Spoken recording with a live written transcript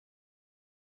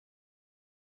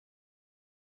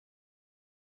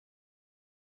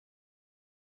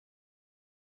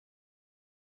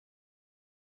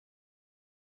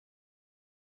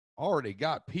already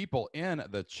got people in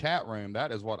the chat room.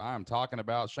 That is what I'm talking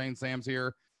about. Shane Sams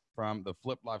here from the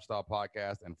Flip Lifestyle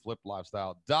Podcast and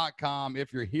fliplifestyle.com.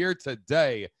 If you're here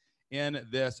today in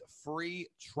this free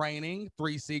training,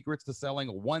 3 secrets to selling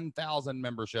 1,000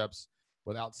 memberships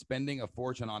without spending a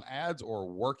fortune on ads or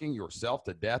working yourself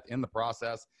to death in the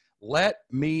process, let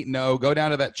me know. Go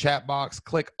down to that chat box,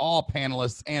 click all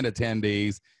panelists and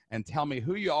attendees, and tell me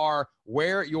who you are,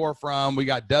 where you're from. We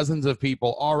got dozens of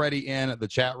people already in the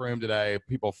chat room today,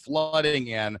 people flooding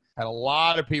in. Had a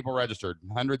lot of people registered,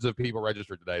 hundreds of people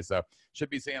registered today, so should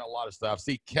be seeing a lot of stuff.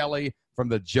 See Kelly from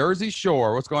the Jersey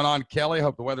Shore. What's going on, Kelly?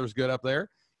 Hope the weather's good up there.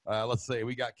 Let's see.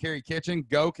 We got Carrie Kitchen,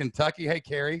 Go Kentucky. Hey,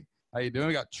 Carrie. How you doing?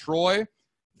 We got Troy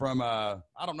from, I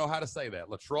don't know how to say that.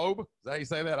 Latrobe? Is that how you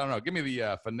say that? I don't know. Give me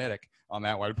the phonetic on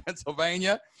that one.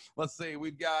 Pennsylvania. Let's see.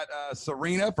 We've got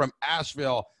Serena from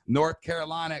Asheville, North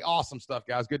Carolina. Awesome stuff,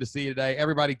 guys. Good to see you today.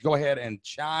 Everybody go ahead and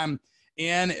chime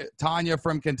in. Tanya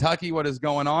from Kentucky, what is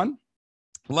going on?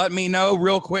 Let me know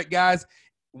real quick, guys.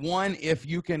 1, if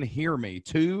you can hear me.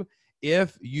 2,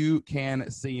 if you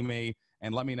can see me.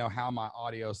 And let me know how my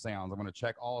audio sounds. I'm going to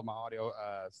check all of my audio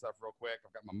stuff real quick.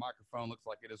 I've got my microphone. Looks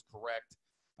like it is correct.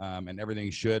 And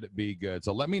everything should be good.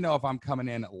 So let me know if I'm coming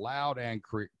in loud and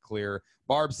clear.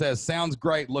 Barb says, sounds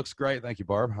great, looks great. Thank you,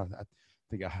 Barb. I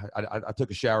think I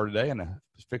took a shower today and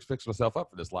fixed myself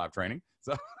up for this live training.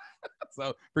 So,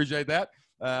 so appreciate that.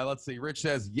 Let's see. Rich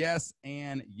says, yes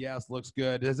and yes, looks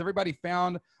good. Has everybody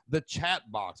found the chat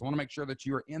box? I want to make sure that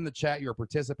you are in the chat. You're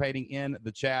participating in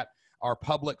the chat. Our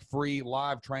public free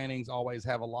live trainings always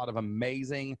have a lot of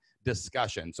amazing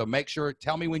discussion. So make sure,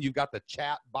 tell me when you've got the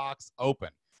chat box open.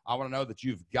 I want to know that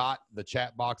you've got the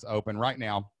chat box open right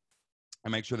now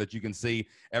and make sure that you can see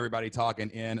everybody talking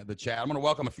in the chat. I'm going to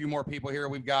welcome a few more people here.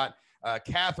 We've got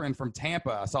Catherine from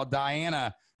Tampa. I saw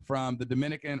Diana from the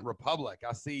Dominican Republic.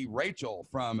 I see Rachel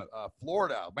from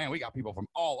Florida. Man, we got people from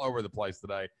all over the place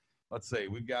today. Let's see.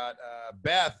 We've got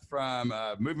Beth from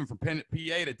moving from PA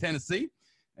to Tennessee.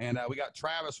 And we got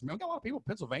Travis from, we got a lot of people in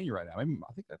Pennsylvania right now.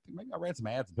 Maybe I ran some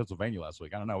ads in Pennsylvania last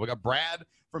week. I don't know. We got Brad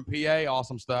from PA.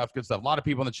 Awesome stuff. Good stuff. A lot of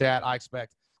people in the chat. I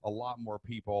expect a lot more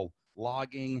people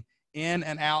logging in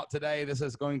and out today. This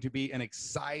is going to be an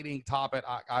exciting topic.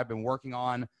 I've been working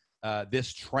on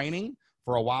this training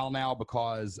for a while now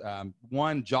because,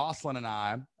 one, Jocelyn and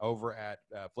I over at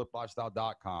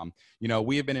fliplifestyle.com,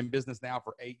 we have been in business now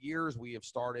for 8 years. We have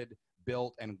started,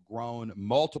 built, and grown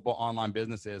multiple online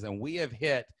businesses, and we have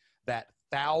hit that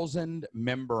 1,000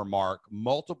 member mark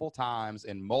multiple times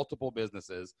in multiple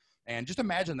businesses. And just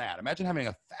imagine that. Imagine having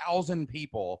 1,000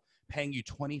 people paying you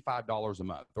 $25 a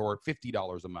month or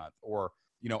 $50 a month or,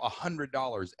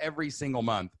 $100 every single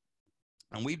month.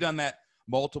 And we've done that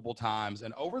multiple times.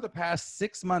 And over the past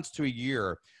 6 months to a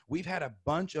year, we've had a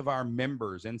bunch of our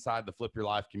members inside the Flip Your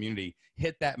Life community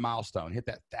hit that milestone, hit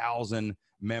that 1,000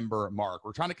 member mark.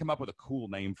 We're trying to come up with a cool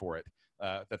name for it,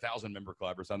 the 1,000 member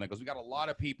club or something, because we got a lot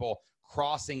of people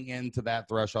crossing into that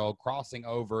threshold, crossing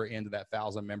over into that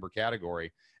 1,000 member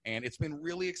category. And it's been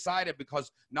really exciting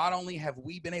because not only have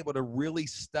we been able to really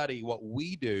study what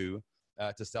we do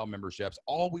to sell memberships.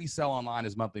 All we sell online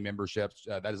is monthly memberships.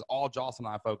 That is all Jocelyn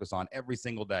and I focus on every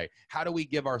single day. How do we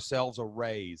give ourselves a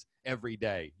raise every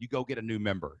day? You go get a new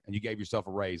member and you gave yourself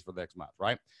a raise for the next month,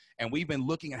 right? And we've been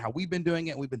looking at how we've been doing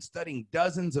it. We've been studying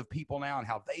dozens of people now and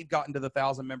how they've gotten to the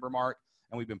 1,000 member mark.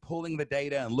 And we've been pulling the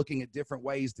data and looking at different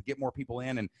ways to get more people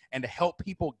in and to help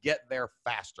people get there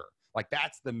faster. Like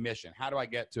that's the mission. How do I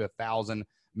get to 1,000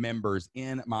 members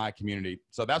in my community?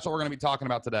 So that's what we're going to be talking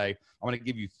about today. I'm going to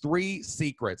give you 3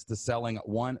 secrets to selling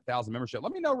 1,000 membership.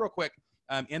 Let me know real quick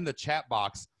in the chat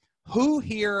box, who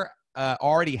here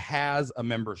already has a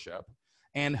membership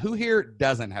and who here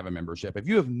doesn't have a membership. If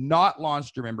you have not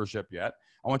launched your membership yet,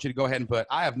 I want you to go ahead and put,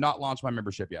 I have not launched my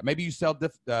membership yet. Maybe you sell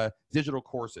digital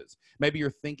courses. Maybe you're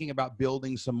thinking about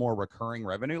building some more recurring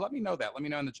revenue. Let me know that. Let me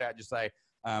know in the chat. Just say,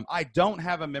 I don't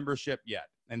have a membership yet,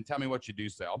 and tell me what you do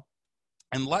sell.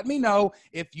 And let me know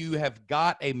if you have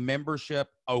got a membership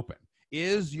open.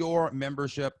 Is your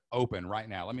membership open right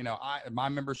now? Let me know. My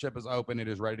membership is open. It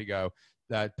is ready to go.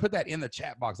 Put that in the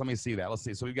chat box. Let me see that. Let's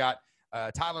see. So we've got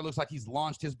Tyler looks like he's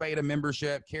launched his beta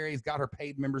membership. Carrie's got her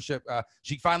paid membership.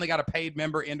 She finally got a paid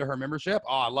member into her membership.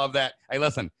 Oh, I love that. Hey,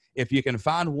 listen, if you can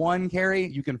find one, Carrie,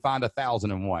 you can find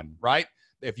 1,001, right?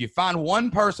 If you find one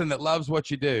person that loves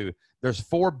what you do, there's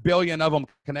 4 billion of them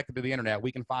connected to the internet.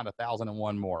 We can find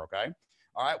 1,001 more, okay?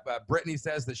 All right, Brittany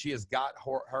says that she has got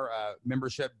her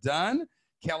membership done.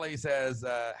 Kelly says,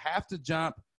 have to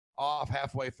jump off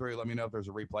halfway through. Let me know if there's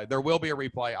a replay. There will be a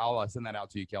replay. I'll send that out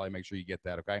to you, Kelly. Make sure you get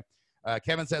that, okay?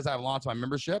 Kevin says, I've launched my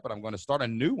membership, but I'm going to start a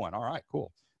new one. All right,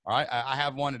 cool. All right. I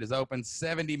have one that is open,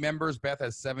 70 members. Beth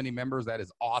has 70 members. That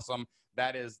is awesome.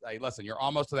 That is, hey, listen, you're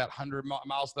almost to that 100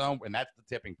 milestone, and that's the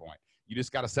tipping point. You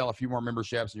just got to sell a few more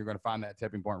memberships, and you're going to find that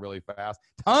tipping point really fast.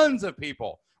 Tons of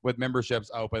people with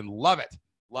memberships open. Love it.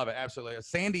 Love it. Absolutely.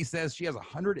 Sandy says she has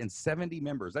 170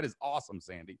 members. That is awesome,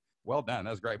 Sandy. Well done.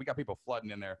 That's great. We got people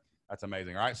flooding in there. That's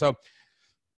amazing. All right. So,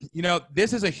 you know,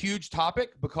 this is a huge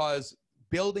topic because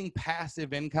building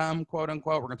passive income, quote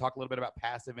unquote, we're going to talk a little bit about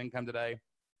passive income today.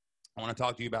 I want to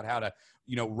talk to you about how to,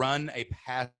 you know, run a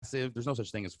passive, there's no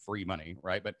such thing as free money,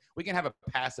 right? But we can have a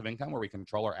passive income where we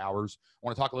control our hours. I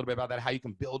want to talk a little bit about that, how you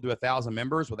can build to 1,000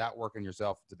 members without working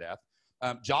yourself to death.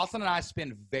 Jocelyn and I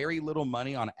spend very little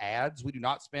money on ads. We do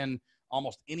not spend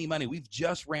almost any money. We've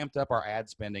just ramped up our ad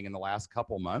spending in the last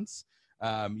couple months.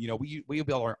 You know, we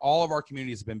built all of our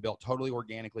communities have been built totally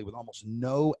organically with almost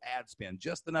no ad spend,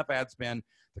 just enough ad spend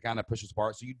to kind of push us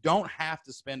apart. So you don't have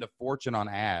to spend a fortune on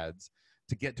ads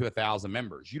to get to 1,000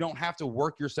 members. You don't have to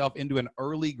work yourself into an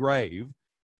early grave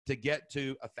to get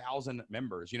to 1,000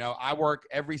 members. You know, I work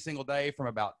every single day from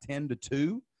about 10 to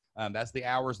 2. That's the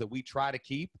hours that we try to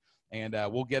keep. And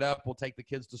we'll get up, we'll take the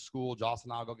kids to school.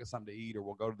 Jocelyn and I'll go get something to eat, or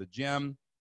we'll go to the gym.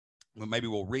 Maybe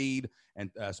we'll read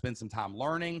and spend some time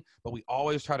learning, but we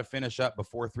always try to finish up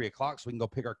before 3 o'clock so we can go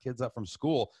pick our kids up from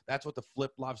school. That's what the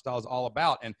Flip Lifestyle is all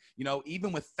about. And, you know,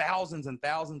 even with thousands and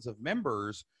thousands of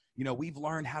members, you know, we've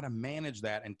learned how to manage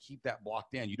that and keep that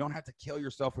blocked in. You don't have to kill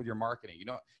yourself with your marketing.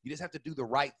 You just have to do the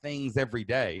right things every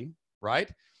day,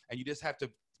 right? And you just have to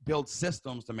build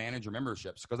systems to manage your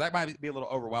memberships, because that might be a little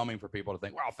overwhelming for people to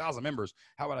think, wow, 1,000 members,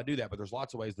 how would I do that? But there's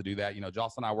lots of ways to do that. You know,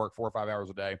 Jocelyn and I work 4 or 5 hours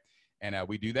a day, and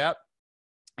we do that.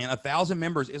 And 1,000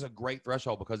 members is a great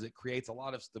threshold because it creates a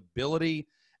lot of stability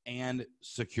and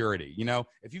security. You know,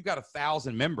 if you've got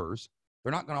 1,000 members,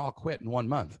 they're not going to all quit in 1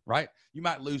 month, right? You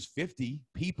might lose 50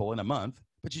 people in a month,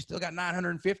 but you still got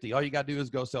 950. All you got to do is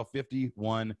go sell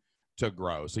 51 to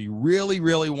grow. So you really,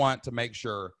 really want to make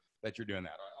sure that you're doing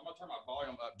that. All right, I'm going to turn my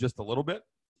volume up just a little bit.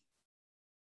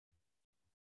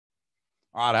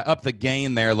 All right, I upped the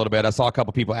gain there a little bit. I saw a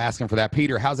couple people asking for that.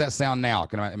 Peter, how's that sound now?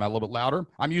 Am I a little bit louder?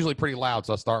 I'm usually pretty loud,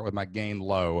 so I start with my gain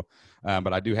low.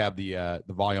 But I do have the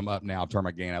volume up now. I'll turn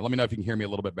my gain up. Let me know if you can hear me a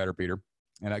little bit better, Peter.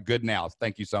 And good now.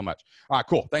 Thank you so much. All right,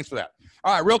 cool. Thanks for that.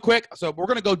 All right, real quick. So we're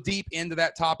going to go deep into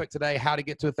that topic today, how to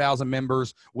get to 1,000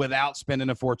 members without spending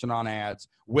a fortune on ads,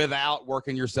 without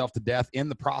working yourself to death in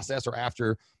the process or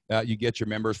after you get your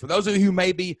members. For those of you who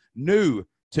may be new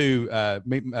to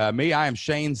me, I am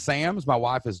Shane Sams. My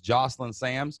wife is Jocelyn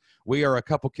Sams. We are a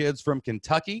couple kids from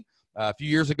Kentucky. A few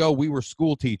years ago, we were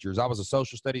school teachers. I was a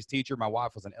social studies teacher. My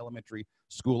wife was an elementary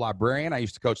school librarian. I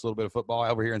used to coach a little bit of football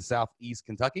over here in Southeast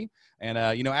Kentucky.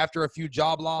 And, you know, after a few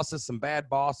job losses, some bad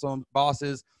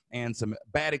bosses, and some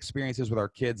bad experiences with our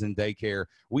kids in daycare,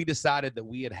 we decided that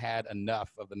we had had enough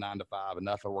of the 9 to 5,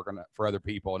 enough of working for other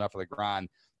people, enough of the grind.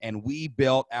 And we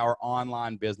built our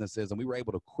online businesses, and we were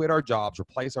able to quit our jobs,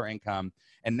 replace our income.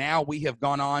 And now we have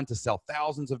gone on to sell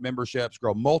thousands of memberships,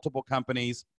 grow multiple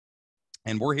companies.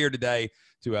 And we're here today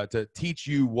to teach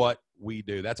you what we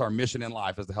do. That's our mission in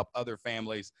life, is to help other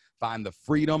families find the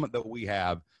freedom that we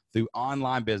have through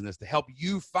online business, to help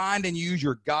you find and use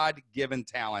your God-given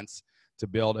talents to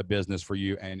build a business for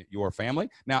you and your family.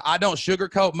 Now, I don't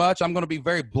sugarcoat much. I'm going to be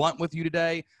very blunt with you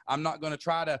today. I'm not going to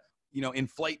try to, you know,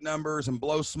 inflate numbers and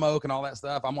blow smoke and all that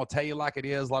stuff. I'm going to tell you like it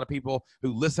is. A lot of people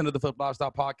who listen to the Flip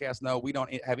Lifestyle podcast know we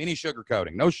don't have any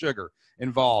sugarcoating, no sugar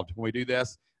involved when we do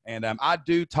this. And I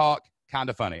do talk kind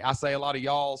of funny. I say a lot of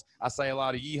y'alls, I say a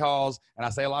lot of yeehaws, and I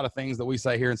say a lot of things that we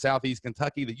say here in Southeast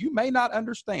Kentucky that you may not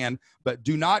understand, but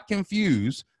do not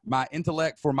confuse my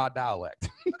intellect for my dialect.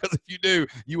 Because if you do,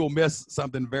 you will miss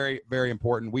something very, very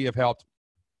important. We have helped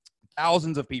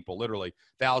thousands of people, literally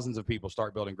thousands of people,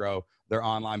 start, build, and grow their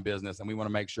online business, and we want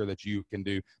to make sure that you can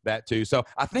do that too. So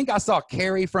I think I saw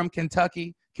Carrie from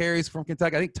Kentucky. Carrie's from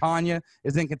Kentucky. I think Tanya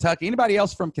is in Kentucky. Anybody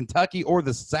else from Kentucky or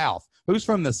the South? Who's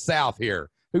from the South here?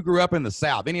 Who grew up in the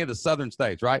South? Any of the southern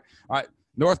states, right? All right.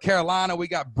 North Carolina, we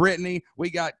got Brittany, we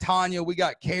got Tanya, we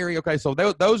got Carrie. Okay, so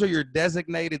those are your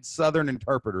designated Southern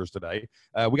interpreters today.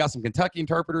 We got some Kentucky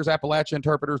interpreters, Appalachian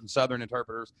interpreters, and Southern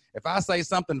interpreters. If I say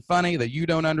something funny that you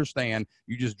don't understand,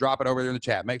 you just drop it over there in the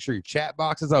chat. Make sure your chat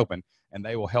box is open, and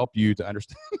they will help you to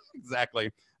understand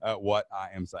exactly what I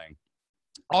am saying.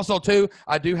 Also, too,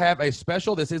 I do have a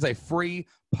special. This is a free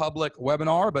public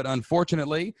webinar, but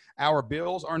unfortunately, our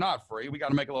bills are not free. We got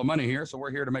to make a little money here, so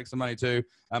we're here to make some money, too.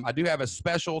 I do have a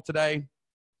special today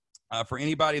for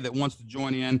anybody that wants to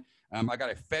join in. I got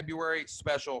a February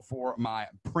special for my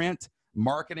print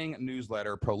marketing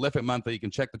newsletter, Prolific Monthly. You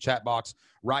can check the chat box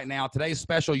right now. Today's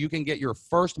special, you can get your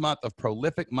first month of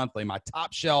Prolific Monthly, my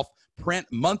top shelf print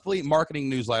monthly marketing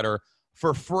newsletter,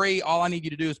 for free. All I need you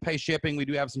to do is pay shipping. We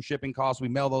do have some shipping costs. We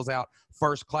mail those out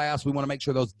first class. We want to make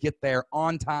sure those get there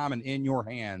on time and in your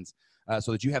hands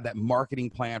so that you have that marketing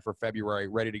plan for February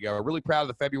ready to go. We're really proud of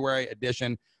the February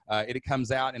edition. It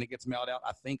comes out and it gets mailed out,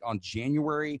 I think, on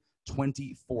January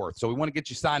 24th. So we want to get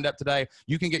you signed up today.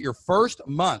 You can get your first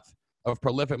month of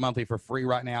Prolific Monthly for free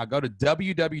right now. Go to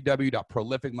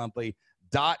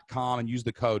www.prolificmonthly.com and use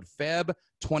the code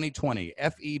FEB2020,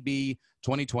 FEB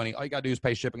 2020. All you got to do is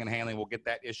pay shipping and handling. We'll get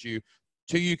that issue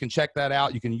to you. You can check that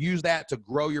out. You can use that to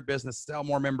grow your business, sell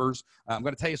more members. I'm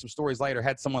going to tell you some stories later.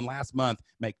 Had someone last month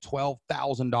make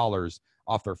 $12,000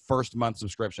 off their first month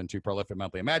subscription to Prolific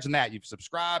Monthly. Imagine that. You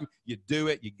subscribe, you do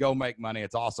it, you go make money.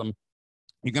 It's awesome.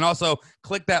 You can also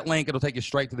click that link. It'll take you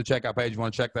straight to the checkout page. You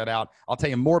want to check that out. I'll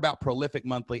tell you more about Prolific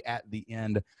Monthly at the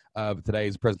end of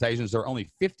today's presentations. There are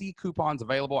only 50 coupons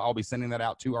available. I'll be sending that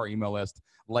out to our email list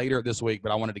later this week,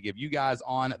 but I wanted to give you guys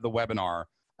on the webinar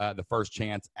the first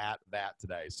chance at that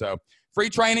today. So free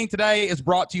training today is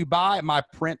brought to you by my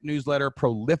print newsletter,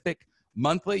 Prolific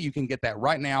Monthly. You can get that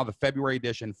right now, the February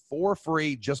edition, for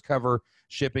free. Just cover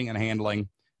shipping and handling,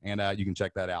 and you can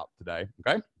check that out today,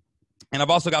 okay? And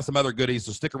I've also got some other goodies,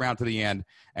 so stick around to the end,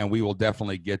 and we will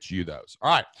definitely get you those. All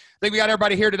right. I think we got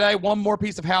everybody here today. One more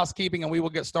piece of housekeeping, and we will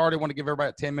get started. I want to give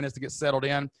everybody 10 minutes to get settled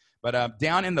in. But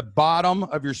down in the bottom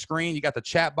of your screen, you got the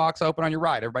chat box open on your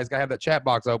right. Everybody's got to have that chat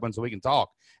box open so we can talk.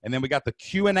 And then we got the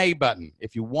Q&A button.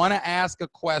 If you want to ask a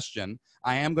question,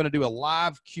 I am going to do a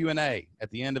live Q&A at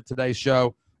the end of today's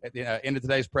show, at the end of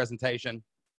today's presentation.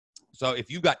 So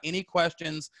if you've got any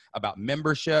questions about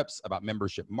memberships, about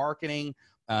membership marketing,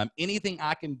 anything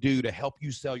I can do to help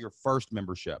you sell your first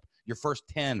membership, your first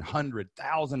 10, 100,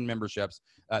 1,000 memberships,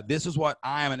 this is what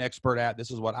I am an expert at.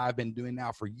 This is what I've been doing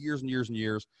now for years and years and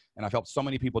years, and I've helped so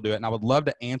many people do it. And I would love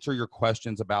to answer your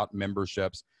questions about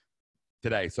memberships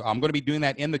today. So I'm going to be doing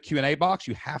that in the Q&A box.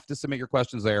 You have to submit your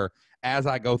questions there as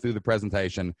I go through the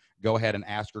presentation. Go ahead and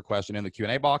ask your question in the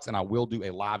Q&A box, and I will do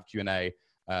a live Q&A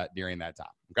during that time,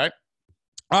 okay?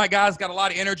 All right, guys, got a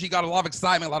lot of energy, got a lot of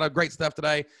excitement, a lot of great stuff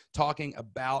today talking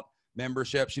about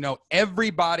memberships. You know,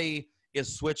 everybody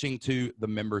is switching to the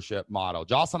membership model.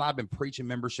 Jocelyn and I have been preaching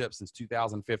membership since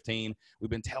 2015. We've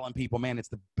been telling people, man, it's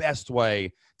the best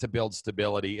way to build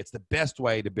stability. It's the best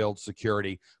way to build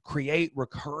security. Create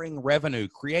recurring revenue.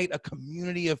 Create a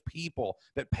community of people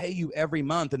that pay you every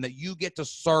month and that you get to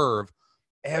serve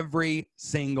every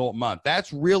single month.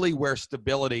 That's really where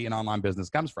stability in online business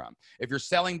comes from. If you're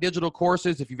selling digital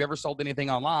courses, if you've ever sold anything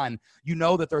online, you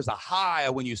know that there's a high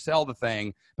when you sell the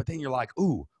thing, but then you're like,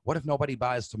 ooh, what if nobody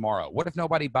buys tomorrow? What if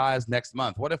nobody buys next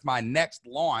month? What if my next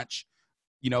launch,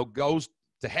 you know, goes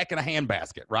to heck in a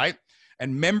handbasket, right?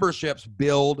 And memberships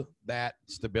build that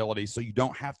stability so you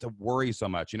don't have to worry so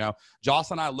much. You know,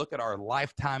 Jocelyn and I look at our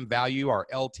lifetime value, our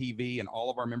LTV, and all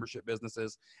of our membership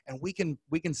businesses, and we can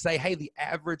say, hey, the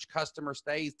average customer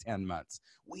stays 10 months.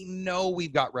 We know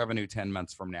we've got revenue 10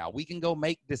 months from now. We can go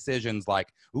make decisions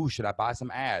like, ooh, should I buy some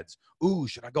ads? Ooh,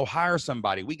 should I go hire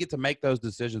somebody? We get to make those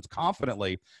decisions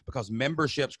confidently because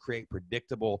memberships create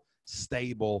predictable,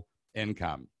 stable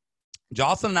income.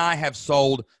 Jocelyn and I have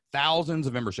sold thousands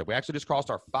of membership. We actually just crossed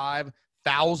our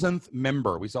 5,000th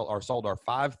member. We sold our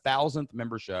 5,000th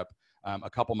membership a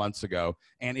couple months ago.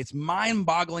 And it's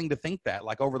mind-boggling to think that,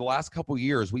 like, over the last couple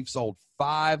years, we've sold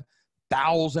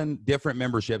 5,000 different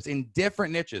memberships in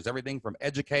different niches, everything from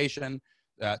education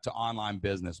to online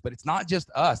business. But it's not just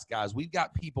us, guys. We've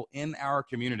got people in our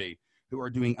community who are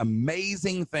doing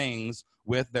amazing things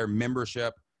with their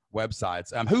membership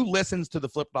websites. Who listens to the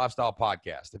Flipped Lifestyle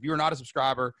podcast? If you are not a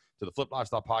subscriber to the Flipped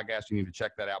Lifestyle podcast, you need to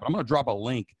check that out. But I'm going to drop a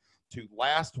link to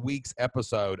last week's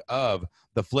episode of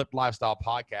the Flipped Lifestyle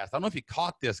podcast. I don't know if you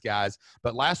caught this, guys,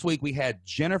 but last week we had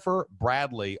Jennifer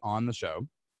Bradley on the show.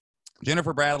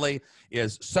 Jennifer Bradley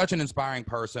is such an inspiring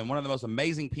person, one of the most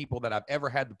amazing people that I've ever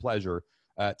had the pleasure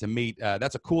to meet.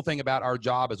 That's a cool thing about our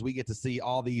job is we get to see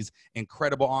all these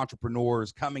incredible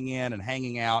entrepreneurs coming in and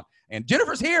hanging out. And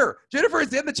Jennifer's here. Jennifer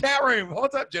is in the chat room.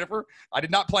 What's up, Jennifer? I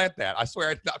did not plant that. I swear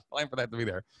I did not plan for that to be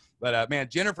there. But man,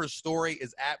 Jennifer's story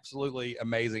is absolutely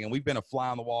amazing. And we've been a fly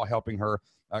on the wall helping her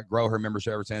grow her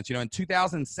membership ever since. You know, in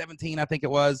 2017, I think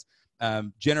it was,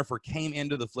 Jennifer came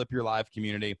into the Flip Your Life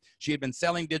community. She had been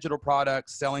selling digital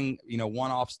products, selling, you know,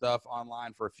 one-off stuff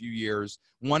online for a few years,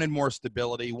 wanted more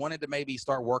stability, wanted to maybe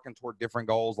start working toward different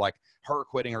goals, like her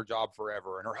quitting her job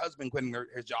forever and her husband quitting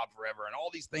his job forever and all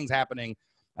these things happening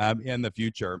in the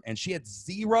future. And she had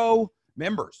 0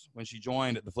 members when she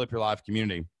joined the Flip Your Life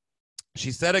community.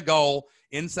 She set a goal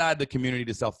inside the community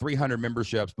to sell 300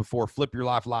 memberships before Flip Your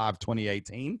Life Live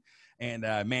 2018. And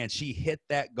man, she hit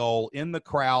that goal in the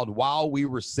crowd while we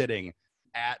were sitting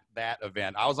at that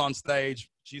event. I was on stage.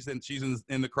 She's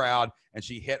in the crowd, and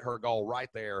she hit her goal right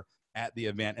there at the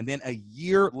event. And then a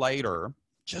year later,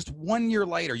 just 1 year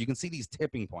later, you can see these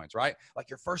tipping points, right? Like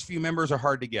your first few members are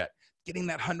hard to get. Getting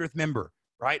that 100th member,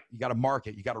 right? You got to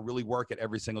market. You got to really work it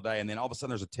every single day. And then all of a sudden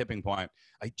there's a tipping point.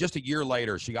 Just a year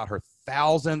later, she got her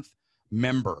 1,000th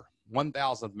member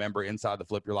inside the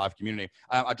Flip Your Life community.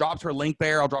 I dropped her link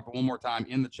there. I'll drop it one more time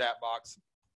in the chat box.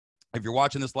 If you're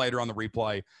watching this later on the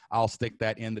replay, I'll stick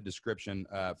that in the description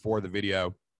for the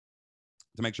video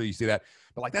to make sure you see that.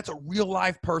 But like, that's a real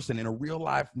life person in a real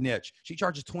life niche. She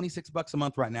charges $26 a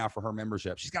month right now for her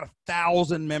membership. She's got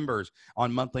 1,000 members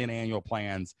on monthly and annual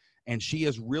plans. And she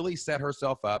has really set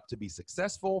herself up to be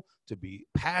successful, to be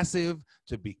passive,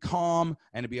 to be calm,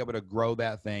 and to be able to grow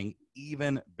that thing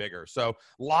even bigger. So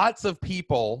lots of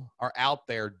people are out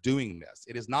there doing this.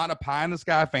 It is not a pie in the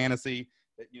sky fantasy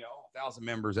that, 1,000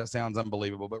 members, that sounds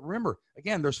unbelievable. But remember,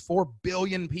 again, there's 4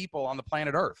 billion people on the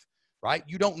planet Earth, right?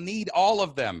 You don't need all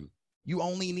of them. You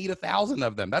only need 1,000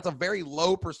 of them. That's a very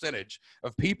low percentage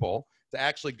of people to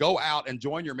actually go out and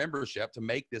join your membership to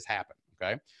make this happen.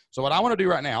 Okay. So what I want to do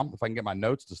right now, if I can get my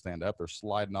notes to stand up, they're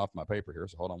sliding off my paper here.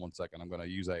 So hold on one second. I'm going to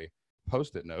use a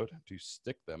Post-it note to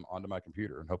stick them onto my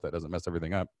computer and hope that doesn't mess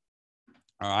everything up.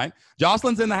 All right.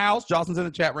 Jocelyn's in the house. Jocelyn's in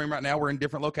the chat room right now. We're in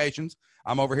different locations.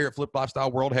 I'm over here at Flip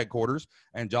Lifestyle World Headquarters,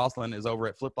 and Jocelyn is over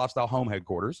at Flip Lifestyle Home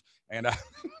Headquarters. And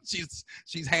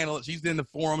she's handling. She's in the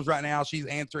forums right now. She's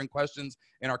answering questions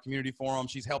in our community forum.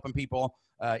 She's helping people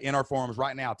in our forums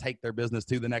right now take their business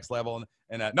to the next level.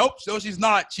 And nope, no, she's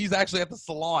not. She's actually at the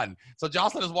salon. So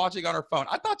Jocelyn is watching on her phone.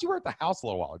 I thought you were at the house a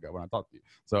little while ago when I talked to you.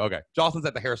 So okay, Jocelyn's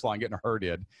at the hair salon getting her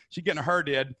did. She's getting her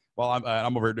did while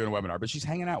I'm over here doing a webinar. But she's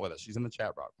hanging out with us. She's in the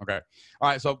chat box. Okay. All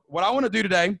right. So what I want to do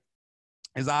today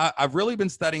is I've really been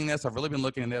studying this. I've really been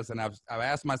looking at this, and I've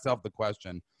asked myself the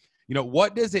question,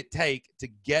 what does it take to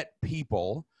get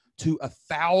people to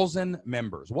 1,000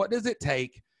 members? What does it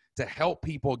take to help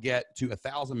people get to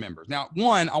 1,000 members? Now,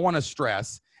 one, I want to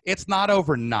stress, it's not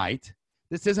overnight.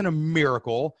 This isn't a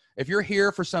miracle. If you're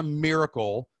here for some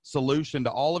miracle solution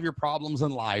to all of your problems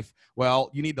in life, well,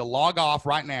 you need to log off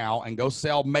right now and go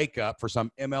sell makeup for some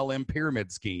MLM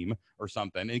pyramid scheme or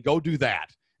something, and go do that.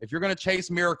 If you're going to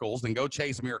chase miracles, then go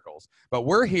chase miracles. But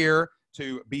we're here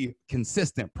to be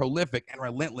consistent, prolific, and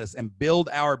relentless and build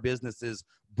our businesses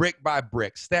brick by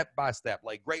brick, step by step,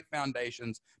 lay great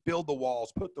foundations, build the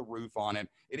walls, put the roof on it.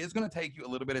 It is going to take you a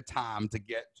little bit of time to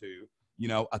get to,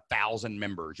 1,000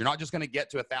 members. You're not just going to get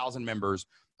to 1,000 members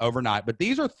overnight. But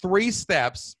these are 3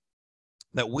 steps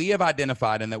that we have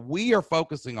identified and that we are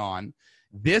focusing on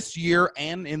this year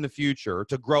and in the future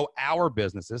to grow our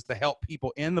businesses, to help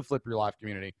people in the Flip Your Life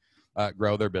community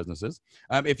grow their businesses.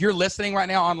 If you're listening right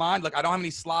now online, look, I don't have any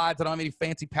slides. I don't have any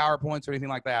fancy PowerPoints or anything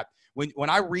like that.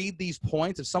 When I read these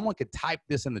points, if someone could type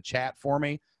this in the chat for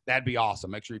me, that'd be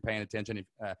awesome. Make sure you're paying attention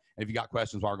if you got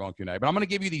questions while we're going Q&A. But I'm going to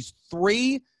give you these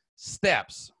 3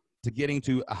 steps to getting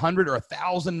to 100 or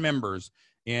 1,000 members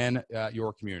in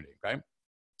your community, okay?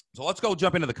 So let's go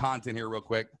jump into the content here real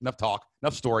quick. Enough talk,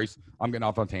 enough stories. I'm getting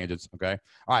off on tangents, okay?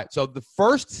 All right, so the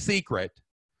first secret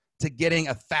to getting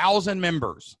 1,000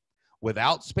 members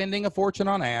without spending a fortune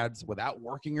on ads, without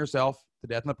working yourself to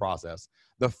death in the process,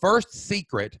 the first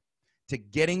secret to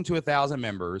getting to 1,000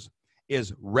 members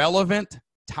is relevant,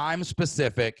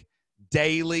 time-specific,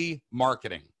 daily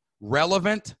marketing.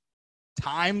 Relevant,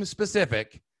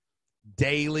 time-specific,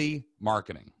 daily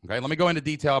marketing, okay? Let me go into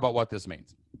detail about what this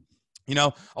means.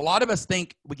 A lot of us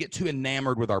think we get too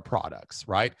enamored with our products,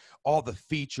 right? All the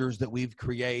features that we've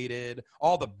created,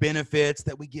 all the benefits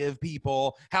that we give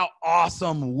people, how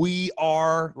awesome we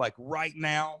are, like right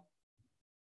now,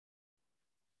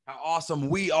 how awesome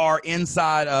we are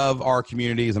inside of our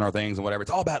communities and our things and whatever.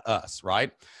 It's all about us,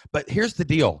 right? But here's the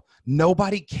deal.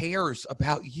 Nobody cares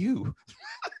about you.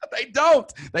 They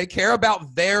don't. They care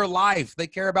about their life. They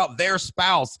care about their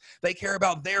spouse. They care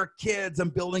about their kids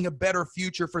and building a better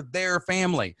future for their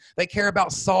family. They care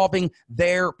about solving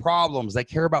their problems. They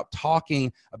care about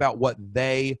talking about what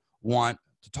they want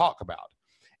to talk about.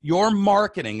 Your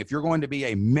marketing, if you're going to be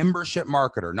a membership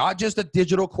marketer, not just a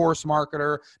digital course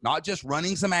marketer, not just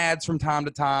running some ads from time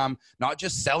to time, not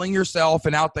just selling yourself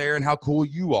and out there and how cool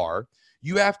you are,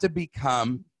 you have to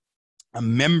become a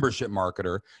membership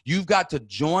marketer. You've got to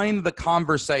join the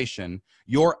conversation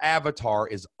your avatar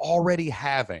is already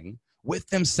having with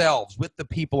themselves, with the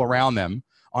people around them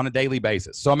on a daily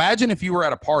basis. So imagine if you were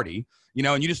at a party, you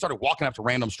know, and you just started walking up to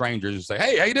random strangers and say,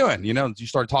 hey, how you doing? You know, you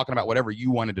started talking about whatever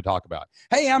you wanted to talk about.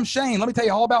 Hey, I'm Shane. Let me tell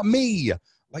you all about me.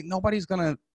 Like, nobody's going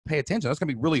to pay attention. That's going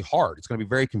to be really hard. It's going to be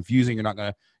very confusing. You're not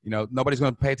going to, you know, nobody's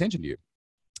going to pay attention to you.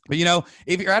 But, you know,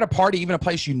 if you're at a party, even a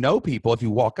place you know people, if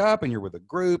you walk up and you're with a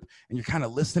group and you're kind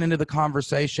of listening to the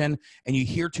conversation and you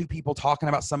hear two people talking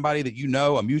about somebody that you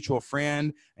know, a mutual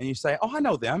friend, and you say, oh, I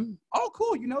know them. Oh,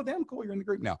 cool. You know them. Cool. You're in the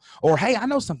group now. Or, hey, I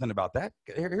know something about that.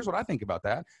 Here's what I think about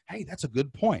that. Hey, that's a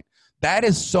good point. That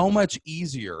is so much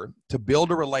easier to build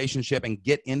a relationship and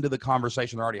get into the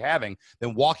conversation they're already having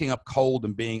than walking up cold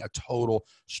and being a total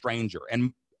stranger.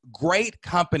 And great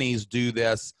companies do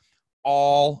this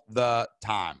all the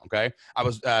time. Okay. I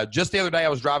was just the other day, I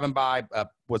was driving by,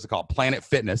 what's it called? Planet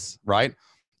Fitness, right?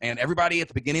 And everybody at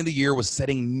the beginning of the year was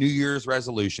setting New Year's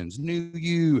resolutions. New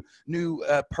you, new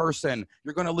person.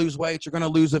 You're going to lose weight. You're going to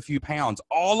lose a few pounds.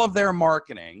 All of their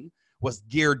marketing was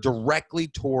geared directly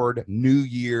toward new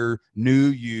year, new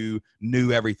you,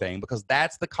 new everything, because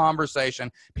that's the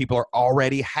conversation people are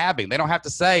already having. They don't have to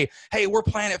say, hey, we're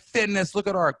Planet Fitness. Look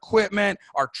at our equipment.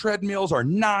 Our treadmills are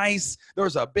nice.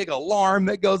 There's a big alarm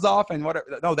that goes off and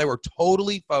whatever. No, they were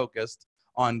totally focused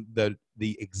on the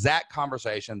exact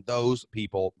conversation those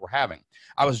people were having.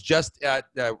 I was just,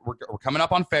 we're coming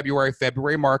up on February.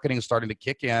 February marketing is starting to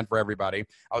kick in for everybody.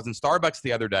 I was in Starbucks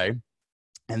the other day,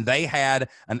 and they had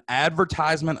an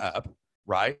advertisement up,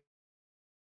 right?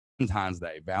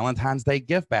 Valentine's Day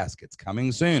gift baskets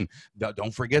coming soon.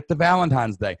 Don't forget the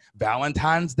Valentine's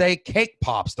Day cake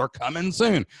pops. They're coming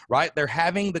soon, right? They're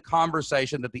having the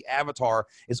conversation that the avatar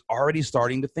is already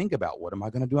starting to think about. What am I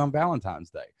going to do on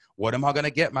Valentine's Day? What am I going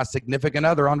to get my significant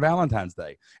other on Valentine's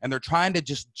Day? And they're trying to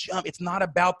just jump. It's not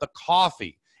about the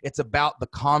coffee. It's about the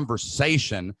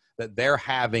conversation that they're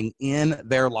having in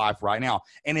their life right now.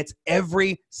 And it's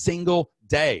every single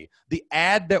day. The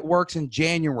ad that works in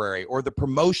January or the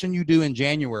promotion you do in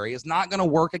January is not going to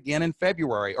work again in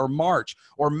February or March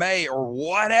or May or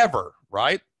whatever,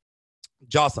 right?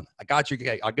 Jocelyn, I got your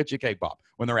cake. I'll get you a cake pop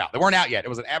when they're out. They weren't out yet. It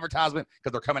was an advertisement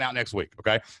because they're coming out next week.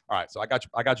 Okay. All right. So I got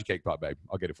your cake pop, babe.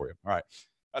 I'll get it for you. All right.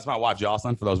 That's my wife,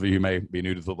 Jocelyn, for those of you who may be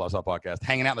new to the Flip Lifestyle Podcast,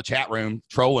 hanging out in the chat room,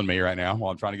 trolling me right now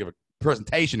while I'm trying to give a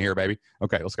presentation here, baby.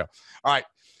 Okay, let's go. All right.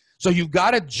 So you've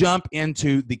got to jump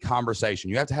into the conversation.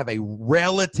 You have to have a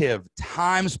relative,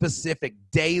 time-specific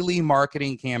daily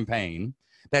marketing campaign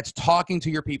that's talking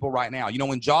to your people right now. You know,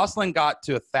 when Jocelyn got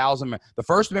to 1,000, the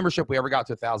first membership we ever got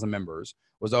to 1,000 members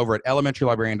was over at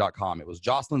elementarylibrarian.com. It was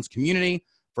Jocelyn's community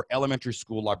for elementary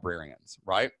school librarians,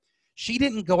 right? She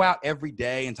didn't go out every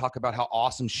day and talk about how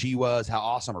awesome she was, how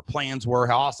awesome her plans were,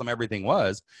 how awesome everything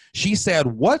was. She said,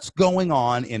 what's going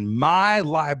on in my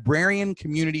librarian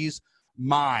community's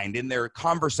mind, in their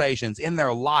conversations, in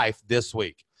their life this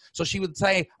week? So she would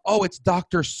say, oh, it's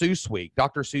Dr. Seuss week.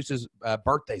 Dr. Seuss's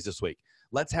birthday's this week.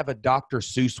 Let's have a Dr.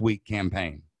 Seuss week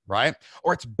campaign, right?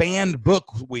 Or it's banned book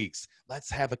weeks. Let's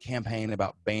have a campaign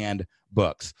about banned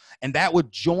books. And that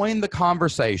would join the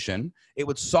conversation. It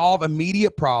would solve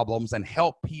immediate problems and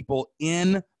help people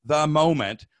in the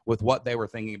moment with what they were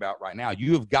thinking about right now.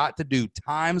 You have got to do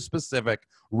time-specific,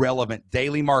 relevant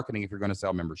daily marketing if you're going to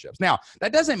sell memberships. Now,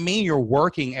 that doesn't mean you're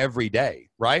working every day,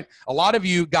 right? A lot of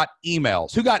you got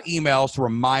emails. Who got emails to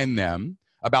remind them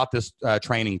about this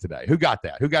training today? Who got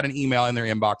that? Who got an email in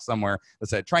their inbox somewhere that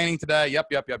said, training today? Yep.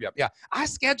 Yeah, I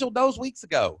scheduled those weeks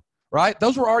ago, right?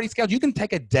 Those were already scheduled. You can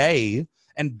take a day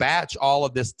and batch all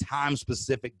of this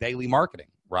time-specific daily marketing,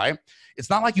 right? It's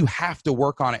not like you have to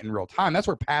work on it in real time. That's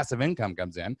where passive income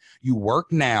comes in. You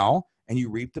work now and you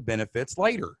reap the benefits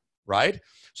later, right?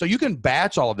 So you can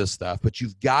batch all of this stuff, but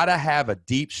you've got to have a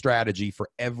deep strategy for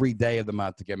every day of the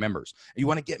month to get members. You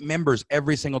want to get members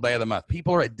every single day of the month.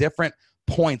 People are at different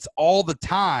points all the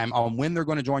time on when they're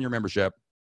going to join your membership.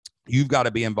 You've got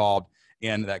to be involved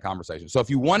in that conversation. So if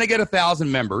you want to get 1,000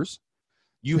 members,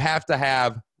 you have to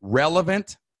have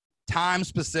relevant,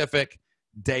 time-specific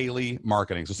daily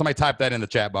marketing. So somebody type that in the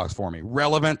chat box for me.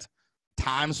 Relevant,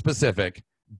 time-specific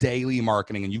daily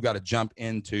marketing, and you've got to jump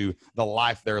into the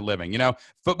life they're living. You know,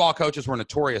 football coaches were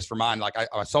notorious for mine. Like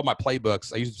I sold my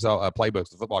playbooks. I used to sell playbooks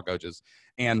to football coaches,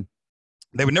 and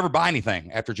they would never buy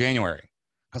anything after January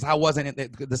because I wasn't,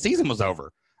 the season was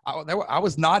over. I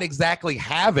was not exactly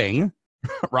having,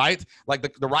 right, like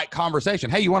the right conversation.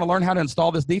 Hey, you want to learn how to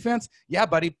install this defense? Yeah,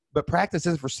 buddy, but practice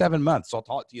is for 7 months, so I'll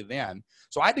talk to you then.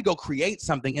 So I had to go create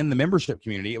something in the membership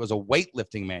community. It was a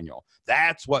weightlifting manual.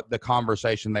 That's what the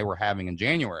conversation they were having in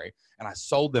January, and I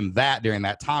sold them that during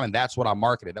that time, and that's what I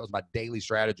marketed. That was my daily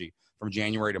strategy from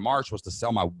January to March, was to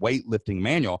sell my weightlifting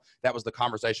manual. That was the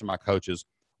conversation my coaches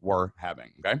were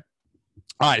having, okay?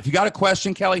 All right. If you got a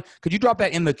question, Kelly, could you drop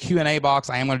that in the Q&A box?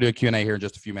 I am going to do a Q&A here in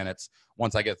just a few minutes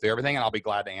once I get through everything, and I'll be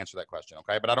glad to answer that question,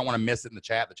 okay? But I don't want to miss it in the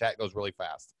chat. The chat goes really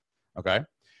fast, okay?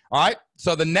 All right.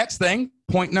 So the next thing,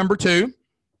 point number two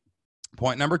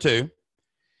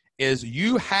is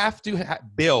you have to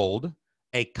build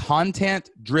a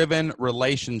content-driven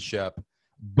relationship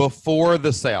before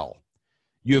the sale.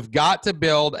 You've got to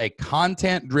build a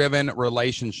content-driven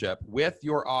relationship with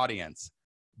your audience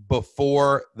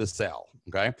before the sale.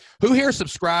 Okay. Who here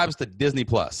subscribes to Disney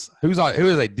Plus? Who is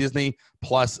a Disney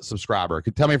Plus subscriber?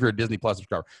 Could tell me if you're a Disney Plus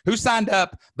subscriber. Who signed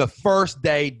up the first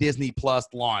day Disney Plus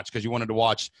launched because you wanted to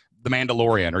watch The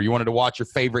Mandalorian, or you wanted to watch your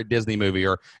favorite Disney movie,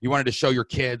 or you wanted to show your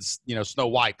kids, Snow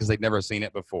White because they've never seen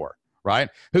it before, right?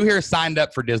 Who here signed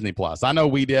up for Disney Plus? I know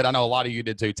we did. I know a lot of you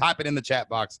did too. Type it in the chat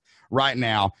box right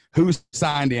now. Who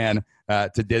signed in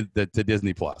to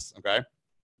Disney Plus? Okay.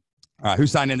 All right, who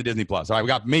signed in to Disney Plus? All right, we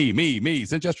got me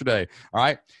since yesterday. All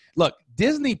right, look,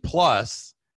 Disney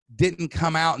Plus didn't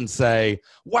come out and say,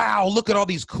 wow, look at all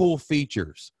these cool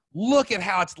features. Look at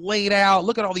how it's laid out.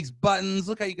 Look at all these buttons.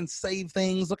 Look how you can save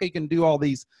things. Look how you can do all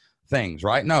these things,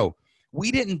 right? No,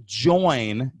 we didn't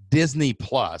join Disney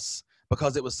Plus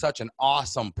because it was such an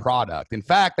awesome product. In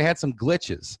fact, they had some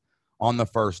glitches on the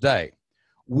first day.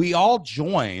 We all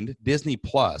joined Disney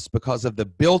Plus because of the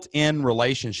built-in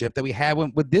relationship that we had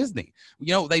with Disney.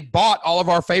 They bought all of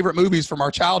our favorite movies from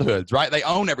our childhoods, right? They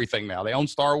own everything now. They own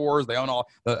Star Wars. They own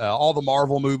all the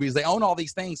Marvel movies. They own all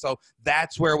these things. So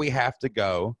that's where we have to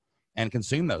go and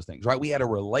consume those things, right? We had a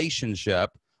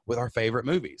relationship with our favorite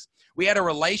movies. We had a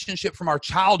relationship from our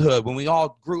childhood when we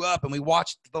all grew up and we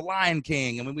watched The Lion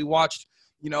King, and when we watched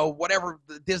whatever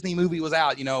the Disney movie was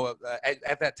out,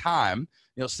 at that time,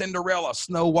 Cinderella,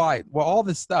 Snow White, well, all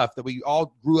this stuff that we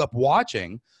all grew up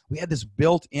watching, we had this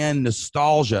built-in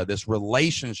nostalgia, this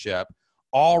relationship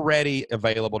already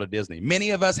available to Disney.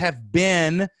 Many of us have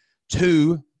been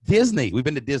to Disney. We've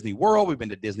been to Disney World. We've been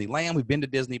to Disneyland. We've been to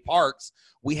Disney parks.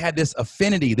 We had this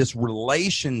affinity, this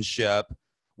relationship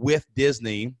with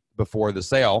Disney before the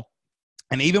sale.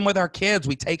 And even with our kids,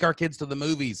 we take our kids to the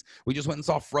movies. We just went and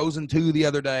saw Frozen 2 the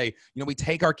other day. We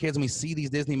take our kids and we see these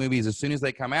Disney movies as soon as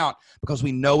they come out because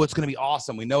we know it's going to be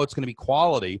awesome. We know it's going to be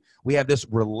quality. We have this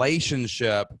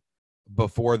relationship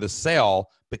before the sale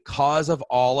because of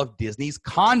all of Disney's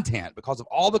content, because of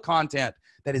all the content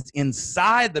that is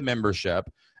inside the membership,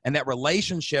 and that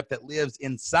relationship that lives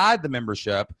inside the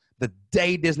membership. The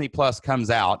day Disney Plus comes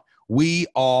out, we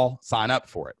all sign up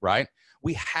for it, right?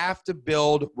 We have to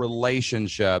build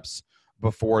relationships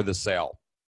before the sale.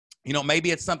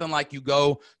 Maybe it's something like you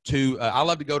go to, I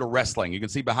love to go to wrestling. You can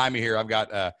see behind me here, I've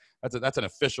got, that's an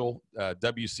official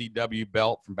WCW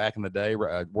belt from back in the day,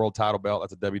 world title belt.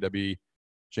 That's a WWE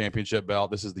championship belt.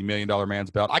 This is the $1 Million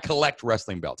Man's belt. I collect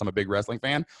wrestling belts. I'm a big wrestling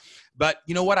fan. But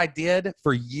you know what I did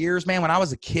for years, man? When I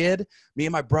was a kid, me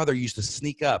and my brother used to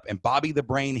sneak up, and Bobby the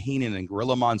Brain Heenan and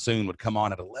Gorilla Monsoon would come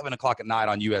on at 11 o'clock at night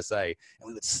on USA, and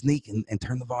we would sneak and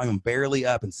turn the volume barely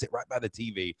up and sit right by the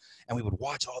TV, and we would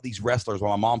watch all these wrestlers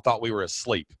while my mom thought we were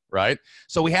asleep, right?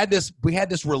 So we had this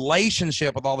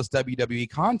relationship with all this WWE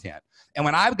content. And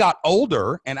when I got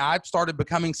older and I started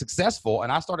becoming successful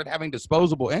and I started having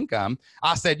disposable income,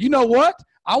 I said, you know what?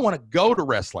 I want to go to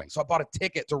wrestling. So I bought a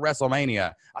ticket to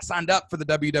WrestleMania. I signed up for the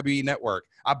WWE Network.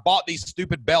 I bought these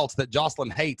stupid belts that Jocelyn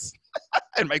hates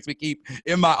and makes me keep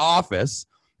in my office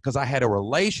because I had a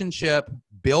relationship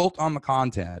built on the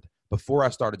content before I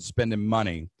started spending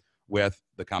money with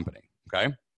the company,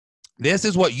 okay? This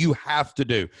is what you have to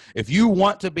do. If you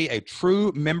want to be a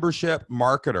true membership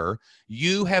marketer,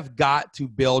 you have got to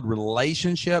build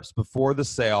relationships before the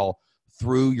sale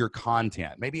through your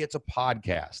content. Maybe it's a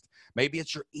podcast. Maybe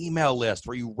it's your email list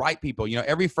where you write people.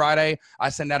 Every Friday I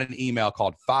send out an email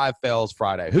called 5 Fails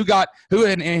Friday. Who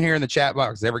in here in the chat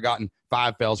box has ever gotten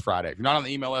 5 Fails Friday? If you're not on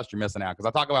the email list, you're missing out because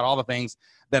I talk about all the things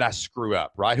that I screw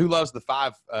up, right? Who loves the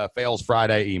 5 Fails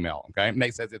Friday email? Okay.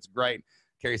 Nate says it's great.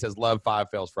 Carrie says love 5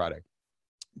 Fails Friday.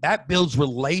 That builds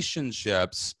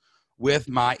relationships with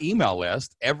my email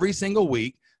list every single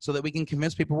week so that we can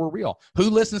convince people we're real. Who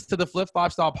listens to the Flip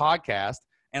Lifestyle podcast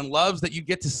and loves that you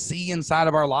get to see inside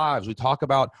of our lives? We talk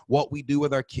about what we do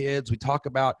with our kids. We talk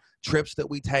about trips that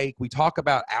we take. We talk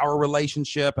about our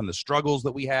relationship and the struggles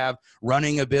that we have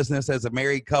running a business as a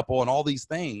married couple and all these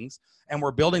things. And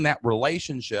we're building that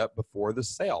relationship before the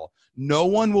sale. No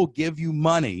one will give you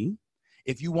money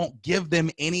if you won't give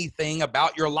them anything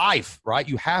about your life, right?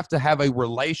 You have to have a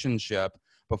relationship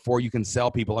before you can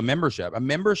sell people a membership. A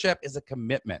membership is a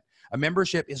commitment. A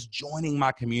membership is joining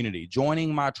my community,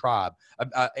 joining my tribe.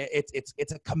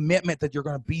 It's a commitment that you're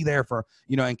going to be there for,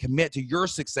 and commit to your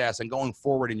success and going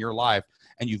forward in your life.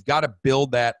 And you've got to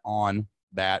build that on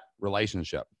that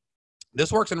relationship.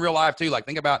 This works in real life too. Like,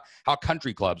 think about how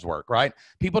country clubs work, right?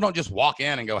 People don't just walk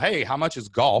in and go, hey, how much is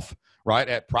golf, right?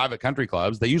 At private country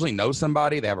clubs, they usually know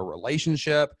somebody, they have a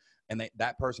relationship, and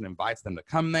that person invites them to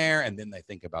come there, and then they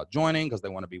think about joining because they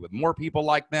want to be with more people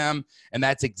like them. And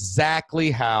that's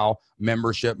exactly how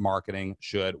membership marketing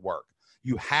should work.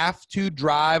 You have to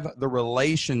drive the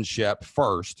relationship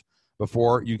first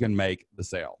before you can make the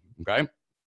sale, okay?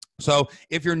 So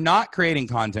if you're not creating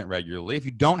content regularly, if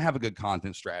you don't have a good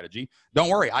content strategy, don't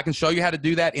worry. I can show you how to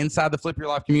do that inside the Flip Your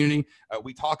Life community.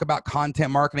 We talk about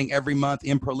content marketing every month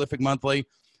in Prolific Monthly,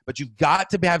 but you've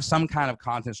got to have some kind of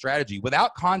content strategy.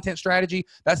 Without content strategy,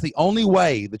 that's the only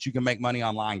way that you can make money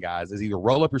online, guys, is either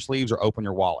roll up your sleeves or open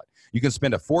your wallet. You can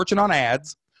spend a fortune on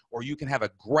ads, or you can have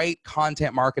a great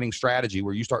content marketing strategy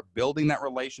where you start building that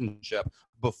relationship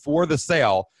before the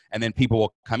sale, and then people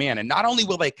will come in. And not only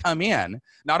will they come in,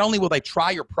 not only will they try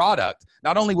your product,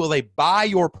 not only will they buy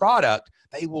your product,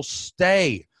 they will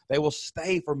stay. They will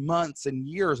stay for months and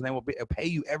years, and they will pay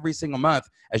you every single month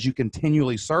as you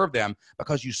continually serve them,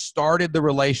 because you started the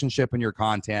relationship in your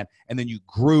content, and then you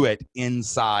grew it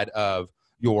inside of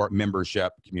your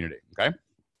membership community, okay?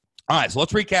 All right, so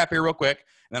let's recap here real quick.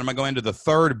 And then I'm going to go into the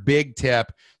third big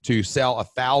tip to sell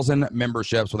 1,000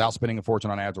 memberships without spending a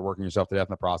fortune on ads or working yourself to death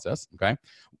in the process, okay?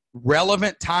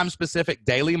 Relevant, time-specific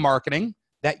daily marketing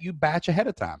that you batch ahead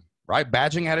of time, right?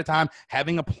 Batching ahead of time,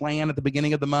 having a plan at the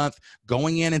beginning of the month,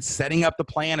 going in and setting up the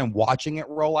plan and watching it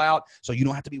roll out so you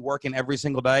don't have to be working every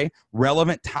single day.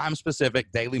 Relevant,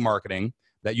 time-specific daily marketing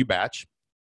that you batch.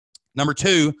 Number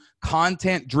 2,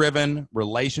 content-driven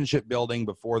relationship building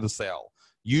before the sale.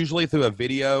 Usually through a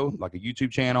video, like a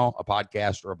YouTube channel, a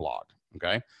podcast, or a blog,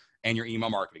 okay? And your email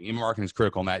marketing. Email marketing is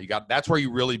critical in that. That's where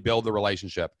you really build the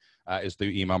relationship, is through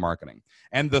email marketing.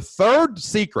 And the third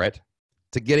secret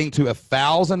to getting to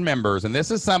 1,000 members, and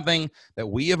this is something that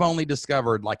we have only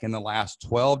discovered like in the last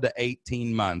 12 to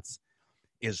 18 months,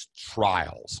 is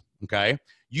trials, okay?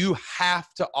 You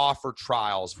have to offer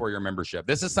trials for your membership.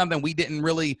 This is something we didn't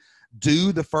really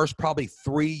do the first probably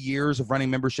 3 years of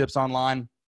running memberships online.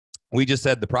 We just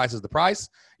said the price is the price.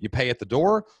 You pay at the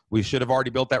door. We should have already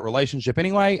built that relationship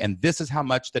anyway, and this is how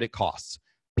much that it costs,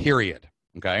 period,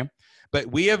 okay? But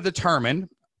we have determined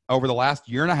over the last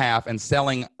year and a half and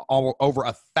selling over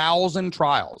 1,000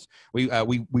 trials. We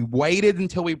waited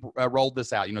until we rolled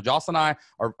this out. Jocelyn and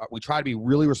I we try to be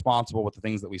really responsible with the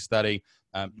things that we study.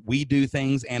 We do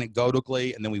things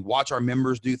anecdotally, and then we watch our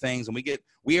members do things, and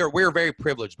we're very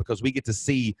privileged because we get to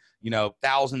see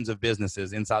thousands of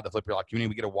businesses inside the Flip Your Life community.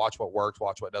 We get to watch what works,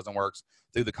 watch what doesn't work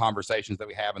through the conversations that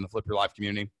we have in the Flip Your Life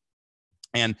community.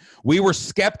 And we were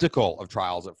skeptical of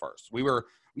trials at first.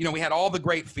 We had all the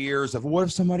great fears of what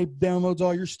if somebody downloads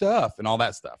all your stuff and all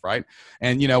that stuff, right?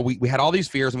 And, we had all these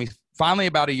fears, and we finally,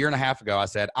 about a year and a half ago, I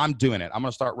said, I'm doing it. I'm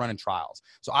going to start running trials.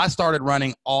 So I started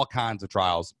running all kinds of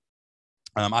trials.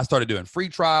 I started doing free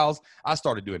trials. I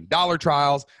started doing dollar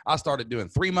trials. I started doing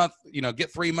 3-month,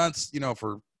 get 3 months,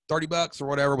 for $30 or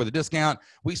whatever with a discount.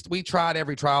 We tried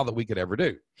every trial that we could ever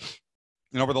do.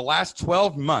 And over the last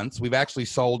 12 months, we've actually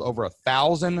sold over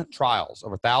 1,000 trials,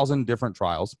 over 1,000 different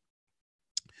trials.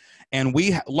 And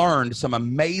we learned some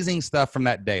amazing stuff from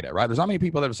that data, right? There's not many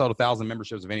people that have sold 1,000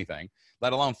 memberships of anything,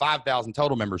 let alone 5,000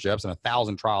 total memberships and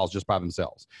 1,000 trials just by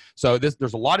themselves. So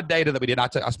there's a lot of data that we did. I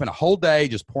spent a whole day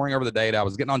just pouring over the data. I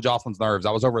was getting on Jocelyn's nerves.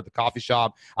 I was over at the coffee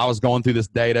shop. I was going through this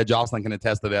data. Jocelyn can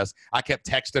attest to this. I kept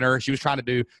texting her. She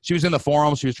was in the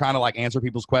forums. She was trying to answer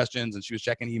people's questions, and she was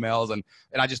checking emails. And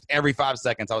I just, every 5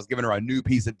 seconds, I was giving her a new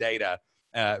piece of data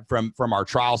from our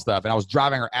trial stuff. And I was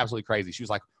driving her absolutely crazy. She was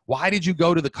like, why did you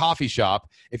go to the coffee shop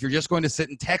if you're just going to sit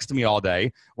and text me all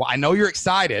day? Well, I know you're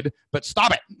excited, but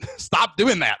stop it. Stop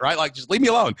doing that, right? Just leave me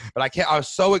alone. But I was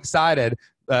so excited.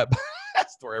 Best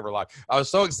story of her life. I was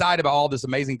so excited about all this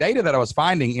amazing data that I was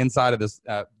finding inside of this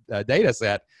data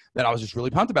set that I was just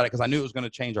really pumped about it, because I knew it was going to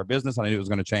change our business. I knew it was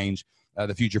going to change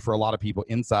the future for a lot of people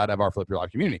inside of our Flip Your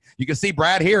Life community. You can see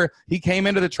Brad here. He came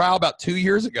into the trial about 2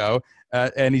 years ago,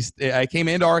 and he came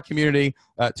into our community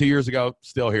 2 years ago,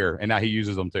 still here, and now he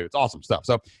uses them too. It's awesome stuff.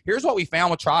 So here's what we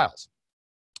found with trials.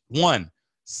 1,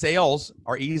 sales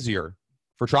are easier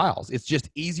for trials. It's just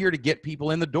easier to get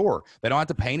people in the door. They don't have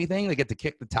to pay anything. They get to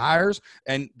kick the tires,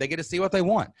 and they get to see what they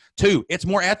want. 2, it's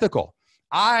more ethical.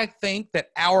 I think that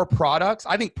our products,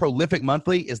 I think Prolific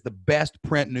Monthly is the best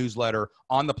print newsletter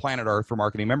on the planet Earth for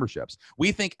marketing memberships.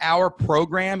 We think our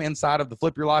program inside of the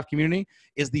Flip Your Life community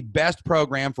is the best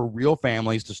program for real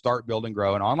families to start, build, and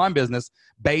grow an online business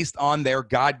based on their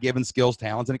God-given skills,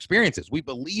 talents, and experiences. We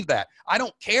believe that. I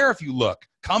don't care if you look.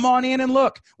 Come on in and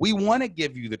look. We want to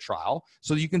give you the trial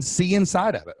so you can see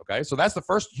inside of it, okay? So that's the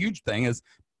first huge thing is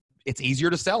it's easier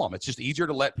to sell them. It's just easier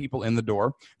to let people in the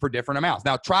door for different amounts.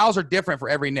 Now, trials are different for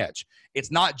every niche.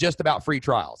 It's not just about free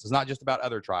trials. It's not just about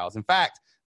other trials. In fact,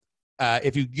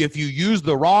 if you use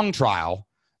the wrong trial,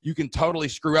 you can totally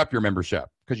screw up your membership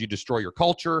because you destroy your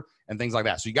culture and things like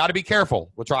that. So you got to be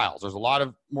careful with trials. There's a lot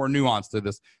of more nuance to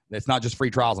this. It's not just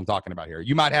free trials I'm talking about here.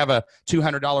 You might have a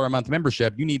 $200 a month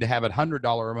membership. You need to have a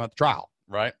 $100 a month trial,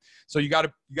 right? So you got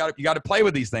to play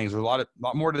with these things. There's a lot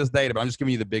more to this data, but I'm just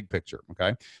giving you the big picture,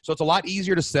 okay? So it's a lot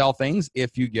easier to sell things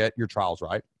if you get your trials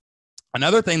right.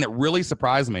 Another thing that really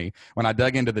surprised me when I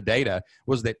dug into the data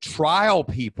was that trial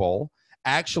people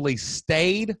actually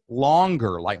stayed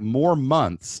longer, like more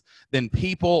months, than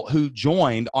people who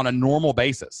joined on a normal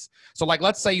basis. So like,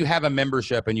 let's say you have a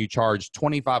membership and you charge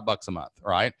 $25 a month,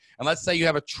 right? And let's say you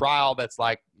have a trial that's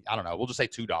like, I don't know, we'll just say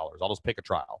 $2. I'll just pick a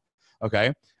trial,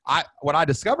 okay? What I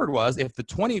discovered was if the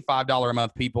 $25 a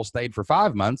month people stayed for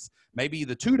 5 months, maybe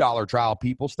the $2 trial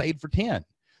people stayed for 10.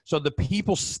 So the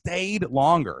people stayed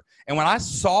longer. And when I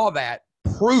saw that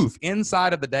proof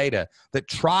inside of the data that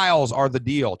trials are the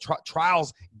deal,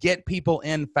 trials get people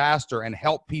in faster and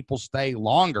help people stay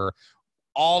longer,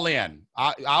 all in.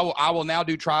 I will now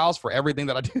do trials for everything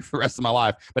that I do for the rest of my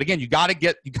life. But again, you got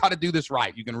to do this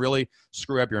right. You can really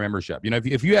screw up your membership. You know,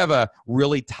 if you have a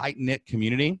really tight-knit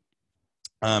community,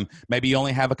 maybe you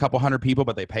only have a couple hundred people,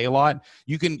 but they pay a lot.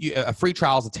 A free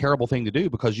trial is a terrible thing to do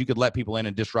because you could let people in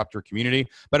and disrupt your community.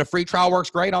 But a free trial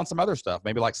works great on some other stuff,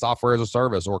 maybe like software as a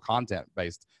service or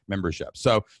content-based membership.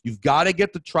 So you've got to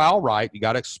get the trial right. You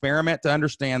got to experiment to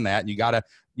understand that. And you got to,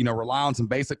 rely on some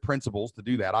basic principles to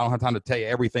do that. I don't have time to tell you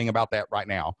everything about that right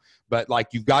now, but like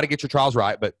you've got to get your trials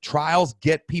right. But trials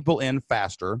get people in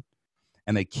faster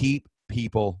and they keep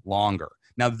people longer.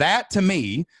 Now, that to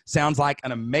me sounds like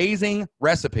an amazing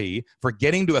recipe for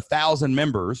getting to 1,000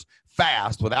 members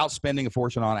fast without spending a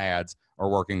fortune on ads or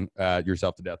working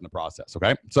yourself to death in the process,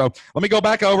 okay? So let me go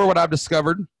back over what I've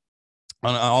discovered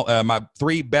on my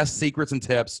 3 best secrets and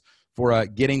tips for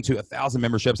getting to 1,000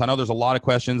 memberships. I know there's a lot of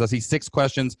questions. I see 6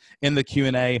 questions in the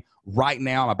Q&A right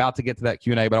now. I'm about to get to that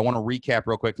Q&A, but I want to recap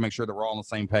real quick to make sure that we're all on the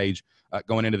same page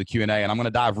going into the Q&A. And I'm going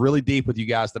to dive really deep with you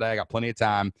guys today. I got plenty of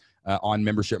time on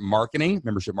membership marketing.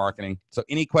 So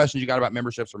any questions you got about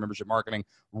memberships or membership marketing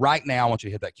right now, I want you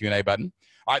to hit that Q&A button.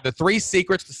 All right, the 3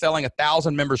 secrets to selling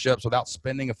 1,000 memberships without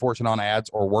spending a fortune on ads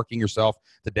or working yourself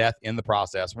to death in the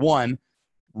process. 1,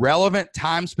 relevant,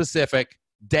 time-specific,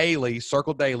 daily,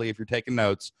 circle daily if you're taking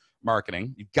notes,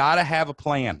 marketing. You've got to have a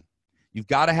plan. You've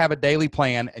got to have a daily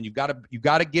plan, and you've got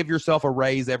to give yourself a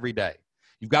raise every day.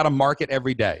 You've got to market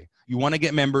every day. You want to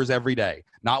get members every day,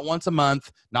 not once a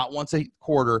month, not once a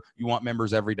quarter. You want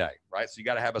members every day, right? So you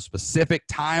got to have a specific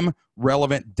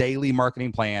time-relevant daily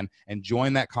marketing plan and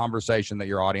join that conversation that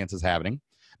your audience is having.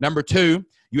 Number 2,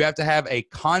 you have to have a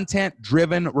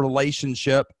content-driven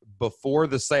relationship before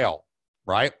the sale,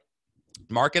 right?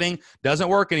 Marketing doesn't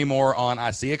work anymore on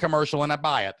I see a commercial and I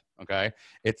buy it, okay?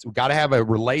 It's got to have a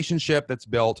relationship that's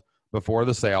built before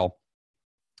the sale.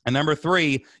 And number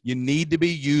 3, you need to be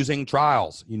using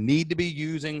trials. You need to be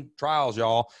using trials,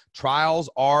 y'all. Trials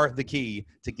are the key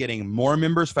to getting more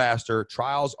members faster.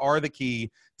 Trials are the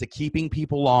key to keeping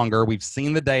people longer. We've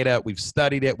seen the data. We've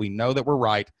studied it. We know that we're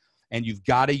right. And you've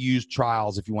got to use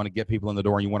trials if you want to get people in the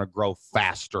door and you want to grow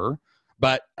faster.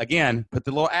 But again, put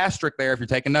the little asterisk there if you're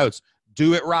taking notes.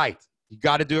 Do it right. You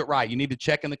got to do it right. You need to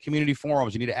check in the community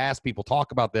forums. You need to ask people,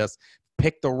 talk about this.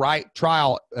 Pick the right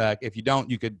trial. If you don't,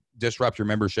 you could disrupt your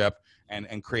membership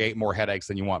and create more headaches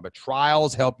than you want. But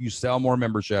trials help you sell more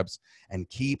memberships and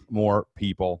keep more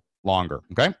people longer,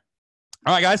 okay?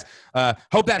 All right, guys.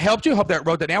 Hope that helped you. Hope that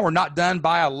wrote that down. We're not done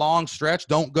by a long stretch.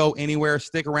 Don't go anywhere.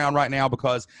 Stick around right now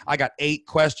because I got 8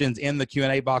 questions in the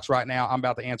Q&A box right now. I'm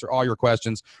about to answer all your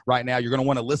questions right now. You're going to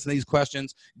want to listen to these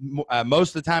questions.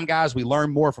 Most of the time, guys, we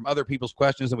learn more from other people's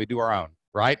questions than we do our own,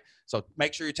 right? So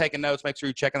make sure you're taking notes. Make sure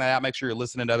you're checking that out. Make sure you're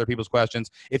listening to other people's questions.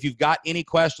 If you've got any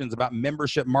questions about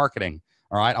membership marketing,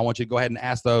 all right, I want you to go ahead and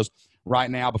ask those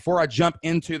right now. Before I jump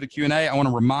into the Q&A, I want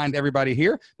to remind everybody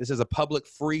here, this is a public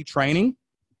free training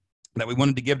that we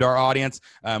wanted to give to our audience.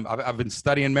 I've been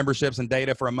studying memberships and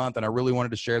data for a month, and I really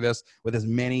wanted to share this with as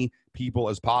many people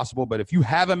as possible. But if you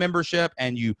have a membership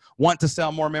and you want to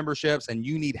sell more memberships and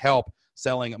you need help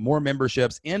selling more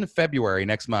memberships in February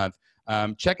next month,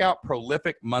 check out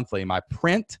Prolific Monthly, my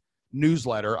print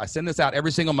newsletter. I send this out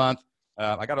every single month.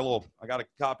 I got a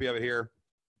copy of it here.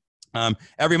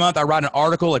 Every month I write an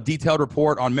article, a detailed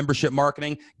report on membership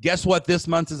marketing. Guess what this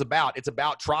month is about? It's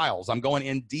about trials. I'm going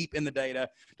in deep in the data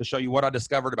to show you what I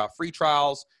discovered about free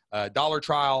trials, dollar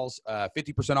trials,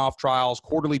 50% off trials,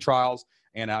 quarterly trials.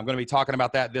 And I'm going to be talking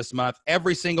about that this month.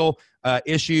 Every single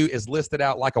issue is listed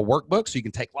out like a workbook, so you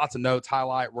can take lots of notes,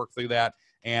 highlight, work through that.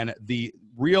 And the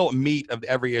real meat of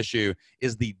every issue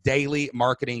is the daily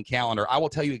marketing calendar. I will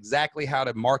tell you exactly how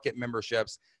to market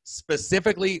memberships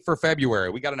specifically for February.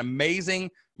 We got an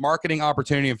amazing marketing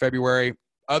opportunity in February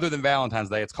other than Valentine's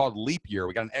Day. It's called Leap Year.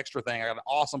 We got an extra thing. I got an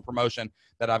awesome promotion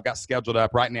that I've got scheduled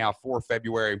up right now for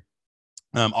February.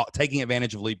 Taking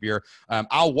advantage of Leap Year.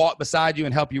 I'll walk beside you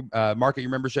and help you market your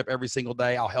membership every single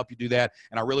day. I'll help you do that.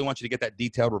 And I really want you to get that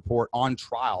detailed report on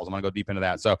trials. I'm going to go deep into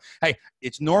that. So, hey,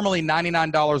 it's normally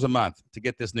 $99 a month to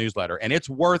get this newsletter, and it's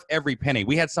worth every penny.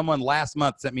 We had someone last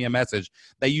month sent me a message.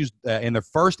 They used in the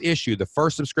first issue, the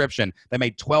first subscription, they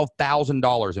made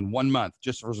 $12,000 in 1 month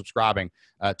just for subscribing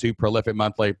to Prolific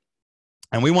Monthly.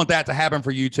 And we want that to happen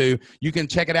for you too. You can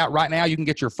check it out right now. You can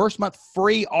get your first month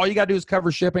free. All you got to do is cover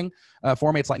shipping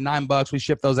for me. It's like $9. We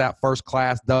ship those out first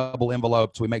class, double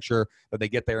envelopes. We make sure that they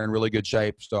get there in really good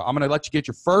shape. So I'm going to let you get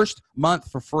your first month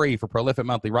for free for Prolific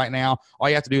Monthly right now. All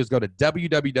you have to do is go to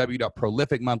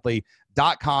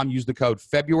www.prolificmonthly.com. Use the code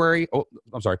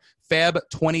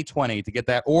Feb2020 to get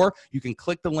that. Or you can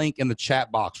click the link in the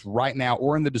chat box right now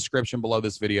or in the description below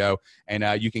this video,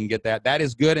 and you can get that. That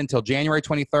is good until January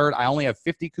 23rd. I only have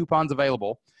 50 coupons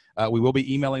available. We will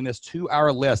be emailing this to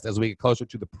our list as we get closer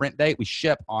to the print date. We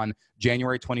ship on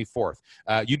January 24th.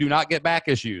 You do not get back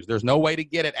issues. There's no way to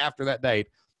get it after that date.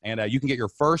 And you can get your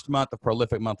first month of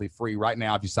Prolific Monthly free right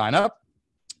now if you sign up.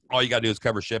 All you got to do is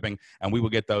cover shipping, and we will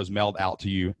get those mailed out to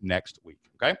you next week.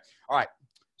 Okay? All right.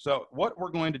 So what we're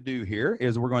going to do here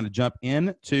is we're going to jump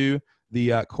into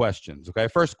the questions. Okay.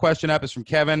 First question up is from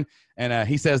Kevin, and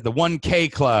he says the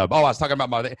 1K Club. Oh, I was talking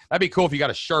about that'd be cool if you got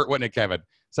a shirt, wouldn't it, Kevin?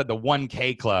 Said the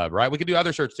 1K Club, right? We could do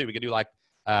other shirts too. We could do like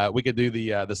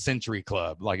the Century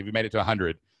Club, like if you made it to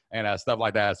 100 and stuff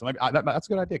like that. So maybe that's a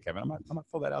good idea, Kevin. I might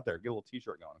throw that out there. Get a little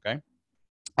T-shirt going. Okay.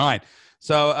 All right.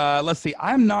 So let's see.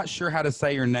 I'm not sure how to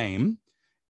say your name.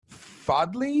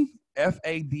 Fadli,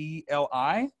 Fadli,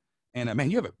 and man,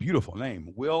 you have a beautiful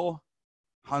name, Will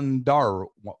Handar,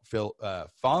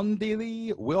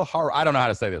 Fondili, Wilhar. I don't know how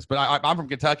to say this, but I'm from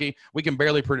Kentucky. We can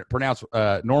barely pronounce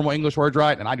normal English words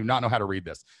right, and I do not know how to read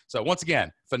this. So once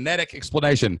again, phonetic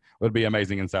explanation would be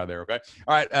amazing inside there, okay?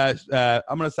 All right,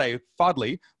 I'm going to say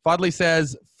Fadli. Fadli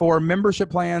says, for membership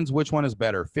plans, which one is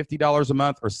better, $50 a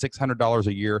month or $600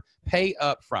 a year? Pay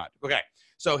up front. Okay.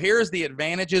 So here's the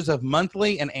advantages of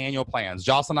monthly and annual plans.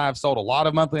 Jocelyn and I have sold a lot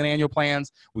of monthly and annual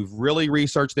plans. We've really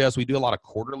researched this. We do a lot of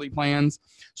quarterly plans.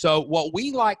 So what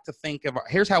we like to think of,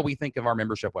 here's how we think of our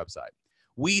membership website.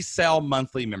 We sell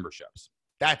monthly memberships.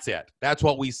 That's it. That's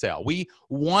what we sell. We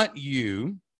want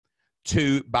you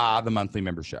to buy the monthly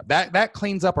membership. That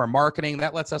cleans up our marketing.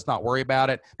 That lets us not worry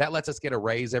about it. That lets us get a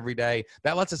raise every day.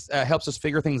 That lets us helps us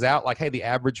figure things out. Like, hey, the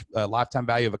average lifetime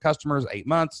value of a customer is 8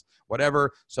 months,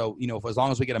 whatever. So, you know, as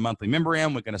long as we get a monthly member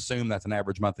in, we can assume that's an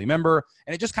average monthly member,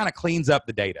 and it just kind of cleans up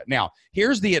the data. Now,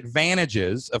 here's the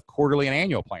advantages of quarterly and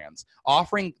annual plans.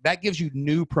 Offering that gives you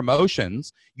new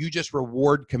promotions. You just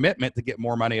reward commitment to get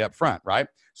more money up front, right?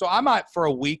 So I might, for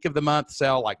a week of the month,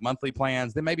 sell like monthly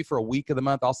plans. Then maybe for a week of the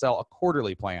month, I'll sell a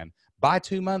quarterly plan. Buy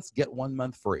 2 months, get 1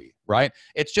 month free, right?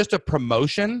 It's just a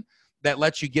promotion that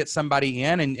lets you get somebody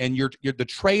in, and the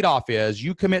trade-off is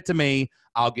you commit to me,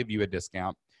 I'll give you a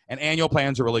discount. And annual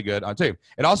plans are really good too.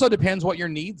 It also depends what your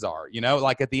needs are. You know,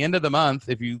 like at the end of the month,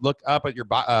 if you look up at your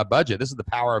budget, this is the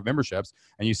power of memberships,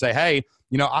 and you say, hey,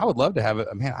 you know, I would love to have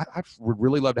it. Man, I would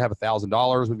really love to have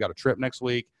 $1,000. We've got a trip next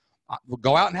week.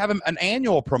 Go out and have an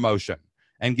annual promotion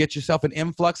and get yourself an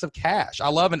influx of cash. I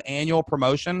love an annual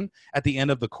promotion at the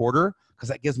end of the quarter because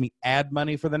that gives me ad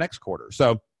money for the next quarter.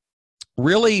 So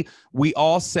really, we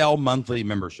all sell monthly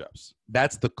memberships.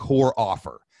 That's the core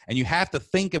offer. And you have to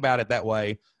think about it that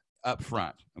way up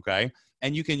front, okay?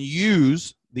 And you can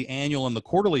use the annual and the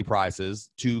quarterly prices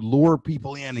to lure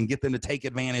people in and get them to take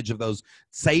advantage of those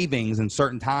savings in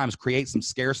certain times, create some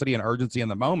scarcity and urgency in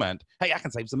the moment. Hey, I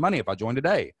can save some money if I join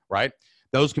today, right?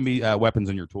 Those can be weapons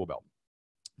in your tool belt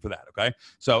for that, okay?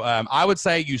 So I would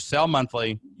say you sell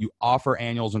monthly, you offer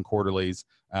annuals and quarterlies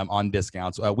on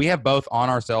discounts. We have both on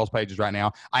our sales pages right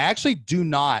now. I actually do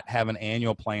not have an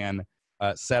annual plan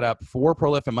set up for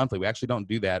Prolific Monthly. We actually don't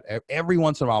do that. Every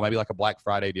once in a while, maybe like a Black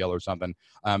Friday deal or something.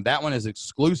 That one is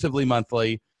exclusively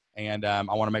monthly. And I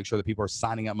want to make sure that people are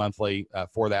signing up monthly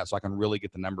for that, so I can really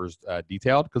get the numbers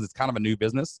detailed, because it's kind of a new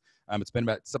business.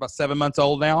 It's about 7 months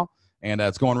old now, and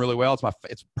it's going really well.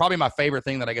 It's probably my favorite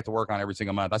thing that I get to work on every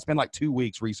single month. I spend like 2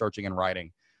 weeks researching and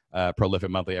writing Prolific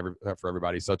Monthly for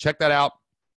everybody. So check that out.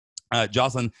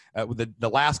 Jocelyn, the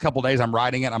last couple days I'm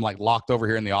writing it, I'm like locked over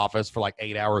here in the office for like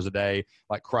 8 hours a day,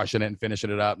 like crushing it and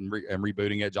finishing it up and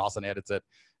rebooting it. Jocelyn edits it.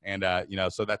 And,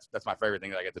 so that's my favorite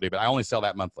thing that I get to do, but I only sell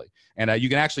that monthly. And you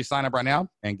can actually sign up right now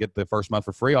and get the first month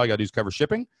for free. All you gotta do is cover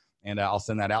shipping, and I'll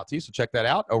send that out to you. So check that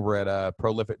out over at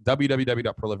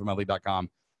www.prolificmonthly.com,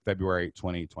 February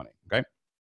 2020. Okay.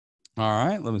 All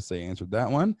right. Let me see. Answered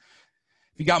that one.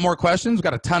 If you got more questions, we've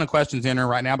got a ton of questions in there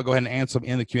right now, but go ahead and answer them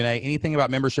in the Q&A. Anything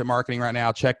about membership marketing right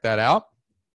now, check that out.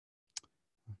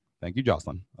 Thank you,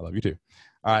 Jocelyn. I love you too.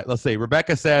 All right, let's see.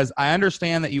 Rebecca says, I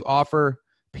understand that you offer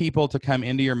people to come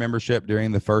into your membership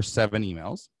during the first 7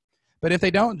 emails, but if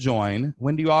they don't join,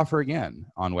 when do you offer again?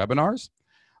 On webinars?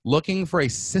 Looking for a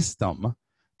system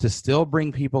to still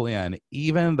bring people in,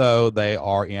 even though they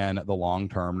are in the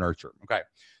long-term nurture. Okay,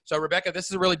 so Rebecca, this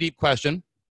is a really deep question.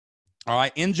 All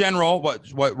right. In general,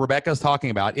 what Rebecca is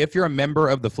talking about, if you're a member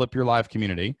of the Flip Your Life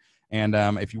community, and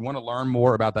if you want to learn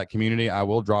more about that community, I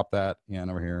will drop that in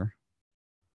over here.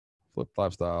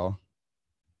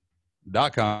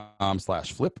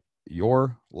 fliplifestyle.com/flip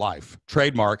your life.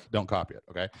 Trademark, don't copy it.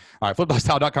 Okay. All right.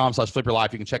 fliplifestyle.com/flip your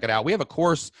life. You can check it out. We have a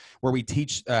course where we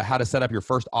teach how to set up your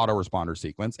first autoresponder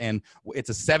sequence. And it's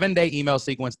a 7-day email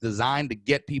sequence designed to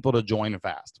get people to join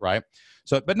fast. Right.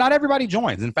 So, but not everybody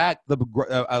joins. In fact, the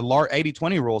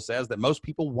 80-20 rule says that most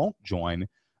people won't join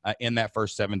in that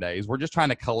first 7 days. We're just trying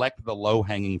to collect the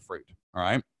low-hanging fruit. All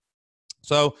right.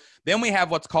 So then we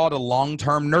have what's called a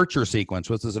long-term nurture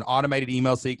sequence, which is an automated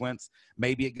email sequence.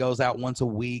 Maybe it goes out once a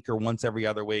week or once every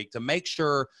other week to make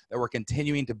sure that we're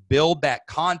continuing to build that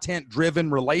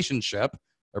content-driven relationship.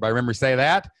 Everybody remember say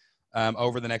that?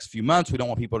 Over the next few months. We don't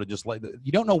want people to just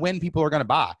you don't know when people are going to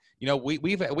buy.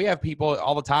 We have people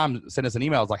all the time send us an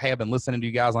email. It's like, hey, I've been listening to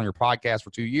you guys on your podcast for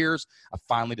 2 years. I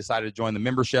finally decided to join the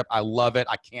membership. I love it.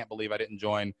 I can't believe I didn't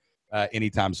join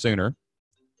anytime sooner.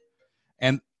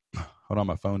 And hold on,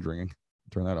 my phone's ringing.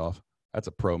 Turn that off. That's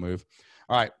a pro move.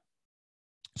 All right.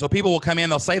 So people will come in,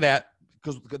 they'll say that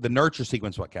because the nurture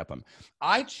sequence is what kept them.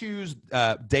 I choose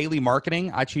daily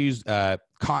marketing. I choose, I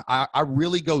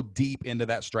really go deep into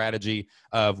that strategy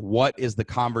of what is the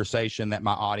conversation that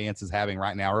my audience is having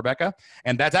right now, Rebecca.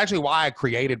 And that's actually why I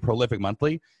created Prolific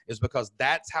Monthly, is because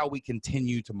that's how we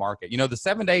continue to market. The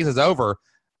 7 days is over.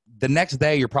 The next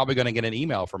day, you're probably going to get an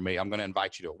email from me. I'm going to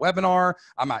invite you to a webinar.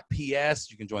 I might PS.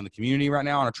 You can join the community right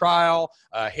now on a trial.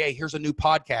 Hey, here's a new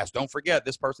podcast. Don't forget,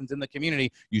 this person's in the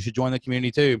community. You should join the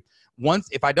community too.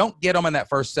 If I don't get them in that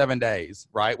first 7 days,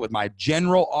 right, with my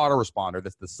general autoresponder,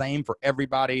 that's the same for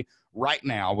everybody right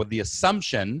now, with the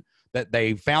assumption that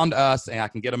they found us and I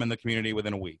can get them in the community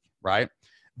within a week, right?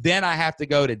 Then I have to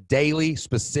go to daily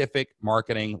specific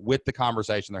marketing with the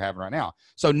conversation they're having right now.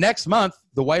 So next month,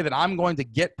 the way that I'm going to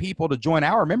get people to join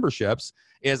our memberships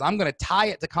is I'm going to tie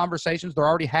it to conversations they're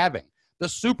already having. The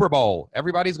Super Bowl.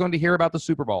 Everybody's going to hear about the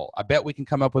Super Bowl. I bet we can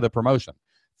come up with a promotion.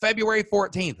 February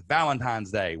 14th, Valentine's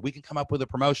Day. We can come up with a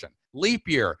promotion. Leap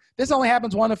year. This only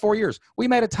happens 1 to 4 years. We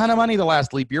made a ton of money the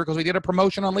last leap year because we did a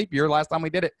promotion on leap year last time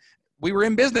we did it. We were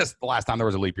in business the last time there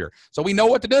was a leap year. So we know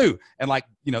what to do. And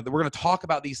we're going to talk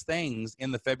about these things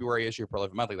in the February issue of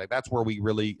Prolific Monthly. That's where we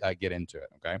really get into it.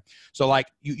 Okay. So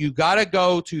you got to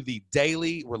go to the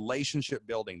daily relationship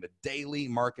building, the daily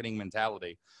marketing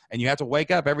mentality. And you have to wake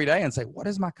up every day and say, what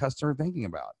is my customer thinking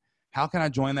about? How can I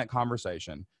join that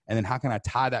conversation? And then how can I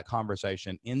tie that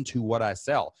conversation into what I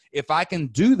sell? If I can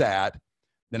do that,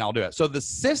 then I'll do it. So the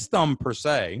system per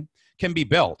se can be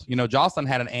built. Jocelyn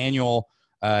had an annual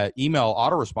email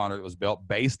autoresponder that was built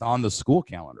based on the school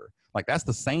calendar. That's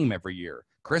the same every year.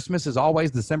 Christmas is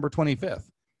always December 25th,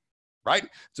 right?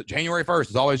 So January 1st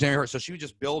is always January 1st. So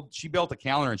she built a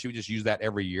calendar and she would just use that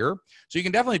every year. So you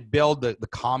can definitely build the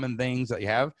common things that you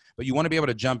have, but you want to be able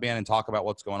to jump in and talk about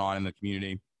what's going on in the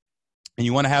community. And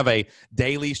you want to have a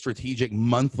daily strategic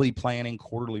monthly planning,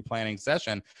 quarterly planning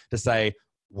session to say,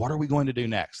 what are we going to do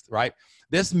next, right?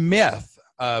 This myth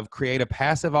of create a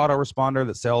passive autoresponder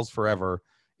that sells forever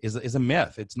is a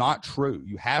myth. It's not true.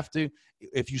 You have to,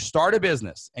 if you start a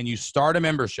business and you start a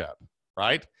membership,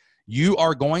 right, you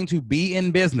are going to be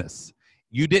in business.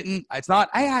 It's not,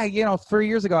 hey, 3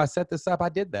 years ago I set this up, I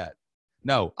did that.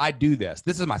 No, I do this.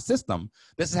 This is my system.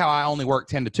 This is how I only work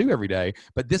 10 to 2 every day,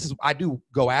 but I do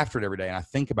go after it every day, and I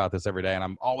think about this every day, and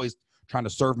I'm always trying to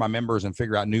serve my members and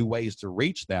figure out new ways to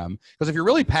reach them. Because if you're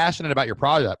really passionate about your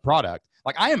product,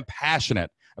 like I am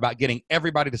passionate about getting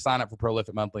everybody to sign up for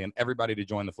Prolific Monthly and everybody to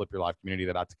join the Flip Your Life community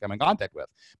that I come in contact with,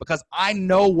 because I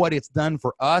know what it's done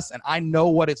for us, and I know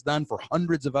what it's done for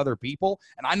hundreds of other people,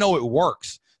 and I know it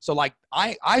works. So like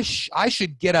I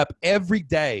should get up every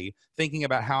day thinking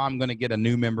about how I'm going to get a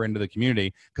new member into the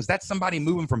community, because that's somebody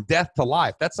moving from death to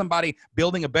life. That's somebody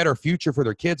building a better future for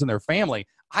their kids and their family.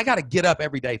 I got to get up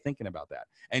every day thinking about that.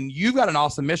 And you've got an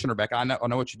awesome mission, Rebecca. I know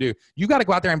what you do. You got to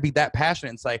go out there and be that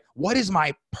passionate and say, what is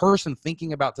my person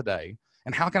thinking about today?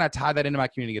 And how can I tie that into my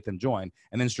community, get them joined?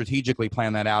 And then strategically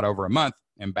plan that out over a month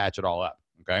and batch it all up.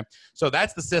 Okay. So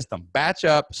that's the system. Batch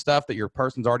up stuff that your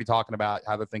person's already talking about,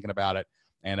 how they're thinking about it,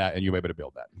 and you'll be able to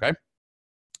build that. Okay.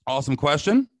 Awesome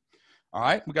question. All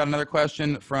right. We got another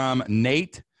question from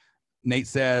Nate. Nate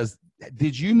says,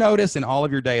 did you notice in all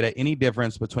of your data any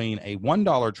difference between a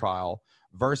 $1 trial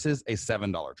versus a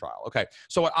 $7 trial? Okay.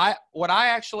 So what I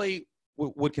actually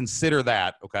would consider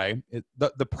that, okay,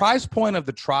 the price point of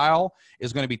the trial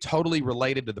is going to be totally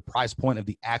related to the price point of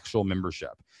the actual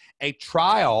membership. A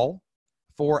trial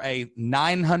for a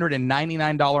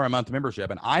 $999 a month membership,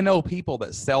 and I know people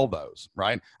that sell those,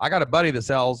 right? I got a buddy that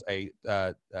sells a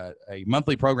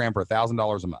monthly program for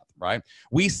 $1,000 a month, right?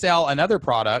 We sell another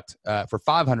product for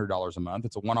 $500 a month.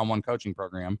 It's a one-on-one coaching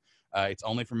program. It's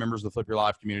only for members of the Flip Your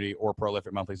Life community or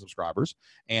Prolific Monthly subscribers,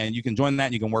 and you can join that,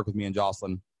 and you can work with me and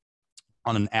Jocelyn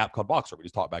on an app called Boxer. We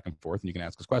just talk back and forth, and you can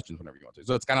ask us questions whenever you want to.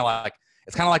 So it's kind of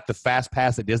like the Fast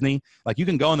Pass at Disney. Like, you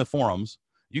can go in the forums,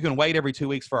 you can wait every 2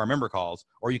 weeks for our member calls,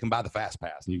 or you can buy the Fast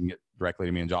Pass and you can get directly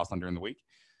to me and Jocelyn during the week.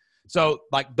 So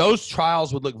like, those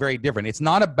trials would look very different. It's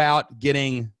not about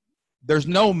getting, there's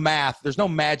no math, there's no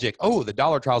magic. Oh, the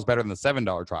 $1 trial is better than the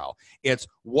 $7 trial. It's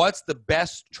what's the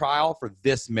best trial for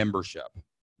this membership,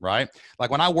 right? Like,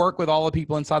 when I work with all the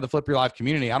people inside the Flip Your Life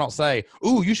community, I don't say,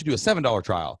 ooh, you should do a $7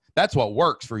 trial. That's what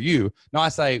works for you. No, I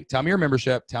say, tell me your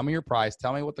membership, tell me your price,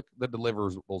 tell me what the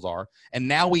deliverables are. And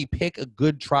now we pick a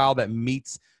good trial that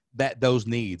meets those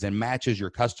needs and matches your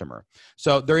customer.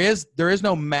 So there is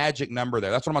no magic number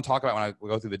there. That's what I'm going to talk about when I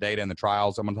go through the data and the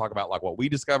trials. I'm going to talk about like what we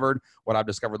discovered, what I've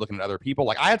discovered looking at other people.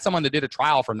 Like, I had someone that did a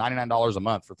trial for $99 a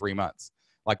month for 3 months.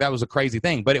 Like, that was a crazy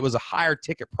thing, but it was a higher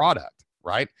ticket product,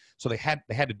 right? So they had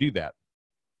to do that.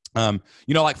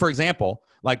 Like, for example,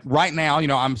 like right now,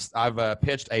 I've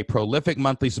pitched a Prolific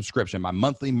Monthly subscription, my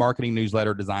monthly marketing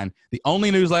newsletter design, the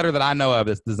only newsletter that I know of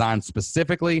that's designed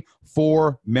specifically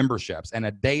for memberships, and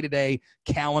a day-to-day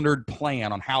calendared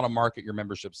plan on how to market your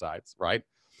membership sites, right?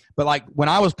 But like, when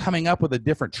I was coming up with a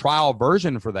different trial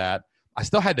version for that, I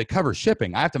still had to cover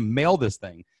shipping. I have to mail this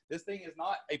thing. This thing is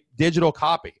not a digital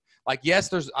copy. Like,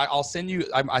 yes, I send you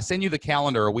the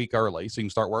calendar a week early so you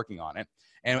can start working on it.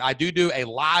 And I do a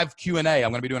live Q&A.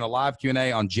 I'm going to be doing a live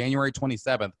Q&A on January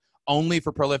 27th, only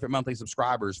for Prolific Monthly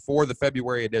subscribers for the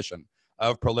February edition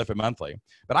of Prolific Monthly.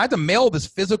 But I had to mail this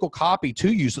physical copy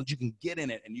to you so that you can get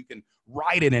in it and you can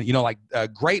write it. And,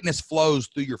 greatness flows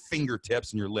through your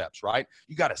fingertips and your lips, right?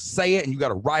 You got to say it and you got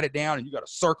to write it down and you got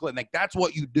to circle it. And like, that's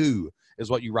what you do, is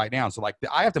what you write down. So like,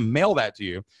 I have to mail that to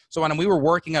you. So when we were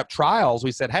working up trials,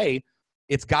 we said, hey,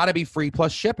 it's got to be free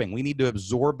plus shipping. We need to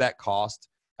absorb that cost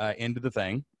into the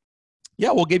thing. Yeah,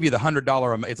 we'll give you the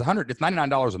 $100. It's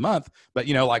 $99 a month, but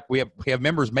we have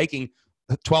members making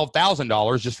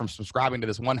 $12,000 just from subscribing to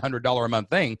this $100 a month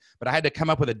thing. But I had to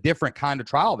come up with a different kind of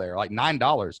trial there. Like,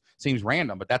 $9 seems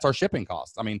random, but that's our shipping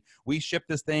costs. I mean, we ship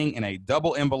this thing in a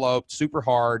double envelope, super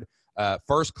hard,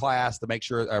 first class, to make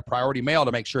sure, priority mail,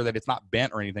 to make sure that it's not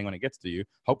bent or anything when it gets to you,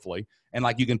 hopefully. And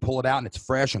like, you can pull it out and it's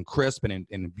fresh and crisp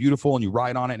and beautiful, and you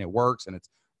write on it and it works, and it's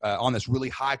on this really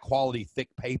high quality, thick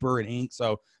paper and ink.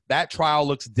 So that trial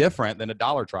looks different than a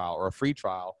 $1 trial or a free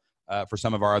trial for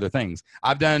some of our other things.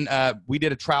 We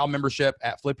did a trial membership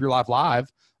at Flip Your Life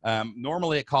Live.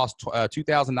 Normally it costs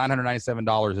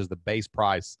 $2,997 is the base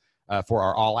price for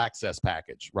our all access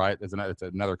package, right? It's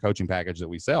another coaching package that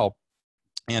we sell.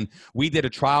 And we did a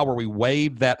trial where we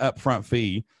waived that upfront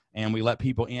fee, and we let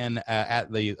people in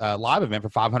at the live event for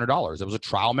 $500. It was a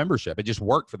trial membership. It just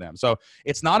worked for them. So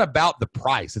it's not about the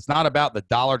price. It's not about the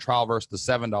 $1 trial versus the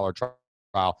 $7 trial.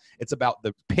 It's about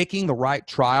picking the right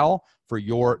trial for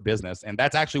your business. And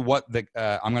that's actually what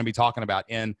I'm going to be talking about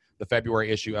in the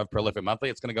February issue of Prolific Monthly.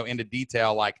 It's going to go into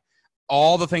detail, like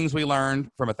all the things we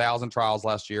learned from 1,000 trials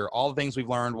last year, all the things we've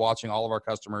learned watching all of our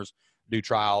customers do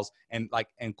trials, and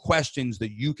questions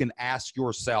that you can ask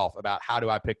yourself about how do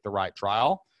I pick the right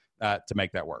trial to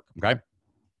make that work. Okay.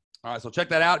 All right. So check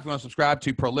that out. If you want to subscribe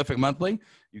to Prolific Monthly,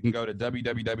 you can go to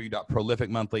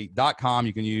www.prolificmonthly.com.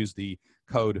 You can use the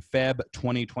code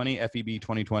FEB2020, FEB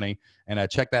 2020, and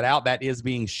check that out. That is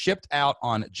being shipped out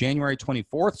on January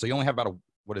 24th. So you only have about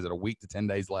what is it, a week to 10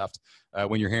 days left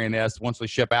when you're hearing this. Once we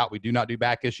ship out, we do not do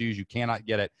back issues. You cannot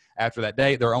get it after that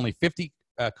date. There are only 50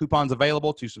 coupons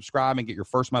available to subscribe and get your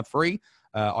first month free.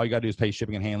 All you got to do is pay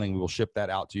shipping and handling. We will ship that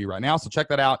out to you right now. So check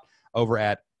that out over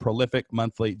at Prolific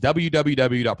Monthly,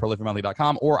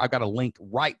 www.prolificmonthly.com, or I've got a link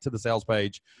right to the sales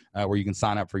page where you can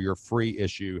sign up for your free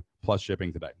issue plus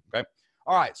shipping today. Okay.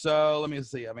 All right. So let me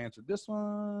see. I've answered this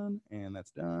one and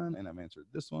that's done. And I've answered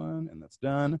this one and that's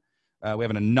done. We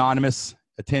have an anonymous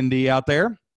attendee out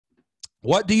there.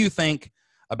 What do you think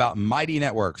about Mighty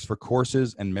Networks for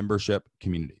courses and membership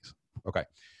communities? Okay.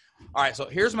 All right. So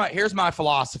here's my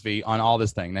philosophy on all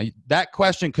this thing. Now, that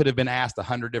question could have been asked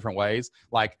 100 different ways.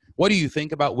 Like, what do you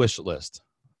think about Wishlist,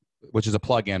 which is a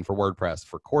plugin for WordPress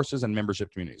for courses and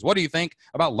membership communities? What do you think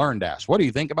about LearnDash? What do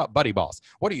you think about BuddyBoss?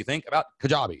 What do you think about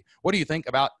Kajabi? What do you think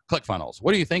about ClickFunnels?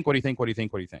 What do you think? What do you think? What do you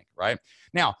think? What do you think? Right?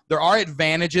 Now, there are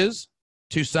advantages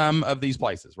to some of these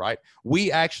places, right?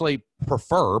 We actually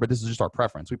prefer, but this is just our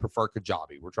preference, we prefer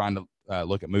Kajabi. We're trying to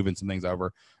look at moving some things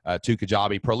over to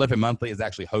Kajabi. Prolific Monthly is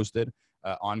actually hosted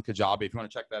on Kajabi. If you want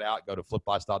to check that out, go to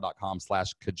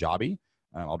fliplifestyle.com/Kajabi.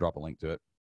 I'll drop a link to it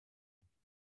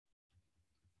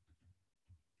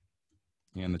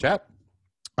in the chat.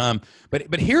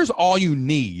 But here's all you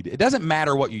need. It doesn't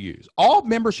matter what you use. All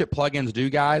membership plugins do,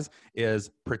 guys, is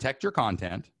protect your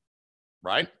content,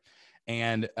 right?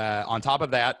 And on top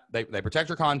of that, they protect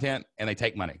your content and they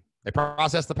take money. They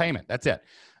process the payment. That's it.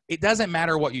 It doesn't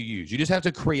matter what you use. You just have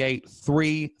to create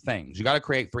three things. You got to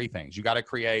create three things. You got to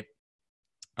create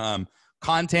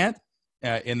content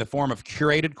in the form of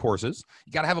curated courses.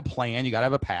 You got to have a plan. You got to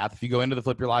have a path. If you go into the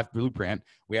Flip Your Life Blueprint,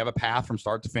 we have a path from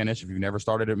start to finish. If you've never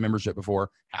started a membership before,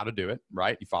 how to do it,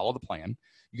 right? You follow the plan.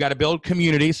 You got to build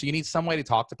community, so you need some way to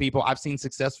talk to people. I've seen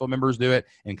successful members do it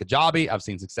in Kajabi. I've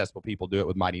seen successful people do it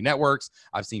with Mighty Networks.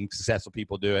 I've seen successful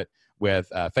people do it with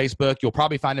Facebook. You'll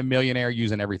probably find a millionaire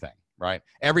using everything, right?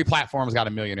 Every platform's got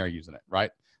a millionaire using it, right?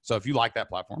 So if you like that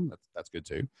platform, that's good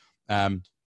too.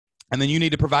 And then you need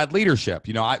to provide leadership.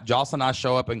 You know, Jocelyn and I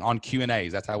show up on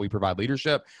Q&As. That's how we provide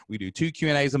leadership. We do 2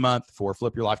 Q&As a month for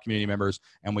Flip Your Life community members,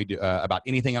 and we do about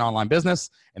anything in online business.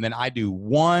 And then I do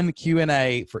 1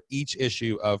 Q&A for each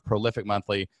issue of Prolific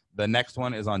Monthly. The next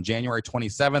one is on January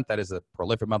 27th. That is a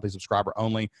Prolific Monthly subscriber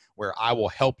only, where I will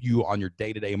help you on your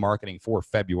day-to-day marketing for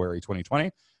February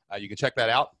 2020. You can check that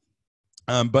out.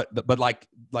 But like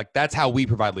that's how we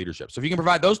provide leadership. So if you can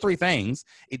provide those 3 things,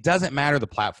 it doesn't matter the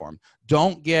platform.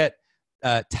 Don't get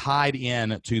tied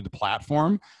in to the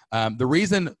platform. The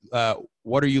reason,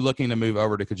 what are you looking to move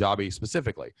over to Kajabi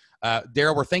specifically?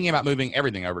 Daryl, we're thinking about moving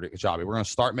everything over to Kajabi. We're going to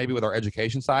start maybe with our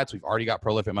education sites. We've already got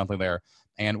Prolific Monthly there,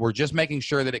 and we're just making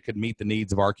sure that it could meet the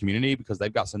needs of our community, because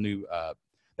they've got some new,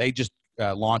 they just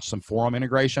launched some forum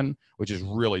integration, which is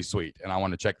really sweet, and I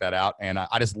want to check that out. And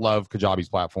I just love Kajabi's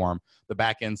platform. The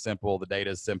back end's simple. The data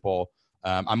is simple.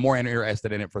 I'm more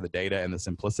interested in it for the data and the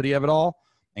simplicity of it all.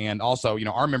 And also, you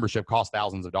know, our membership costs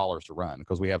thousands of dollars to run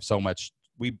because we have so much.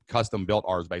 We custom built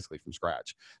ours basically from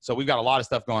scratch. So we've got a lot of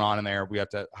stuff going on in there. We have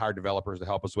to hire developers to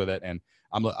help us with it. And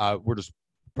we're just,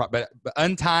 but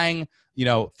untying, you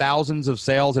know, thousands of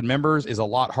sales and members is a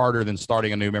lot harder than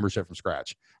starting a new membership from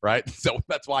scratch, right? So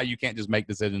that's why you can't just make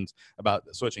decisions about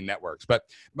switching networks. But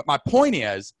my point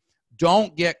is,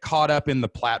 don't get caught up in the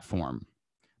platform.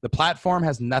 The platform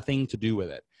has nothing to do with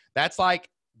it. That's like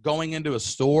going into a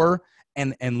store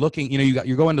and looking, you know,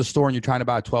 you're going to the store and you're trying to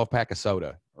buy a 12-pack of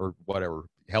soda or whatever,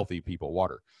 healthy people,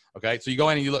 water. Okay. So you go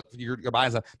in and you look, you're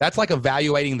buying stuff. That's like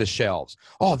evaluating the shelves.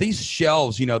 Oh, these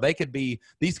shelves, you know, these could be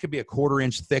a 1/4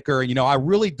 inch thicker. And, you know, I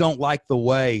really don't like the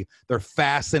way they're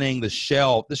fastening the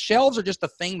shelf. The shelves are just the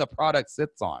thing the product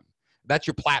sits on. That's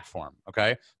your platform.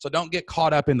 Okay. So don't get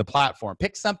caught up in the platform.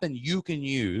 Pick something you can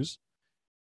use,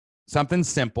 something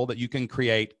simple that you can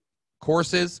create: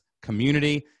 courses,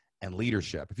 community, and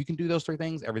leadership. If you can do those 3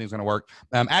 things, everything's going to work.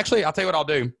 Actually, I'll tell you what I'll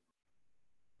do.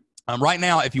 Right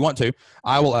now, if you want to,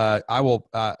 I will,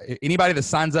 anybody that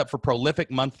signs up for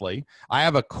Prolific Monthly, I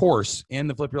have a course in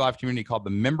the Flip Your Life community called the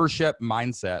Membership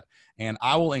Mindset, and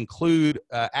I will include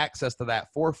access to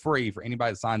that for free for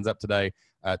anybody that signs up today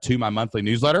to my monthly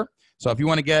newsletter. So if you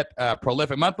want to get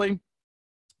Prolific Monthly, and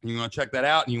you want to check that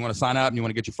out, and you want to sign up, and you want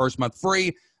to get your first month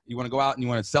free, you want to go out and you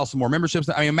want to sell some more memberships.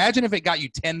 I mean, imagine if it got you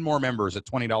 10 more members at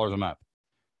 $20 a month.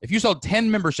 If you sold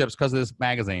 10 memberships because of this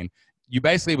magazine, you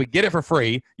basically would get it for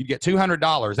free. You'd get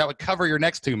 $200. That would cover your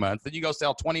next 2 months. Then you go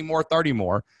sell 20 more, 30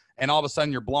 more. And all of a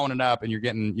sudden you're blowing it up and you're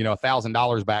getting, you know,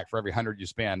 $1,000 back for every 100 you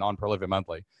spend on Prolific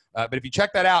Monthly. But if you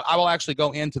check that out, I will actually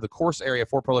go into the course area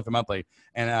for Prolific Monthly,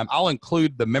 and I'll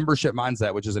include the Membership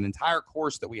Mindset, which is an entire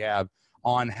course that we have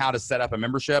on how to set up a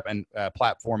membership and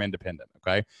platform independent.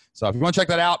 Okay. So if you want to check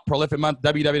that out, Prolific Month,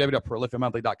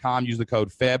 www.prolificmonthly.com, use the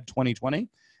code FEB2020,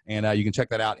 and you can check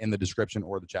that out in the description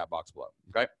or the chat box below.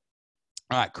 Okay.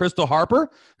 All right, Crystal Harper,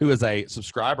 who is a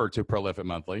subscriber to Prolific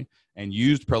Monthly and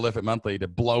used Prolific Monthly to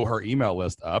blow her email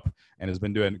list up and has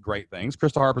been doing great things.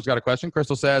 Crystal Harper's got a question.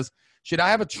 Crystal says, should I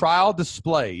have a trial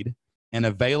displayed and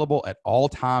available at all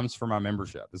times for my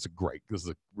membership? This is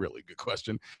a really good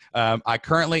question. I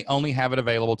currently only have it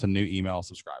available to new email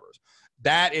subscribers.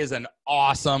 That is an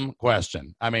awesome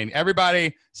question. I mean,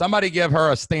 somebody give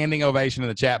her a standing ovation in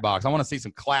the chat box. I want to see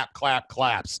some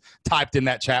claps typed in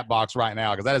that chat box right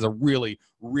now, because that is a really,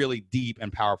 really deep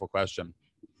and powerful question.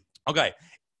 Okay.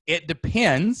 It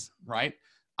depends, right?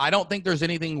 I don't think there's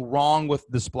anything wrong with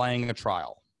displaying a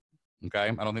trial. Okay.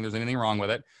 I don't think there's anything wrong with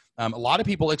it. A lot of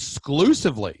people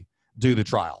exclusively do the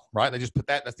trial, right? They just put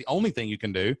that's the only thing you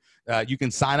can do. You can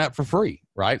sign up for free,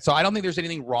 right? So I don't think there's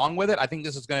anything wrong with it. I think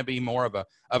this is going to be more of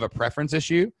a preference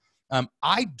issue.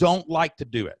 I don't like to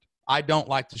do it. I don't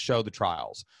like to show the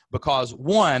trials because,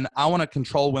 one, I want to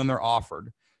control when they're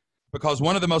offered, because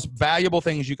one of the most valuable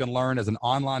things you can learn as an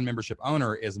online membership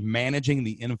owner is managing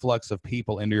the influx of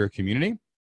people into your community.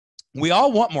 We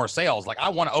all want more sales. Like, I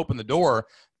want to open the door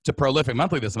to Prolific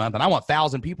Monthly this month, and I want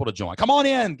 1,000 people to join. Come on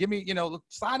in, give me,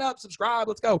 sign up, subscribe,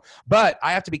 let's go. But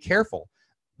I have to be careful.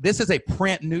 This is a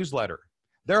print newsletter.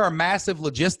 There are massive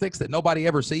logistics that nobody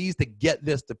ever sees to get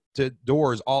this to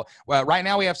doors. Right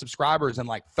now we have subscribers in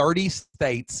like 30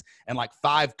 states and like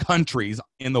 5 countries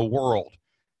in the world.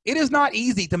 It is not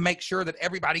easy to make sure that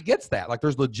everybody gets that. Like,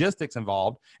 there's logistics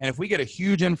involved. And if we get a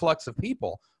huge influx of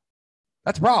people,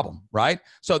 that's a problem, right?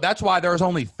 So that's why there's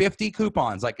only 50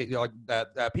 coupons.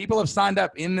 People have signed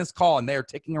up in this call, and they're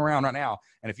ticking around right now.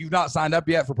 And if you've not signed up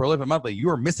yet for Prolific Monthly, you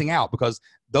are missing out, because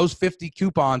those 50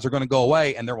 coupons are going to go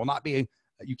away, and there will not be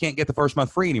you can't get the first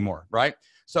month free anymore, right?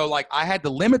 So I had to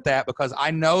limit that, because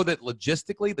I know that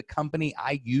logistically, the company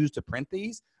I use to print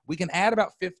these, we can add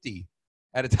about 50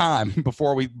 at a time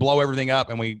before we blow everything up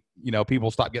and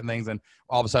people stop getting things, and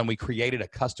all of a sudden we created a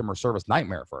customer service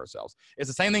nightmare for ourselves. It's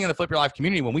the same thing in the Flip Your Life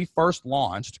community. When we first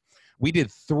launched, we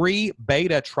did 3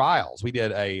 beta trials. We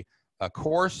did a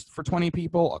course for 20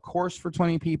 people, a course for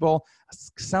 20 people,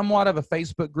 somewhat of a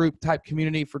Facebook group type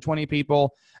community for 20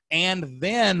 people. And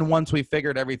then once we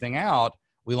figured everything out,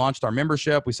 we launched our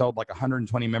membership. We sold like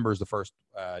 120 members the first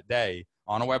day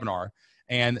on a webinar.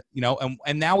 And,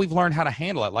 and now we've learned how to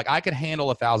handle it. Like, I could handle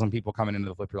 1,000 people coming into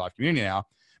the Flip Your Life community now,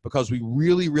 because we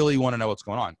really, really want to know what's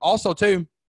going on. Also, too,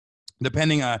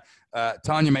 depending,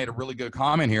 Tanya made a really good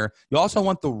comment here. You also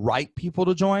want the right people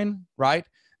to join, right?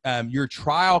 Your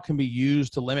trial can be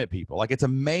used to limit people. Like, it's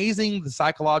amazing the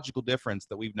psychological difference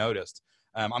that we've noticed.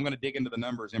 I'm going to dig into the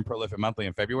numbers in Prolific Monthly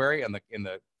in February and in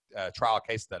the trial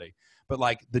case study. But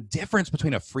the difference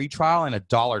between a free trial and a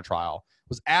 $1 trial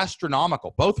was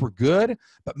astronomical. Both were good,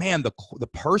 but man, the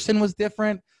person was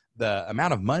different. The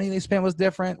amount of money they spent was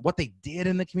different. What they did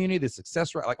in the community, the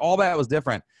success rate, all that was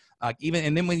different. And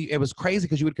then it was crazy,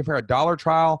 because you would compare a $1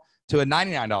 trial to a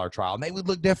 $99 trial, and they would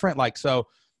look different. So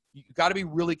you got to be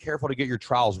really careful to get your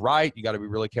trials right. You got to be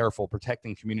really careful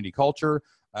protecting community culture.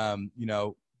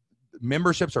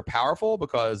 Memberships are powerful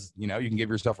because, you can give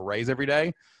yourself a raise every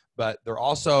day, but they're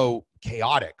also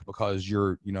chaotic because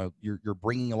you're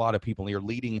bringing a lot of people and you're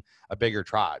leading a bigger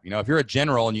tribe. If you're a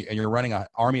general and you're running an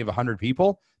army of 100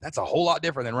 people, that's a whole lot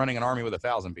different than running an army with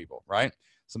 1,000 people, right?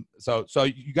 So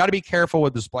you got to be careful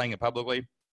with displaying it publicly.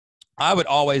 I would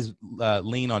always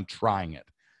lean on trying it,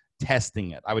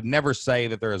 testing it. I would never say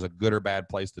that there is a good or bad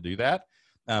place to do that.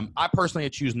 I personally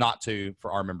choose not to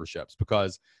for our memberships,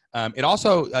 because it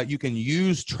also, you can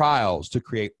use trials to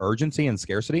create urgency and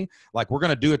scarcity. Like, we're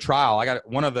going to do a trial. I got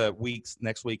one of the weeks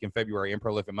next week in February in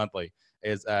Prolific Monthly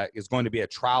is going to be a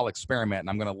trial experiment. And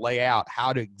I'm going to lay out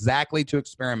how to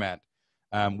experiment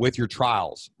with your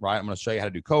trials, right? I'm going to show you how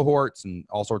to do cohorts and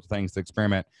all sorts of things to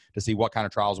experiment to see what kind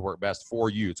of trials work best for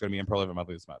you. It's going to be in Prolific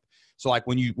Monthly this month. So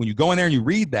when you go in there and you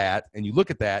read that and you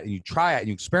look at that and you try it and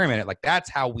you experiment it, that's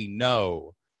how we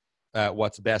know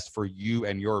what's best for you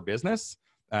and your business.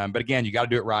 But again, you got to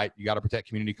do it right. You got to protect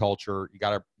community culture. You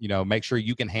got to, make sure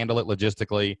you can handle it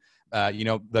logistically.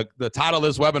 The title of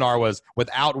this webinar was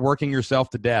 "Without Working Yourself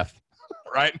to Death,"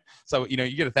 right? So, you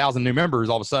get 1,000 new members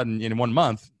all of a sudden in 1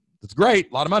 month. It's great,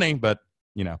 a lot of money, but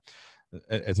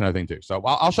it's another thing too. So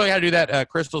I'll show you how to do that.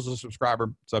 Crystal's a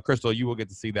subscriber. So Crystal, you will get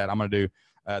to see that. I'm going to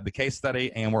do the case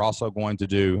study, and we're also going to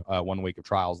do 1 week of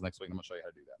trials next week. I'm going to show you how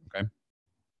to do that. Okay.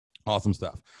 Awesome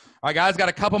stuff. All right, guys, got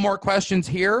a couple more questions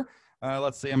here.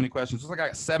 Let's see how many questions. Looks like I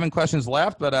got 7 questions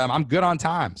left, but I'm good on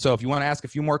time. So if you want to ask a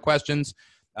few more questions,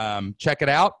 check it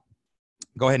out.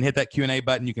 go ahead and hit that Q&A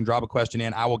button. You can drop a question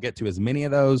in. I will get to as many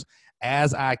of those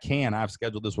as I can. I've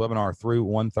scheduled this webinar through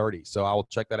 1:30, so I will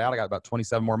check that out. I got about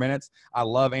 27 more minutes. I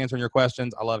love answering your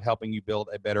questions. I love helping you build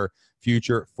a better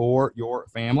future for your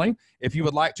family. If you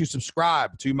would like to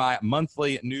subscribe to my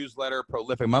monthly newsletter,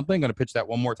 Prolific Monthly, I'm going to pitch that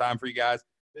one more time for you guys.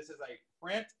 This is a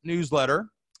print newsletter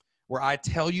where I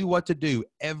tell you what to do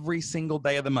every single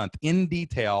day of the month in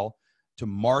detail to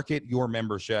market your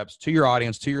memberships to your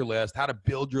audience, to your list, how to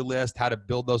build your list, how to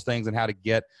build those things, and how to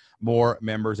get more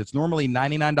members. It's normally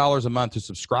 $99 a month to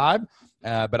subscribe,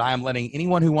 but I am letting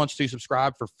anyone who wants to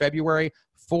subscribe for February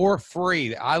for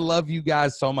free. I love you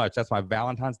guys so much. That's my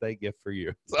Valentine's Day gift for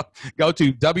you. So go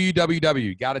to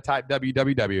www, got to type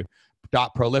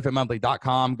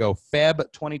www.prolificmonthly.com, go Feb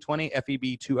 2020,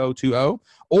 FEB 2020.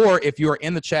 Or if you are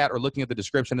in the chat or looking at the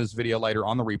description of this video later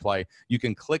on the replay, you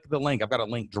can click the link. I've got a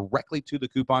link directly to the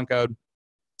coupon code.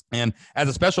 And as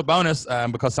a special bonus,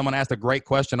 because someone asked a great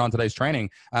question on today's training,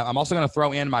 I'm also going to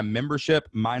throw in my membership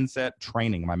mindset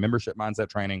training. My membership mindset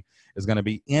training is going to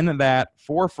be in that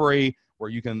for free, where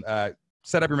you can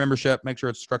set up your membership, make sure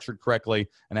it's structured correctly,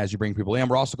 and as you bring people in.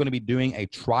 We're also going to be doing a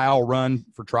trial run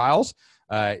for trials.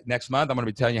 Next month, I'm going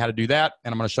to be telling you how to do that,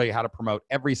 and I'm going to show you how to promote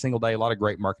every single day. A lot of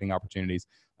great marketing opportunities,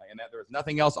 and that there is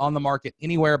nothing else on the market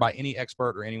anywhere by any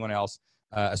expert or anyone else,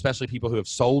 especially people who have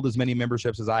sold as many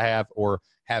memberships as I have or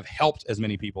have helped as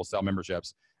many people sell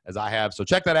memberships as I have. So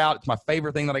check that out. It's my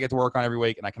favorite thing that I get to work on every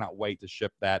week, and I cannot wait to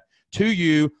ship that to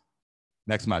you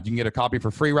next month. You can get a copy for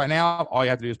free right now. All you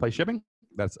have to do is pay shipping.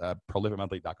 That's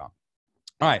prolificmonthly.com.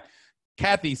 All right.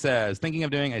 Kathy says, thinking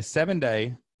of doing a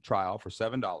 7-day trial for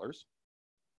 $7.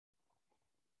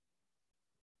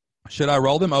 Should I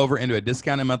roll them over into a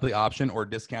discounted monthly option or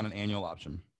discounted annual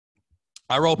option?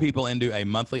 I roll people into a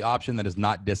monthly option that is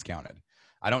not discounted.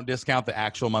 I don't discount the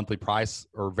actual monthly price,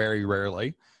 or very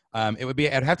rarely.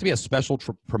 It'd have to be a special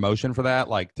promotion for that,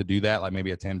 like to do that, like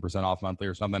maybe a 10% off monthly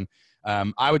or something.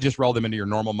 I would just roll them into your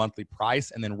normal monthly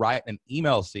price and then write an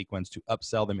email sequence to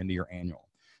upsell them into your annual.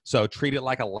 So treat it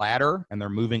like a ladder, and they're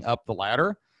moving up the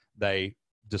ladder. They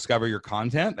discover your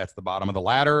content. That's the bottom of the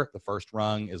ladder. The first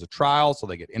rung is a trial, so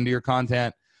they get into your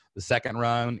content. The second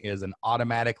rung is an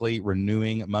automatically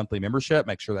renewing monthly membership.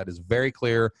 Make sure that is very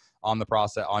clear on the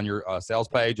process, on your sales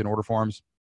page and order forms.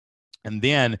 And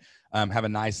then have a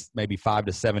nice maybe 5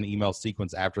 to 7 email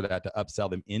sequence after that to upsell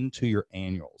them into your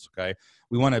annuals, okay?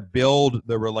 We want to build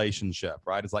the relationship,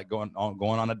 right? It's like going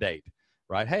on a date,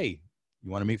 right? Hey,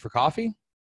 you want to meet for coffee?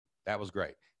 That was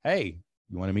great. Hey,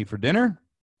 you want to meet for dinner?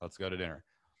 Let's go to dinner.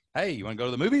 Hey, you want to go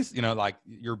to the movies? You know, like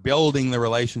you're building the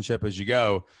relationship as you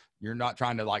go. You're not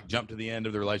trying to like jump to the end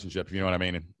of the relationship, if you know what I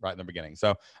mean, right in the beginning.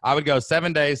 So I would go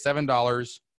 7 days,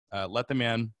 $7, let them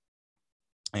in.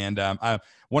 And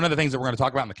one of the things that we're going to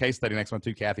talk about in the case study next month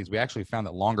too, Kathy, is we actually found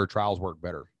that longer trials work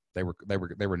better. They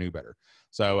renew better.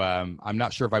 So I'm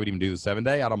not sure if I would even do the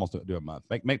 7-day. I'd almost do a month.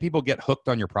 Make people get hooked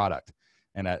on your product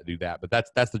and do that. But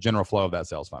that's the general flow of that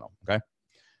sales funnel. Okay.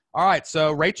 All right.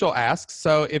 So Rachel asks,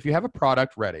 so if you have a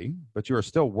product ready, but you are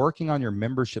still working on your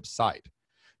membership site,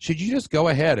 should you just go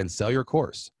ahead and sell your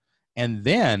course? And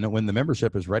then when the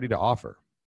membership is ready to offer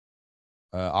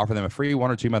them a free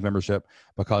 1 or 2 month membership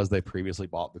because they previously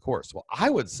bought the course. Well, I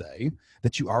would say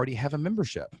that you already have a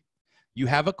membership. You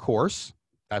have a course.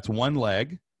 That's one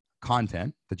leg,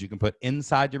 content that you can put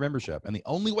inside your membership. And the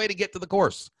only way to get to the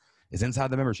course is inside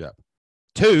the membership.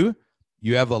 2,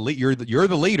 you have you're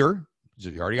the leader.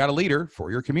 You already got a leader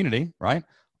for your community, right?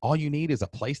 All you need is a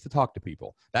place to talk to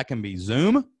people. That can be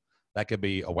Zoom. That could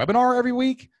be a webinar every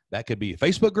week. That could be a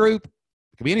Facebook group.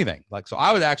 It could be anything. So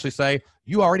I would actually say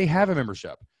you already have a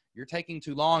membership. You're taking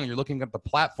too long and you're looking at the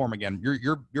platform again.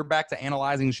 You're back to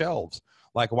analyzing shelves.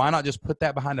 Like, why not just put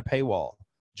that behind a paywall?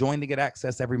 Join to get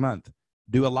access every month.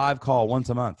 Do a live call once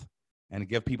a month and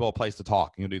give people a place to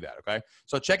talk. You'll do that, okay?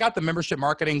 So check out the membership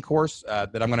marketing course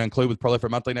that I'm going to include with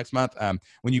Prolific Monthly next month.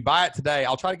 When you buy it today,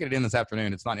 I'll try to get it in this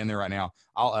afternoon. It's not in there right now.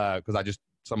 Because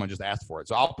someone just asked for it.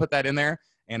 So I'll put that in there.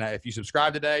 And if you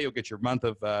subscribe today, you'll get your month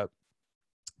of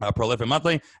Prolific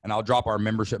Monthly, and I'll drop our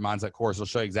membership mindset course. It'll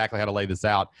show you exactly how to lay this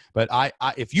out. But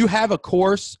if you have a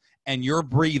course and you're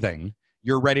breathing,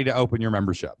 you're ready to open your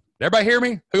membership. Did everybody hear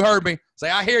me? Who heard me? Say,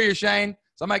 I hear you, Shane.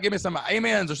 Somebody give me some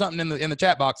amens or something in the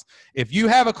chat box. If you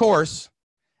have a course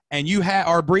and you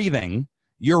are breathing,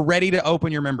 you're ready to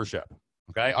open your membership.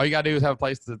 Okay. All you got to do is have a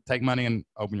place to take money and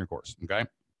open your course. Okay.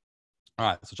 All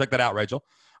right. So check that out, Rachel.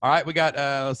 All right. We got,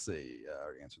 let's see. I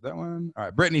already answered that one. All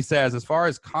right. Brittany says, as far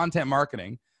as content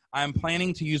marketing, I'm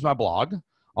planning to use my blog,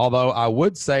 although I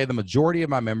would say the majority of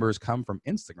my members come from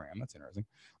Instagram. That's interesting.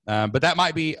 But that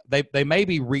might be, they may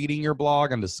be reading your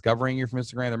blog and discovering you from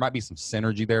Instagram. There might be some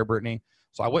synergy there, Brittany.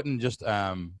 So I wouldn't just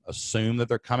assume that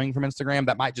they're coming from Instagram.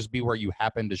 That might just be where you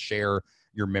happen to share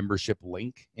your membership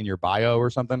link in your bio or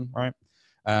something, right?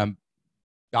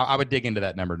 I would dig into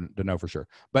that number to know for sure.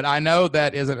 But I know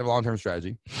that isn't a long-term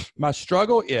strategy. My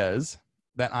struggle is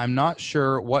that I'm not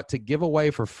sure what to give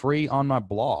away for free on my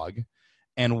blog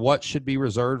and what should be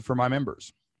reserved for my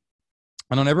members.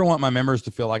 I don't ever want my members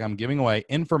to feel like I'm giving away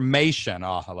information.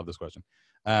 Oh, I love this question.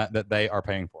 That they are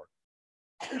paying for.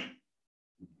 Let me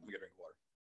get a drink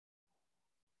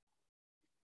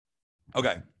of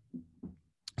water. Okay.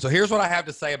 So here's what I have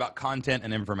to say about content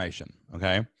and information.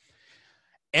 Okay.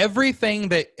 Everything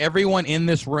that everyone in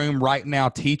this room right now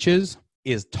teaches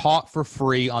is taught for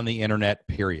free on the internet,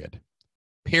 period.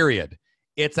 Period.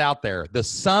 It's out there. The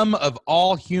sum of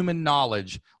all human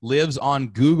knowledge lives on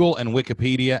Google and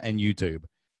Wikipedia and YouTube,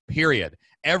 period.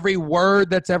 Every word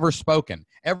that's ever spoken,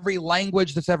 every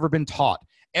language that's ever been taught,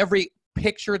 every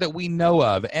picture that we know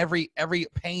of, every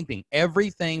painting,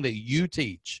 everything that you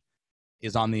teach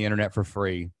is on the internet for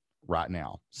free right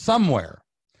now, somewhere.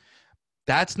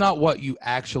 That's not what you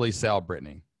actually sell,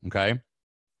 Brittany, okay?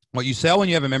 What you sell when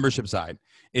you have a membership site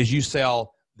is you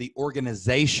sell the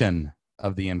organization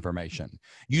of the information.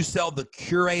 You sell the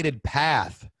curated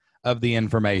path of the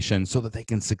information so that they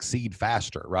can succeed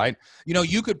faster, right? You know,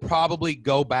 you could probably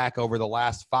go back over the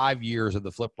last 5 years of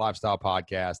the Flipped Lifestyle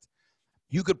podcast.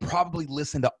 You could probably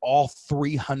listen to all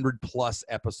 300 plus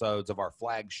episodes of our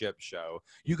flagship show.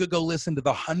 You could go listen to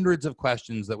the hundreds of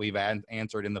questions that we've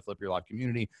answered in the Flip Your Life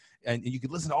community. And you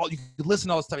could listen to all this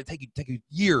stuff. It take you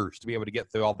years to be able to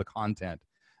get through all the content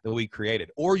that we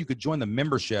created. Or you could join the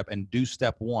membership and do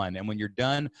step 1. And when you're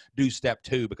done, do step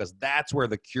 2, because that's where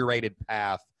the curated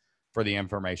path for the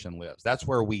information lives. That's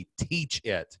where we teach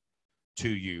it to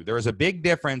you. There is a big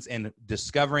difference in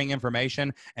discovering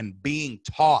information and being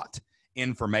taught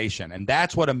information. And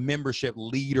that's what a membership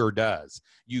leader does.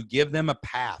 You give them a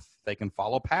path they can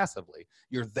follow passively.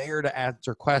 You're there to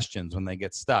answer questions when they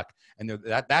get stuck. And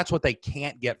that's what they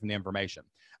can't get from the information.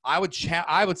 I would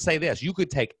say this: you could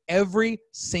take every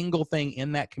single thing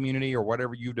in that community or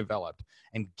whatever you've developed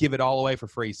and give it all away for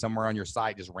free somewhere on your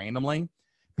site just randomly.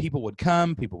 People would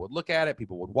come, people would look at it,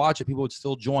 people would watch it, people would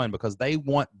still join because they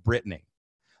want Brittany.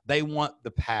 They want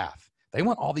the path. They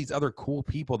want all these other cool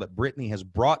people that Brittany has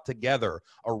brought together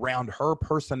around her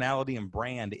personality and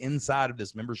brand inside of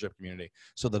this membership community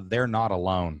so that they're not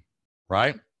alone,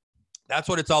 right? That's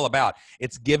what it's all about.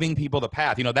 It's giving people the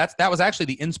path. You know, that was actually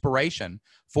the inspiration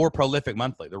for Prolific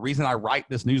Monthly. The reason I write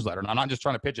this newsletter, and I'm not just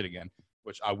trying to pitch it again,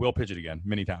 which I will pitch it again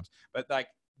many times, but like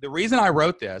the reason I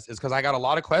wrote this is because I got a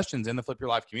lot of questions in the Flip Your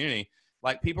Life community.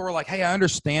 Like people were like, hey, I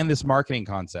understand this marketing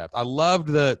concept. I loved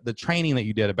the training that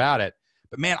you did about it.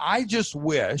 But man, I just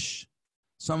wish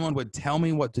someone would tell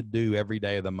me what to do every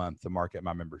day of the month to market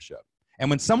my membership. And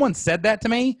when someone said that to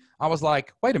me, I was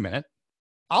like, wait a minute,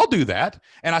 I'll do that.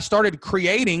 And I started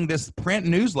creating this print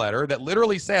newsletter that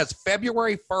literally says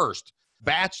February 1st,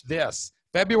 batch this.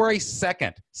 February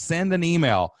 2nd, send an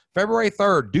email. February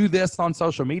 3rd, do this on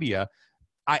social media.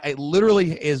 It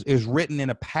literally is written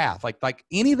in a path. Like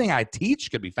anything I teach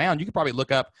could be found. You could probably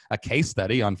look up a case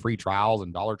study on free trials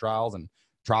and dollar trials and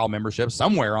trial membership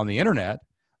somewhere on the internet,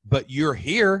 but you're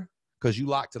here because you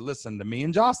like to listen to me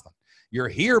and Jocelyn. You're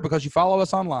here because you follow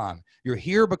us online. You're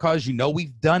here because you know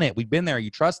we've done it. We've been there.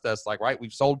 You trust us. Like, right?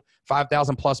 We've sold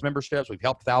 5,000 plus memberships. We've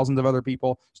helped thousands of other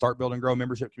people start, build, and grow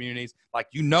membership communities. Like,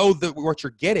 you know what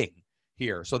you're getting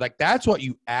here. So like that's what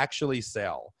you actually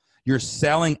sell. You're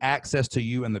selling access to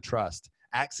you and the trust,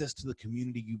 access to the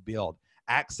community you build,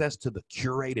 access to the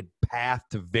curated path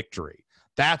to victory.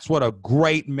 That's what a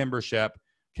great membership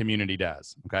community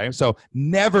does. Okay. So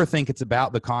never think it's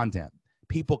about the content.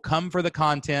 People come for the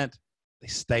content. They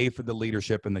stay for the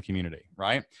leadership in the community.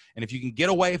 Right. And if you can get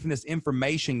away from this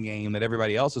information game that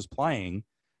everybody else is playing,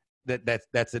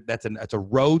 that's a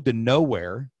road to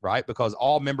nowhere. Right. Because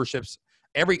all memberships,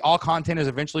 all content is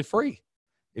eventually free.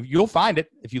 If you'll find it,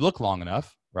 if you look long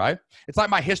enough, right? It's like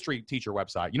my history teacher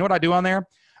website. You know what I do on there?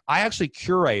 I actually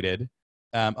curated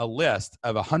a list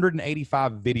of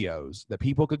 185 videos that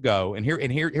people could go and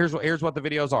here's what the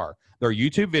videos are. They're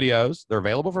YouTube videos. They're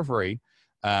available for free.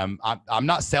 I'm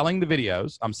not selling the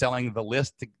videos. I'm selling the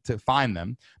list to find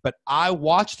them. But I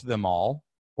watched them all,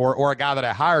 or a guy that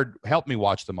I hired helped me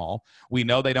watch them all. We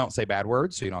know they don't say bad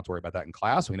words, so you don't have to worry about that in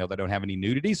class. We know they don't have any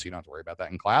nudity, so you don't have to worry about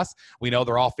that in class. We know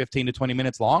they're all 15 to 20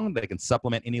 minutes long. They can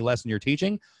supplement any lesson you're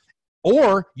teaching.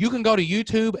 Or you can go to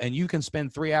YouTube and you can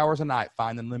spend 3 hours a night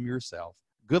finding them yourself.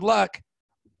 Good luck.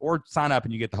 Or sign up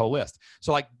and you get the whole list.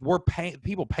 So like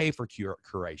people pay for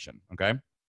curation, okay?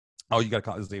 Oh, you got to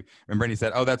call this, Steve. And Brittany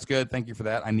said, oh, that's good. Thank you for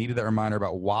that. I needed that reminder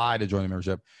about why to join the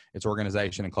membership. It's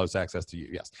organization and close access to you.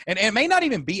 Yes. And it may not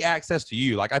even be access to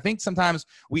you. Like, I think sometimes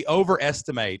we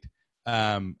overestimate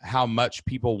how much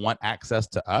people want access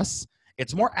to us.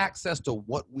 It's more access to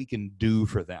what we can do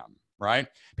for them, right?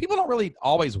 People don't really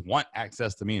always want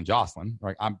access to me and Jocelyn,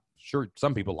 right? I'm sure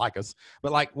some people like us,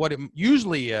 but like what it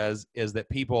usually is that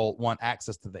people want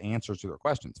access to the answers to their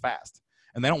questions fast.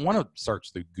 And they don't want to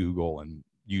search through Google and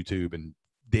YouTube and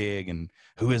dig and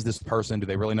who is this person? Do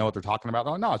they really know what they're talking about?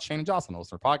 They're like, no, it's Shane and Jocelyn. I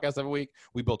listen to their podcast every week.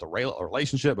 We built a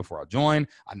relationship before I joined.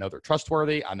 I know they're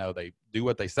trustworthy. I know they do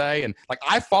what they say. And like,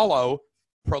 I follow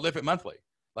Prolific Monthly.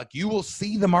 Like, you will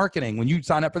see the marketing when you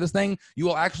sign up for this thing. You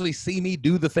will actually see me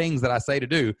do the things that I say to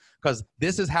do, because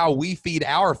this is how we feed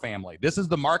our family. This is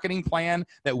the marketing plan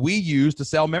that we use to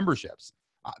sell memberships.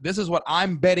 This is what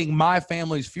I'm betting my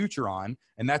family's future on.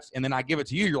 And then I give it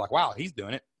to you. You're like, wow, he's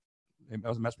doing it.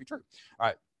 It must be true. All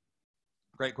right.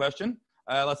 Great question.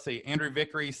 Let's see. Andrew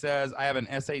Vickery says, I have an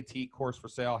SAT course for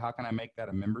sale. How can I make that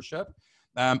a membership?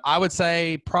 I would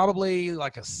say probably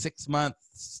like a 6-month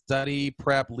study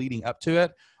prep leading up to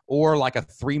it, or like a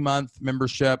 3-month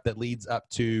membership that leads up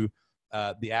to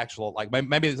the actual, like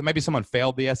maybe someone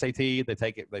failed the SAT. They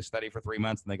take it, they study for 3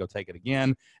 months and they go take it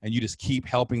again. And you just keep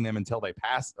helping them until they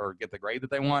pass or get the grade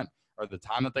that they want or the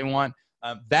time that they want.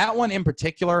 That one in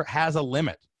particular has a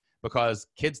limit, because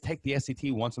kids take the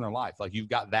SAT once in their life. Like, you've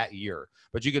got that year,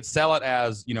 but you could sell it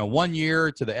as, 1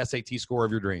 year to the SAT score of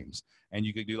your dreams. And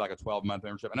you could do like a 12-month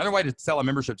membership. Another way to sell a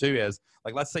membership too is,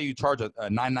 like, let's say you charge a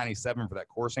 $9.97 for that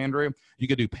course, Andrew. You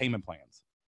could do payment plans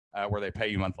where they pay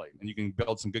you monthly, and you can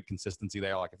build some good consistency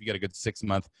there. Like, if you get a good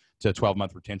 6-month to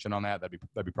 12-month retention on that, that'd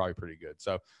be probably pretty good.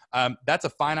 So that's a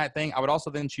finite thing. I would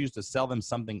also then choose to sell them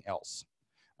something else.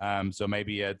 So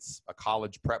maybe it's a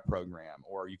college prep program,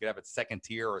 or you could have a second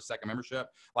tier or a second membership.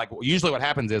 Like, usually what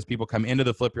happens is people come into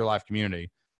the Flip Your Life community,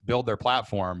 build their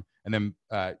platform, and then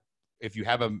if you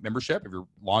have a membership, if you're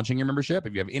launching your membership,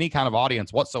 if you have any kind of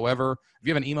audience whatsoever, if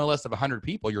you have an email list of 100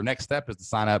 people, your next step is to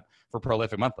sign up for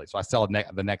Prolific Monthly. So I sell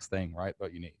the next thing, right,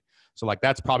 what you need. So like,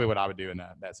 that's probably what I would do in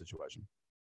that situation.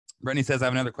 Brittany says, I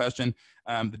have another question.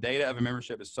 The data of a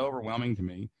membership is so overwhelming to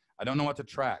me. I don't know what to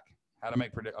track, how to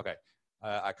make predict. Okay.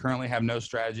 I currently have no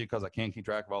strategy because I can't keep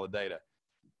track of all the data.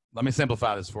 Let me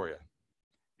simplify this for you.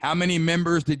 How many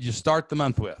members did you start the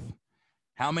month with?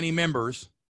 How many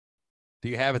members do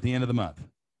you have at the end of the month?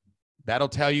 That'll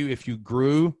tell you if you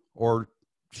grew or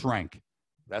shrank.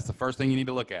 That's the first thing you need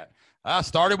to look at. I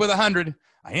started with 100.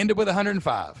 I ended with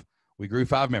 105. We grew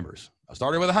 5 members. I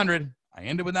started with 100. I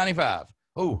ended with 95.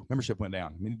 Oh, membership went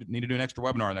down. We need to do an extra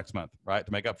webinar next month, right,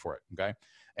 to make up for it, okay?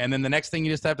 And then the next thing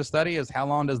you just have to study is, how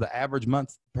long does the average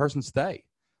person stay?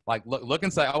 Like, look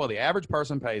and say, oh, well, the average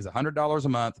person pays $100 a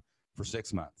month for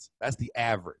 6 months. That's the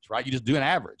average, right? You just do an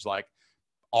average, like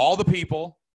all the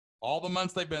people, all the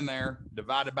months they've been there,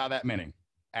 divided by that many,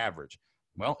 average.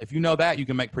 Well, if you know that, you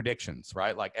can make predictions,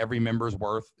 right? Like, every member's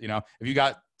worth, if you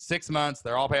got 6 months,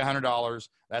 they're all pay $100.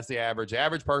 That's the average. The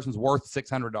average person's worth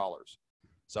 $600.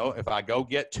 So if I go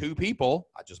get 2 people,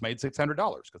 I just made $600,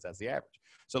 because that's the average.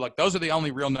 So like, those are the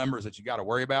only real numbers that you got to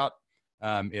worry about,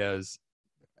 is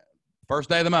first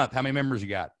day of the month, how many members you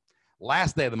got?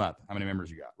 Last day of the month, how many members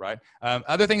you got, right?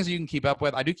 Other things that you can keep up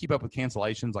with, I do keep up with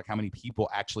cancellations, like how many people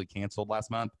actually canceled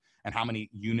last month and how many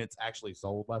units actually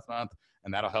sold last month.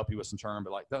 And that'll help you with some churn,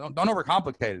 but like, don't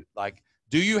overcomplicate it. Like,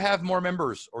 do you have more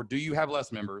members or do you have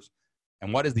less members?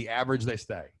 And what is the average they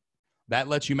stay? That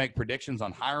lets you make predictions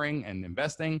on hiring and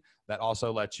investing. That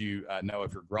also lets you know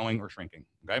if you're growing or shrinking,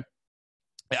 okay?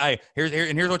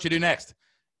 Here's what you do next.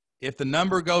 If the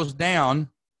number goes down,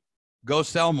 go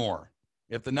sell more.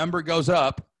 If the number goes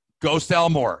up, go sell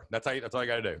more. That's all you got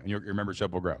to do, and your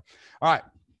membership will grow. All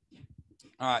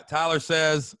right. Tyler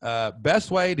says, best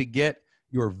way to get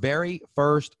your very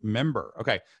first member.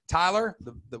 Okay, Tyler,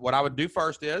 what I would do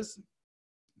first is,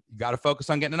 you got to focus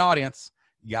on getting an audience.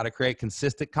 You got to create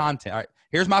consistent content. All right,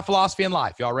 here's my philosophy in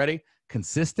life. Y'all ready?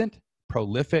 Consistent,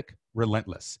 prolific,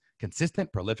 relentless.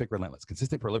 Consistent, prolific, relentless.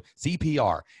 Consistent, prolific,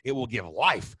 CPR. It will give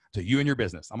life to you and your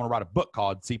business. I'm going to write a book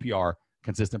called CPR,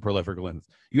 Consistent, Prolific, Relentless.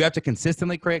 You have to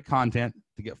consistently create content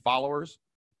to get followers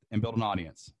and build an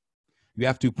audience. You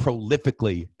have to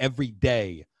prolifically, every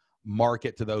day,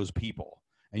 market to those people.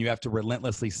 And you have to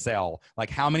relentlessly sell. Like,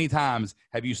 how many times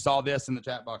have you saw this in the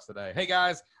chat box today? Hey,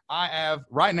 guys, I have,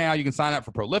 right now, you can sign up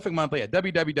for Prolific Monthly at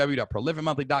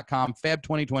www.prolificmonthly.com, Feb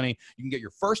 2020. You can get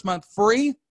your first month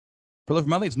free. Prolific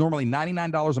Monthly, it's normally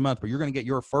 $99 a month, but you're going to get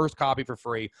your first copy for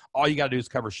free. All you got to do is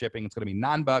cover shipping. It's going to be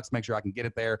 $9. Make sure I can get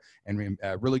it there in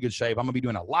really good shape. I'm going to be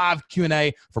doing a live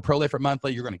Q&A for Prolific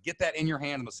Monthly. You're going to get that in your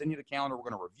hand. I'm going to send you the calendar. We're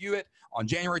going to review it on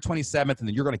January 27th, and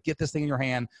then you're going to get this thing in your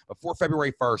hand before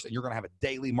February 1st, and you're going to have a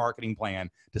daily marketing plan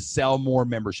to sell more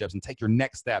memberships and take your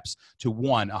next steps to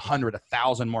 100,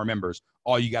 1,000 more members.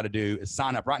 All you got to do is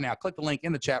sign up right now. Click the link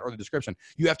in the chat or the description.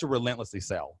 You have to relentlessly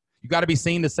sell. You got to be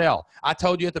seen to sell. I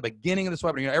told you at the beginning of this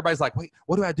webinar, everybody's like, wait,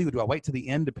 what do I do? Do I wait to the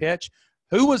end to pitch?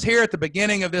 Who was here at the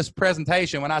beginning of this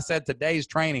presentation when I said today's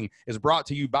training is brought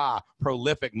to you by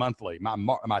Prolific Monthly,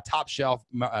 my top shelf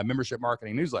membership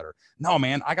marketing newsletter? No,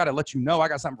 man, I got to let you know I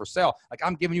got something for sale. Like,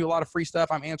 I'm giving you a lot of free stuff.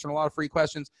 I'm answering a lot of free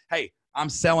questions. Hey, I'm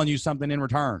selling you something in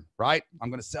return, right? I'm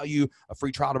going to sell you a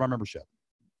free trial to my membership.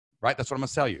 Right? That's what I'm going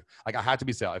to sell you. Like, I had to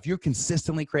be sell. If you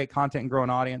consistently create content and grow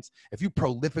an audience, if you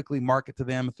prolifically market to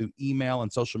them through email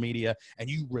and social media, and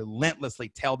you relentlessly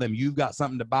tell them you've got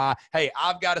something to buy, hey,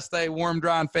 I've got to stay warm,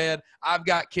 dry, and fed. I've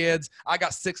got kids. I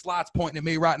got 6 lights pointing at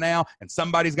me right now, and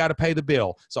somebody's got to pay the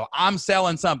bill. So I'm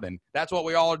selling something. That's what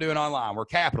we all are doing online. We're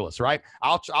capitalists, right?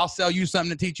 I'll sell you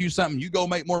something to teach you something. You go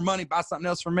make more money, buy something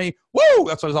else from me. Woo!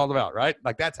 That's what it's all about, right?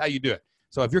 Like, that's how you do it.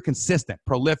 So if you're consistent,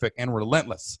 prolific, and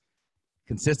relentless,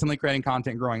 consistently creating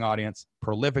content, growing audience,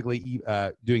 prolifically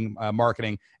doing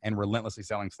marketing, and relentlessly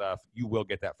selling stuff, you will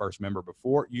get that first member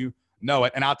before you know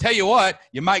it. And I'll tell you what,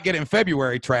 you might get it in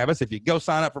February, Travis. If you go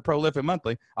sign up for Prolific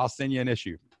Monthly, I'll send you an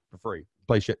issue for free.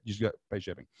 You just got to pay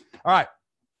shipping. All right.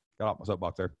 Got off my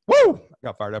soapbox there. Woo!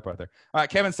 Got fired up right there. All right.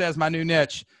 Kevin says, my new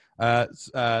niche,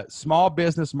 small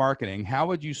business marketing. How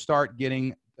would you start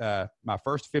getting my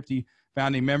first 50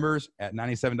 founding members at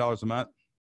 $97 a month?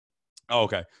 Oh,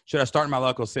 okay. Should I start in my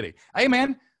local city? Hey,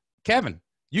 man, Kevin,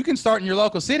 you can start in your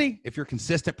local city if you're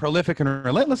consistent, prolific, and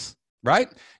relentless, right?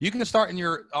 You can start on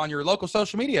your local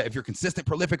social media if you're consistent,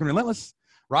 prolific, and relentless,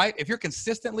 right? If you're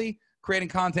consistently creating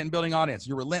content and building audience,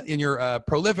 you're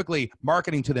prolifically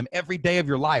marketing to them every day of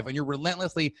your life, and you're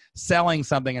relentlessly selling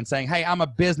something and saying, hey, I'm a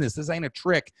business. This ain't a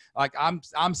trick. Like,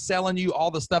 I'm selling you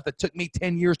all the stuff that took me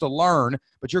 10 years to learn,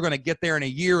 but you're going to get there in a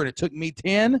year and it took me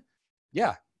 10.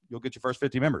 Yeah. You'll get your first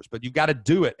 50 members, but you've got to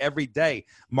do it every day.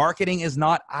 Marketing is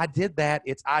not, I did that.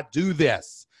 It's, I do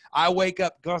this. I wake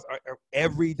up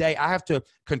every day. I have to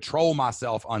control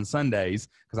myself on Sundays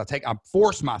because I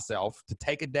force myself to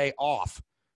take a day off.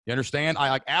 You understand?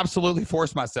 I absolutely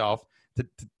force myself to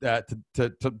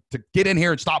get in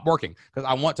here and stop working because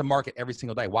I want to market every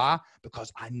single day. Why?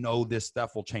 Because I know this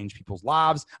stuff will change people's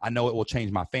lives. I know it will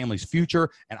change my family's future,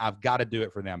 and I've got to do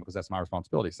it for them because that's my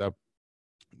responsibility. So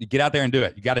you get out there and do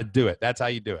it. You got to do it. That's how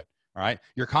you do it. All right.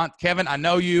 Kevin, I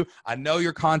know you. I know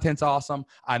your content's awesome.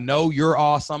 I know you're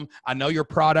awesome. I know your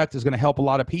product is going to help a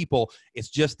lot of people. It's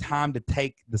just time to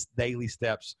take the daily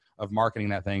steps of marketing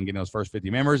that thing, getting those first 50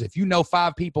 members. If you know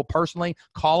 5 people personally,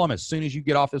 call them as soon as you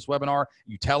get off this webinar.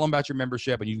 You tell them about your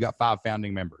membership, and you've got 5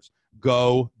 founding members.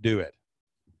 Go do it.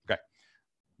 Okay.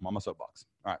 I'm on my soapbox.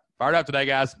 All right. Fired up today,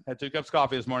 guys. Had 2 cups of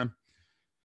coffee this morning.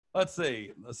 Let's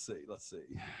see.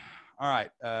 All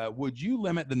right. Would you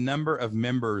limit the number of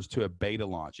members to a beta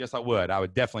launch? Yes, I would. I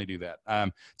would definitely do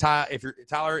that.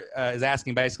 Tyler is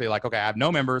asking basically like, okay, I have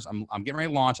no members. I'm getting ready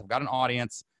to launch. I've got an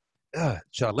audience.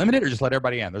 Should I limit it or just let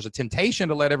everybody in? There's a temptation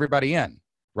to let everybody in,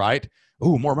 right?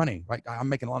 Ooh, more money, right? I'm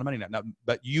making a lot of money now. No,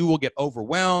 but you will get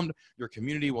overwhelmed. Your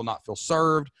community will not feel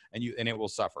served, and it will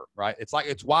suffer, right?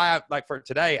 It's why for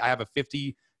today, I have a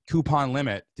 50 coupon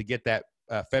limit to get that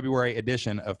February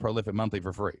edition of Prolific Monthly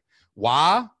for free.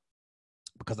 Why?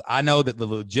 Because I know that the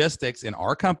logistics in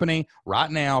our company right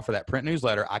now for that print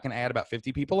newsletter, I can add about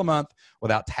 50 people a month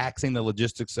without taxing the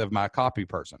logistics of my copy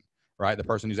person, right? The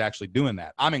person who's actually doing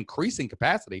that. I'm increasing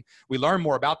capacity. We learn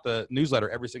more about the newsletter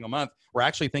every single month. We're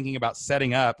actually thinking about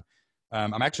setting up,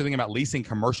 I'm actually thinking about leasing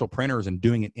commercial printers and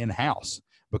doing it in-house.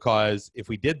 Because if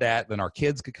we did that, then our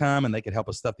kids could come and they could help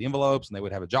us stuff the envelopes, and they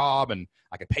would have a job, and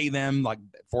I could pay them like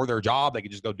for their job. They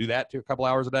could just go do that a couple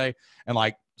hours a day. And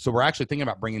so we're actually thinking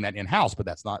about bringing that in-house, but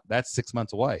that's 6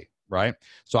 months away. Right.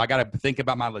 So I got to think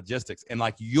about my logistics, and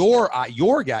like your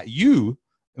guy,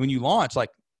 when you launch,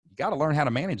 like you got to learn how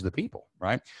to manage the people.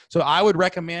 Right. So I would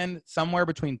recommend somewhere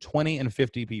between 20 and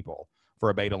 50 people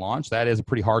for a beta launch. That is a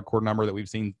pretty hardcore number that we've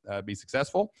seen be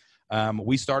successful.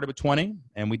 We started with 20,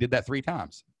 and we did that 3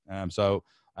 times.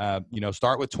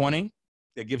 Start with 20.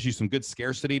 It gives you some good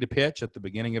scarcity to pitch at the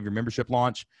beginning of your membership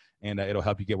launch, and it'll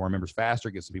help you get more members faster,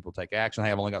 get some people to take action.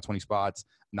 Hey, I've only got 20 spots.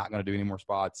 I'm not going to do any more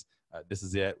spots. This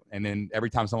is it. And then every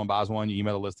time someone buys one, you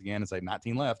email the list again and say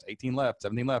 19 left, 18 left,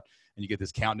 17 left, and you get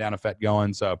this countdown effect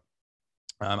going. So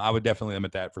I would definitely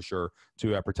limit that for sure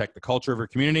to protect the culture of your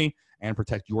community and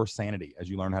protect your sanity as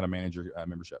you learn how to manage your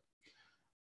membership.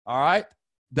 All right.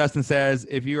 Dustin says,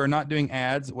 if you are not doing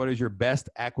ads, what is your best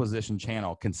acquisition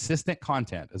channel? Consistent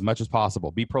content as much as possible.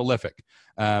 Be prolific.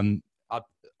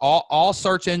 All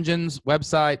search engines,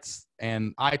 websites,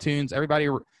 and iTunes, everybody,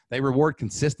 they reward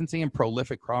consistency and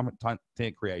prolific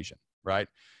content creation, right?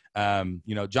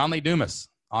 John Lee Dumas,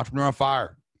 Entrepreneur on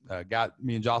Fire, got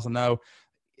me and Jocelyn know.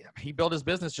 He built his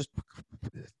business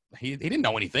he didn't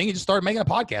know anything. He just started making a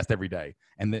podcast every day,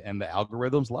 and the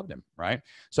algorithms loved him, right?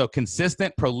 So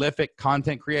consistent, prolific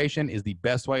content creation is the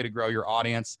best way to grow your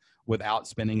audience without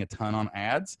spending a ton on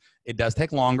ads. It does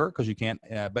take longer because you can't,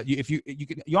 but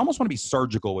you almost want to be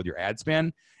surgical with your ad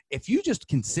spend. If you just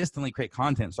consistently create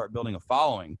content and start building a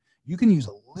following, you can use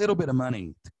a little bit of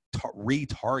money to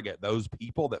retarget those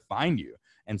people that find you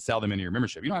and sell them into your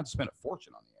membership. You don't have to spend a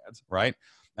fortune on the ads, right?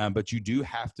 But you do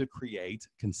have to create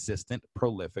consistent,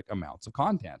 prolific amounts of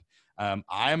content.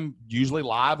 I'm usually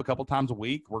live a couple times a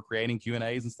week. We're creating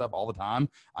Q&As and stuff all the time.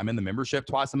 I'm in the membership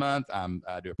twice a month.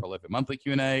 I do a prolific monthly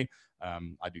Q&A.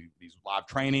 I do these live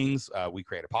trainings. We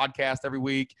create a podcast every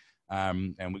week.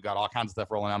 And we've got all kinds of stuff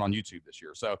rolling out on YouTube this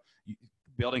year. So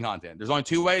building content. There's only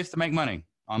 2 ways to make money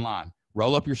online.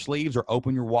 Roll up your sleeves or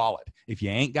open your wallet. If you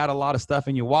ain't got a lot of stuff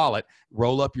in your wallet,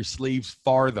 roll up your sleeves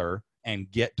farther and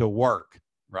get to work.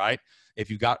 Right? If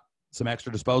you got some extra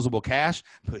disposable cash,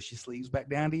 push your sleeves back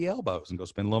down to your elbows and go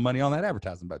spend a little money on that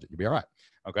advertising budget. You'll be all right.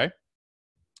 Okay.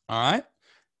 All right.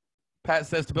 Pat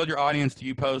says, to build your audience, do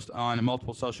you post on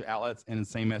multiple social outlets and the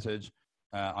same message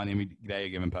on any day a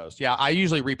given post? Yeah, I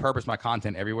usually repurpose my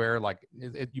content everywhere. Like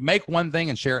you make one thing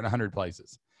and share it in 100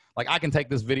 places. Like I can take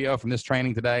this video from this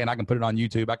training today and I can put it on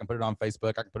YouTube. I can put it on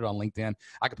Facebook. I can put it on LinkedIn.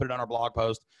 I can put it on our blog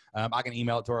post. I can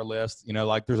email it to our list.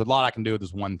 Like there's a lot I can do with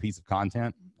this one piece of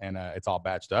content, and it's all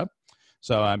batched up.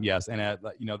 So yes. And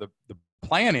the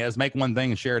plan is make one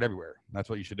thing and share it everywhere. That's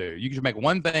what you should do. You should make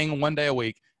one thing 1 day a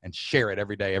week and share it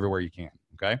every day, everywhere you can.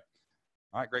 Okay.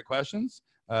 All right. Great questions.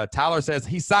 Tyler says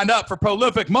he signed up for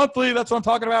Prolific Monthly. That's what I'm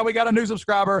talking about. We got a new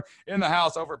subscriber in the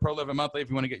house over at Prolific Monthly. If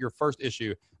you want to get your first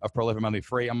issue of Prolific Monthly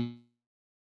free,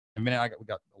 we got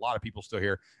a lot of people still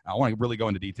here. I want to really go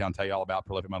into detail and tell you all about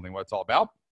Prolific Monthly and what it's all about.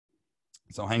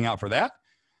 So hang out for that.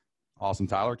 Awesome,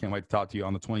 Tyler. Can't wait to talk to you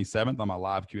on the 27th on my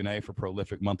live Q&A for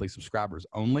Prolific Monthly subscribers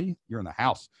only. You're in the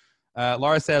house.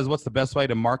 Laura says, what's the best way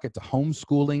to market to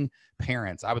homeschooling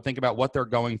parents? I would think about what they're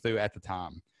going through at the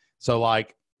time. So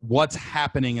like, what's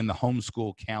happening in the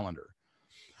homeschool calendar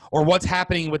or what's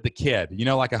happening with the kid.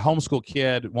 Like a homeschool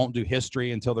kid won't do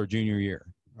history until their junior year.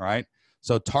 All right.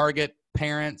 So target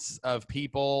parents of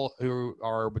people who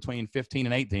are between 15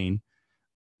 and 18,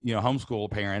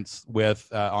 homeschool parents with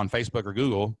on Facebook or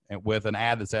Google and with an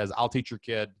ad that says, I'll teach your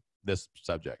kid this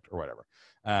subject or whatever.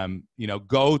 You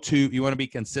want to be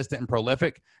consistent and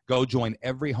prolific, go join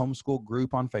every homeschool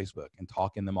group on Facebook and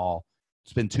talk in them all.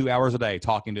 Spend 2 hours a day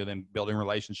talking to them, building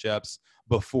relationships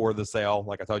before the sale.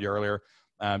 Like I told you earlier,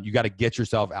 you got to get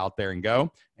yourself out there and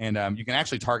go. And you can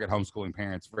actually target homeschooling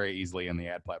parents very easily in the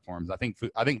ad platforms. I think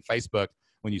Facebook,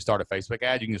 when you start a Facebook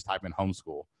ad, you can just type in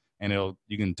homeschool and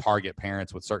you can target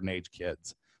parents with certain age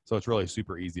kids. So it's really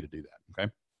super easy to do that.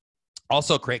 Okay.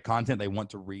 Also create content they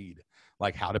want to read,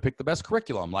 like how to pick the best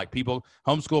curriculum. Like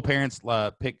homeschool parents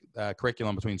pick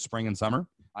curriculum between spring and summer.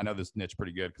 I know this niche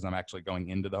pretty good because I'm actually going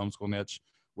into the homeschool niche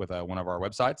with one of our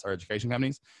websites, our education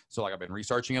companies. So like I've been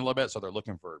researching it a little bit. So they're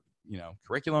looking for,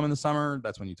 curriculum in the summer.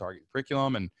 That's when you target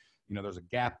curriculum. And, there's a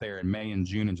gap there in May and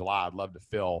June and July. I'd love to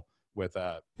fill with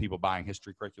people buying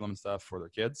history curriculum and stuff for their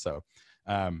kids. So,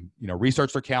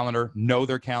 research their calendar, know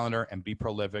their calendar, and be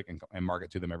prolific and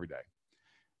market to them every day.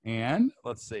 And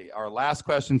let's see, our last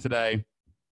question today.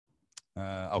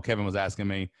 Kevin was asking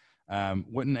me,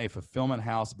 wouldn't a fulfillment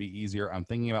house be easier? I'm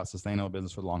thinking about sustainable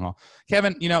business for the long haul.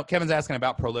 Kevin, Kevin's asking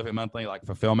about Prolific Monthly, like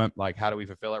fulfillment, like how do we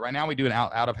fulfill it? Right now we do an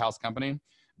out of house company,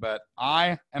 but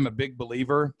I am a big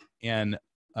believer in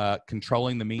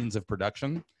controlling the means of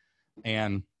production.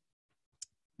 And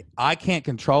I can't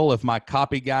control if my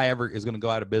copy guy ever is going to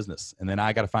go out of business. And then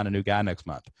I got to find a new guy next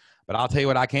month. But I'll tell you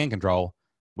what I can control.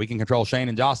 We can control Shane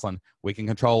and Jocelyn. We can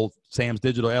control Sam's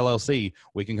Digital LLC.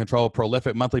 We can control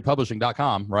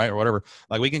prolificmonthlypublishing.com, right? Or whatever.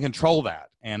 Like we can control that.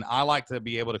 And I like to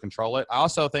be able to control it. I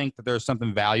also think that there's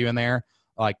something value in there,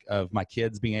 like of my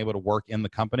kids being able to work in the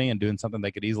company and doing something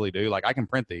they could easily do. Like I can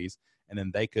print these and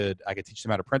then I could teach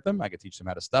them how to print them. I could teach them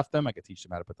how to stuff them. I could teach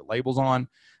them how to put the labels on.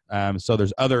 So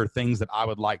there's other things that I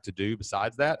would like to do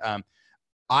besides that.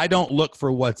 I don't look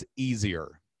for what's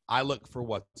easier. I look for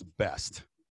what's best.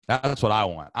 That's what I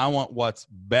want. I want what's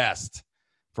best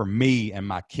for me and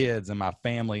my kids and my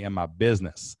family and my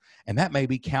business. And that may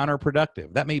be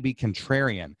counterproductive. That may be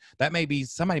contrarian. That may be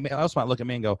somebody else might look at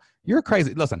me and go, you're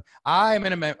crazy. Listen, I'm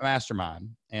in a mastermind,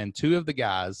 and two of the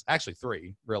guys, actually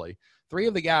three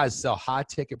of the guys sell high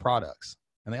ticket products.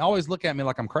 And they always look at me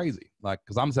like I'm crazy, like,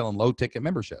 because I'm selling low ticket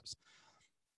memberships.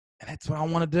 And that's what I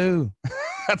want to do.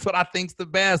 That's what I think's the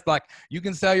best. Like, you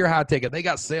can sell your high ticket. They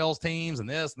got sales teams and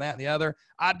this and that and the other.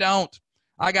 I don't.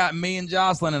 I got me and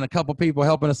Jocelyn and a couple people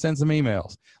helping us send some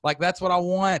emails. Like, that's what I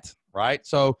want, right?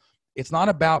 So it's not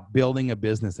about building a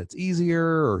business that's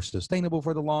easier or sustainable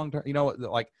for the long term. You know,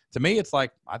 like, to me, it's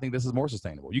like, I think this is more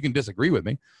sustainable. You can disagree with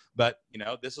me, but, you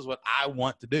know, this is what I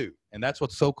want to do. And that's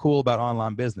what's so cool about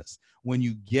online business. When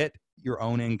you get your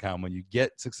own income, when you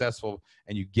get successful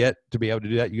and you get to be able to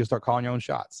do that, you can start calling your own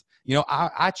shots. You know,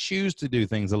 I choose to do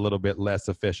things a little bit less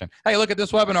efficient. Hey, look at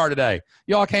this webinar today.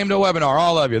 Y'all came to a webinar,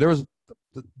 all of you. There was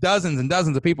dozens and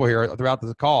dozens of people here throughout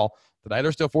the call today.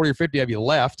 There's still 40 or 50 of you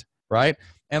left, right?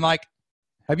 And like,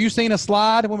 have you seen a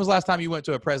slide? When was the last time you went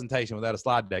to a presentation without a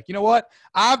slide deck? You know what?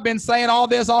 I've been saying all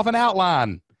this off an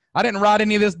outline. I didn't write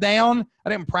any of this down. I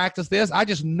didn't practice this. I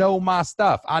just know my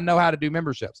stuff. I know how to do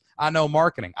memberships. I know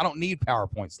marketing. I don't need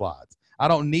PowerPoint slides. I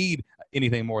don't need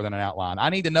anything more than an outline. I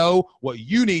need to know what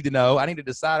you need to know. I need to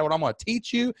decide what I'm going to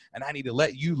teach you, and I need to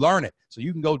let you learn it so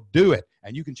you can go do it,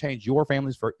 and you can change your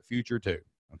family's future too,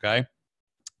 okay?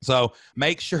 So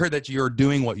make sure that you're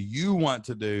doing what you want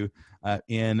to do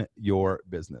in your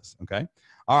business, okay?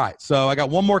 All right, so I got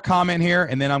one more comment here,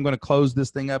 and then I'm going to close this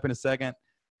thing up in a second.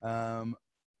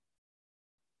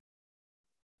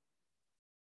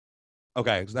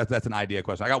 Okay, so that's an idea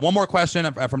question. I got one more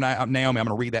question from Naomi. I'm going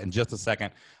to read that in just a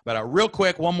second. But real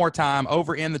quick, one more time,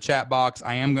 over in the chat box,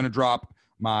 I am going to drop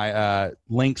my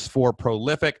links for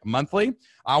Prolific Monthly.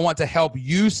 I want to help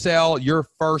you sell your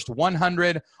first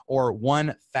 100 or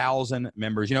 1,000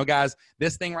 members. You know, guys,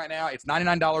 this thing right now, it's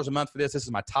 $99 a month for this. This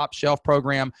is my top shelf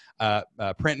program,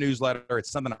 print newsletter.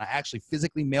 It's something I actually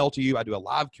physically mail to you. I do a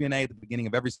live Q&A at the beginning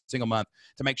of every single month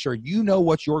to make sure you know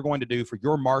what you're going to do for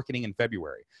your marketing in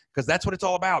February, because that's what it's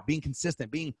all about, being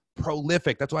consistent, being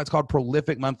prolific. That's why it's called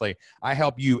Prolific Monthly. I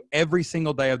help you every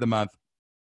single day of the month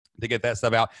to get that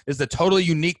stuff out. This is a totally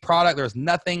unique product. There's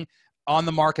nothing on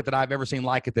the market that I've ever seen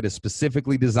like it that is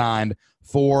specifically designed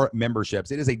for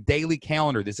memberships. It is a daily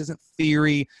calendar. This isn't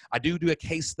theory. I do a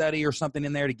case study or something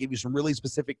in there to give you some really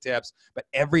specific tips, but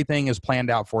everything is planned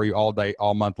out for you all day,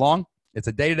 all month long. It's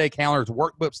a day-to-day calendar. It's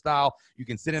workbook style. You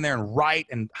can sit in there and write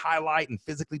and highlight and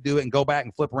physically do it and go back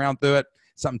and flip around through it.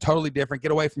 Something totally different.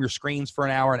 Get away from your screens for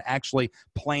an hour and actually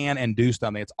plan and do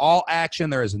something. It's all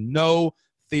action. There is no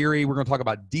theory. We're going to talk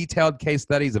about detailed case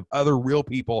studies of other real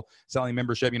people selling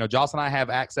membership. You know, Jocelyn and I have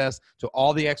access to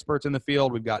all the experts in the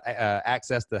field. We've got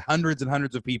access to hundreds and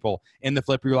hundreds of people in the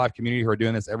Flip Your Life community who are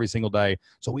doing this every single day.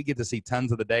 So we get to see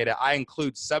tons of the data. I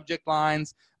include subject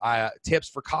lines, tips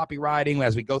for copywriting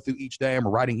as we go through each day, and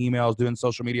we're writing emails, doing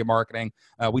social media marketing.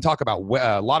 We talk about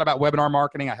a lot about webinar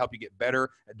marketing. I help you get better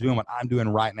at doing what I'm doing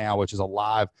right now, which is a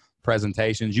live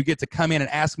presentations. You get to come in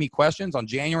and ask me questions. On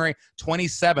January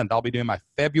 27th, I'll be doing my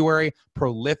February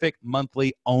Prolific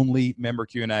Monthly only member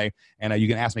Q&A, and you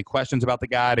can ask me questions about the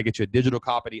guide to get you a digital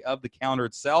copy of the calendar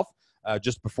itself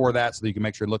just before that, so that you can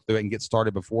make sure to look through it and get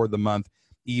started before the month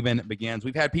even begins.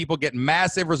 We've had people get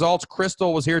massive results.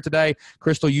 Crystal was here today.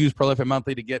 Crystal used Prolific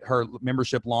Monthly to get her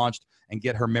membership launched and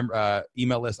get her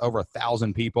email list over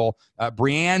 1,000 people.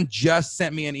 Brianne just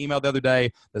sent me an email the other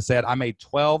day that said, I made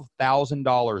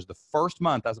 $12,000 the first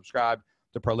month I subscribed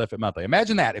to Prolific Monthly.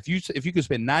 Imagine that. If you could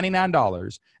spend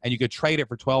 $99 and you could trade it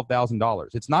for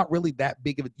 $12,000, it's not really that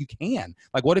big of a, you can.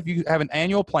 Like, what if you have an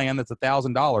annual plan that's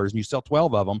 $1,000 and you sell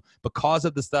 12 of them because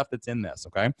of the stuff that's in this,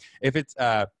 okay? If it's,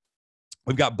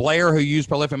 we've got Blair, who used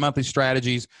Prolific Monthly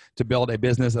strategies to build a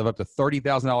business of up to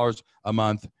 $30,000 a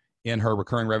month in her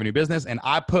recurring revenue business. And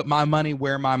I put my money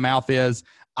where my mouth is.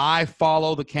 I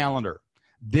follow the calendar.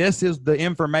 This is the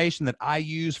information that I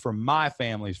use for my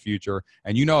family's future.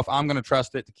 And you know, if I'm going to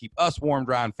trust it to keep us warm,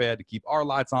 dry, and fed, to keep our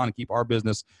lights on and keep our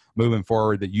business moving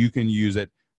forward, that you can use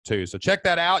it too. So check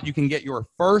that out. You can get your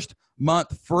first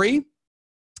month free.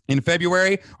 In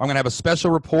February, I'm going to have a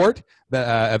special report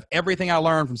of everything I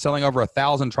learned from selling over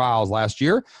 1,000 trials last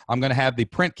year. I'm going to have the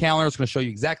print calendar. It's going to show you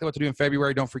exactly what to do in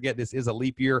February. Don't forget, this is a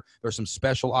leap year. There's some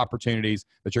special opportunities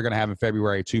that you're going to have in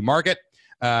February to market.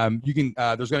 There's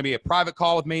going to be a private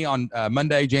call with me on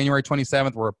Monday, January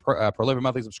 27th, where Prolific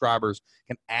Monthly subscribers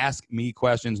can ask me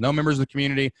questions. No members of the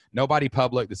community, nobody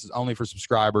public. This is only for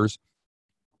subscribers.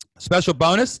 Special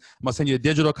bonus, I'm going to send you a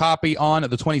digital copy on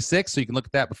the 26th, so you can look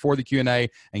at that before the Q&A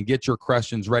and get your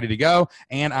questions ready to go.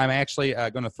 And I'm actually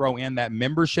going to throw in that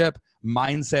membership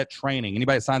mindset training.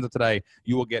 Anybody that signs up today,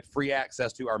 you will get free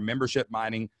access to our membership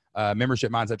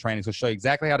mindset training. So show you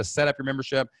exactly how to set up your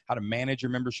membership, how to manage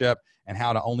your membership, and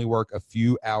how to only work a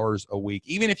few hours a week.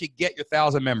 Even if you get your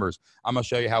 1,000 members, I'm going to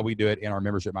show you how we do it in our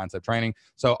membership mindset training.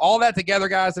 So all that together,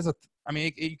 guys,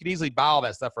 you could easily buy all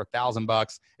that stuff for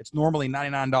 $1,000. It's normally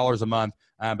 $99 a month,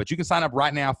 but you can sign up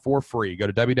right now for free. Go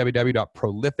to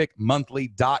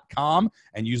www.prolificmonthly.com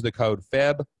and use the code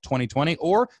FEB2020,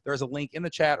 or there's a link in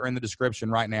the chat or in the description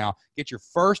right now. Get your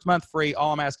first month free.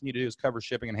 All I'm asking you to do is cover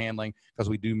shipping and handling, because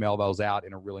we do mail those out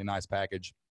in a really nice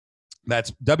package.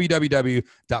 That's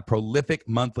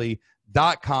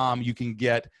www.prolificmonthly.com. You can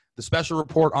get the special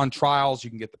report on trials.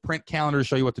 You can get the print calendar to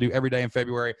show you what to do every day in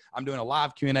February. I'm doing a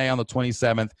live Q&A on the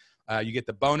 27th. You get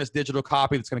the bonus digital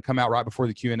copy that's going to come out right before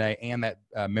the Q&A, and that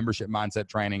membership mindset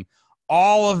training.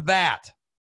 All of that,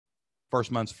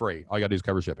 first month's free. All you got to do is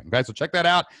cover shipping. Okay, so check that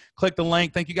out. Click the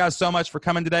link. Thank you guys so much for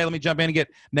coming today. Let me jump in and get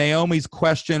Naomi's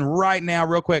question right now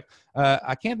real quick.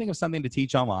 I can't think of something to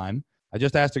teach online. I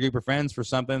just asked a group of friends for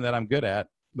something that I'm good at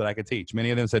that I could teach.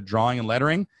 Many of them said drawing and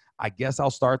lettering. I guess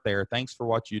I'll start there. Thanks for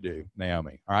what you do,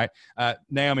 Naomi. All right.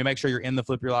 Naomi, make sure you're in the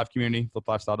Flip Your Life community,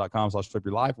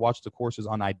 fliplifestyle.com/flipyourlife. Watch the courses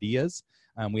on ideas.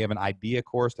 We have an idea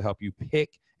course to help you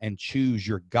pick and choose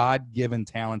your God-given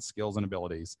talents, skills, and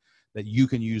abilities that you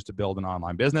can use to build an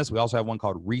online business. We also have one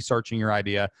called Researching Your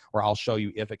Idea, where I'll show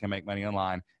you if it can make money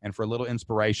online. And for a little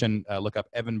inspiration, look up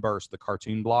Evan Burst, the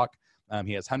cartoon block.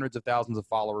 He has hundreds of thousands of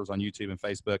followers on YouTube and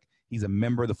Facebook. He's a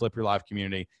member of the Flip Your Life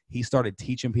community. He started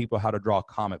teaching people how to draw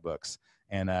comic books,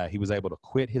 and he was able to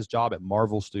quit his job at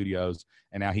Marvel Studios,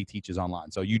 and now he teaches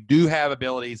online. So you do have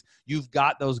abilities. You've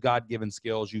got those God-given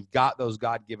skills. You've got those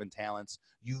God-given talents.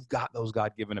 You've got those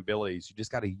God-given abilities. You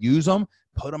just got to use them,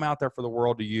 put them out there for the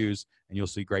world to use, and you'll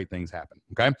see great things happen,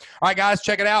 okay? All right, guys,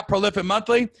 check it out, Prolific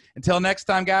Monthly. Until next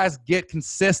time, guys, get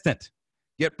consistent,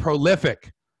 get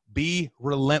prolific, be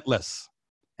relentless,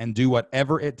 and do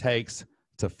whatever it takes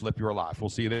to flip your life. We'll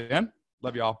see you then.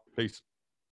 Love y'all. Peace.